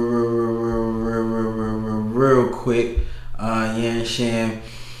 Real quick. Yan Shan.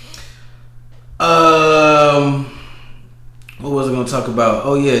 What was I gonna talk about?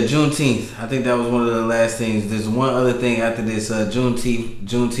 Oh yeah, Juneteenth. I think that was one of the last things. There's one other thing after this.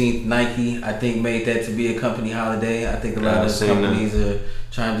 Juneteenth. Nike, I think, made that to be a company holiday. I think a lot of companies are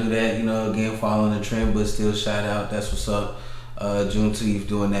trying to do that. You know, again, following the trend, but still, shout out. That's what's up. Juneteenth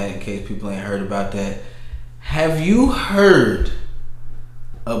doing that. In case people ain't heard about that. Have you heard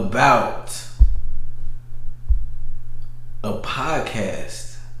about a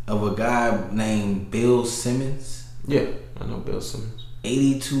podcast of a guy named Bill Simmons? Yeah, I know Bill Simmons.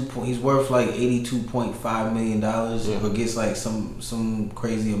 He's worth like $82.5 million, or gets like some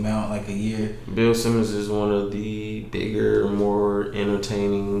crazy amount like a year. Bill Simmons is one of the bigger, more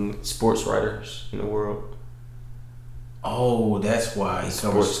entertaining sports writers in the world. Oh, that's why he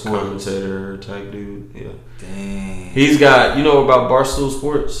covers sports. Commentator type dude. Yeah. Dang. He's got, you know about Barstool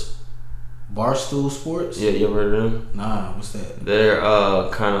Sports? Barstool Sports? Yeah, you ever heard of them? Nah, what's that? They're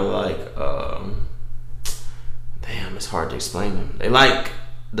kind of like damn, it's hard to explain them. They like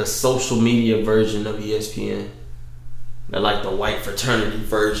the social media version of ESPN. They're like the white fraternity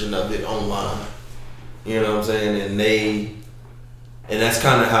version of it online. You know what I'm saying? And that's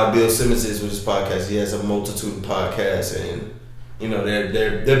kind of how Bill Simmons is with his podcast. He has a multitude of podcasts, and you know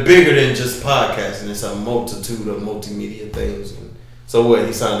they're bigger than just podcasting. It's a multitude of multimedia things. And so what?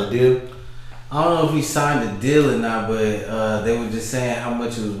 He signed a deal. I don't know if he signed a deal or not, but they were just saying how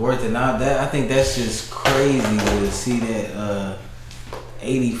much it was worth. And I think that's just crazy to see that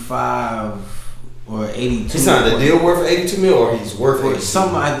 85 or 82. He signed a deal worth 82 mil, or he's worth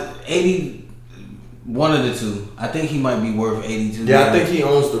 82? 80. One of the two. I think he might be worth 82. Yeah, I think he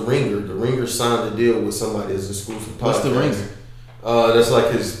owns The Ringer. The Ringer signed a deal with somebody as exclusive podcast. What's The Ringer? That's like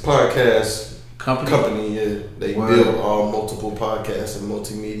his podcast company. Yeah, they build all multiple podcasts and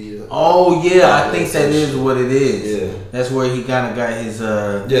multimedia. Oh yeah, I think that is what it is. Yeah, that's where he kind of got his.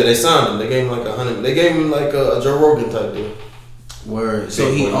 Yeah, they signed him. They gave him like $100. They gave him like a Joe Rogan type deal. Word.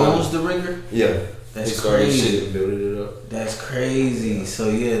 So he owns The Ringer. Yeah, that's he started crazy. Shit and built it up. That's crazy. So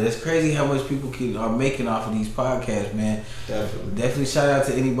yeah, that's crazy how much people are making off of these podcasts, man. Definitely shout out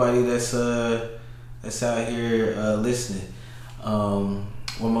to anybody that's out here listening.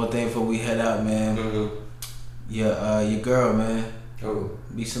 One more thing before we head out, man. Mm-hmm. Your girl, man. Oh,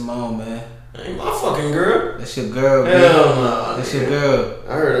 B Simone, man. Ain't my fucking girl. That's your girl, man. Hell no. That's your girl.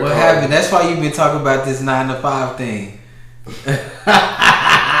 I heard her. What happened? That's why you've been talking about this 9 to 5 thing.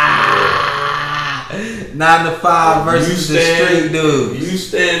 9 to 5 versus the street dudes. You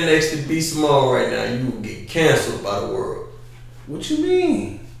stand next to B Simone right now, you will get canceled by the world. What you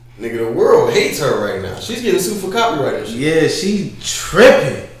mean? Nigga, the world hates her right now. She's getting sued for copyright and shit. Yeah, she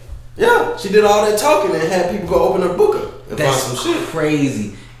tripping. Yeah, she did all that talking and had people go open her book up and That's find some shit.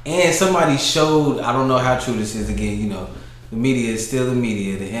 Crazy. And somebody showed, I don't know how true this is again, you know, the media is still the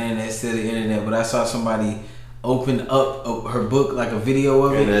media, the internet is still the internet, but I saw somebody open up her book, like a video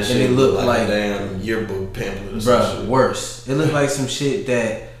of it, and it looked like a damn yearbook pamphlet or bruh, worse. It looked like some shit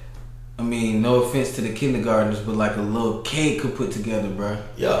that, I mean, no offense to the kindergartners, but like a little kid could put together, bruh.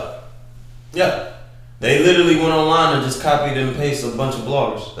 Yeah. They literally went online and just copied and pasted a bunch of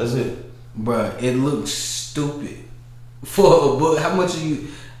bloggers. That's it. Bruh, it looks stupid. For a book, how much are you...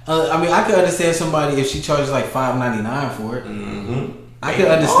 I mean, I could understand somebody if she charges like $5.99 for it. Mm-hmm. I could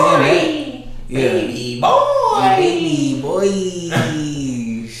understand that. Yeah. Baby boy.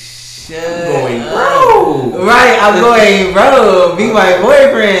 Shut going up. bro. Right, I'm going bro. Be my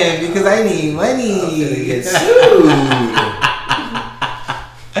boyfriend because I need money. I'm gonna get sued.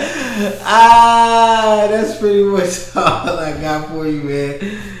 That's pretty much all I got for you, man.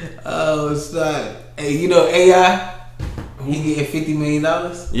 Oh, stop. Hey, you know AI? He getting $50 million?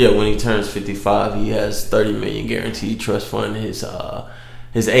 Yeah, when he turns 55, he has $30 million guaranteed trust fund. His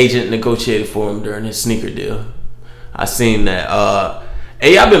agent negotiated for him during his sneaker deal. I seen that.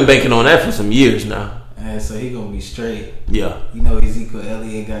 Hey, I've been banking on that for some years now. And so he gonna be straight. Yeah. You know Ezekiel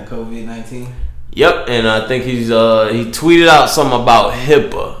Elliott got COVID-19? Yep, and I think he tweeted out something about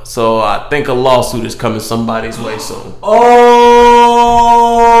HIPAA. So I think a lawsuit is coming somebody's way soon. Oh!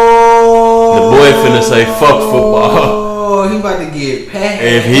 The boy finna say fuck football. Oh, he about to get packed.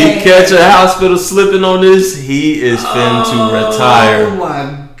 If he catch a hospital slipping on this, he is fin to retire. Oh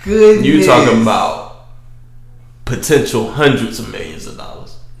my goodness. You talking about potential hundreds of millions of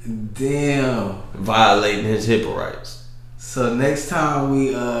dollars. Damn. Violating his HIPAA rights. So next time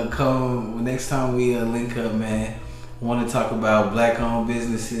we link up, man, I want to talk about black-owned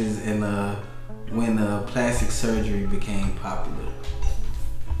businesses and when plastic surgery became popular.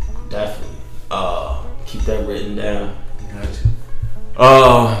 Definitely. Keep that written down. Gotcha.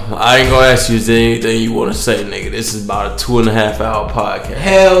 I ain't gonna ask you is there anything you want to say, nigga. This is about a 2.5 hour podcast.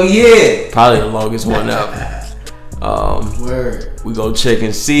 Hell yeah. Probably the longest one ever. Word. We go check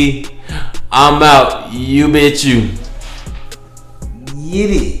and see. I'm out. You bet you. Get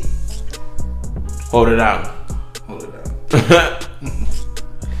it. Hold it out. Hold it out.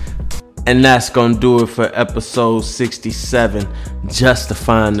 And that's gonna do it for episode 67,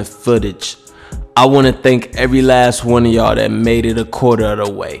 Justifying the Footage. I want to thank every last one of y'all that made it a quarter of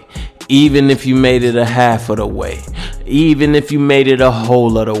the way. Even if you made it a half of the way. Even if you made it a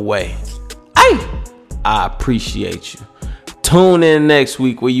whole of the way. I appreciate you. Tune in next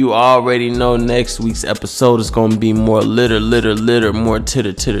week where you already know next week's episode is going to be more litter, more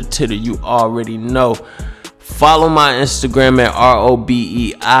titter. You already know. Follow my Instagram at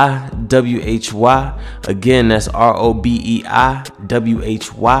ROBEIWHY. Again, that's ROBEIWHY.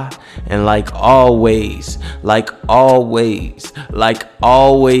 And like always,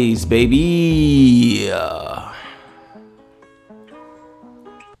 baby.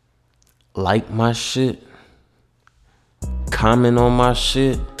 Like my shit. Comment on my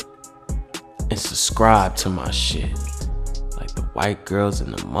shit. And subscribe to my shit. Like the white girls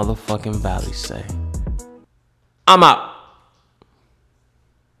in the motherfucking valley say. I'm out.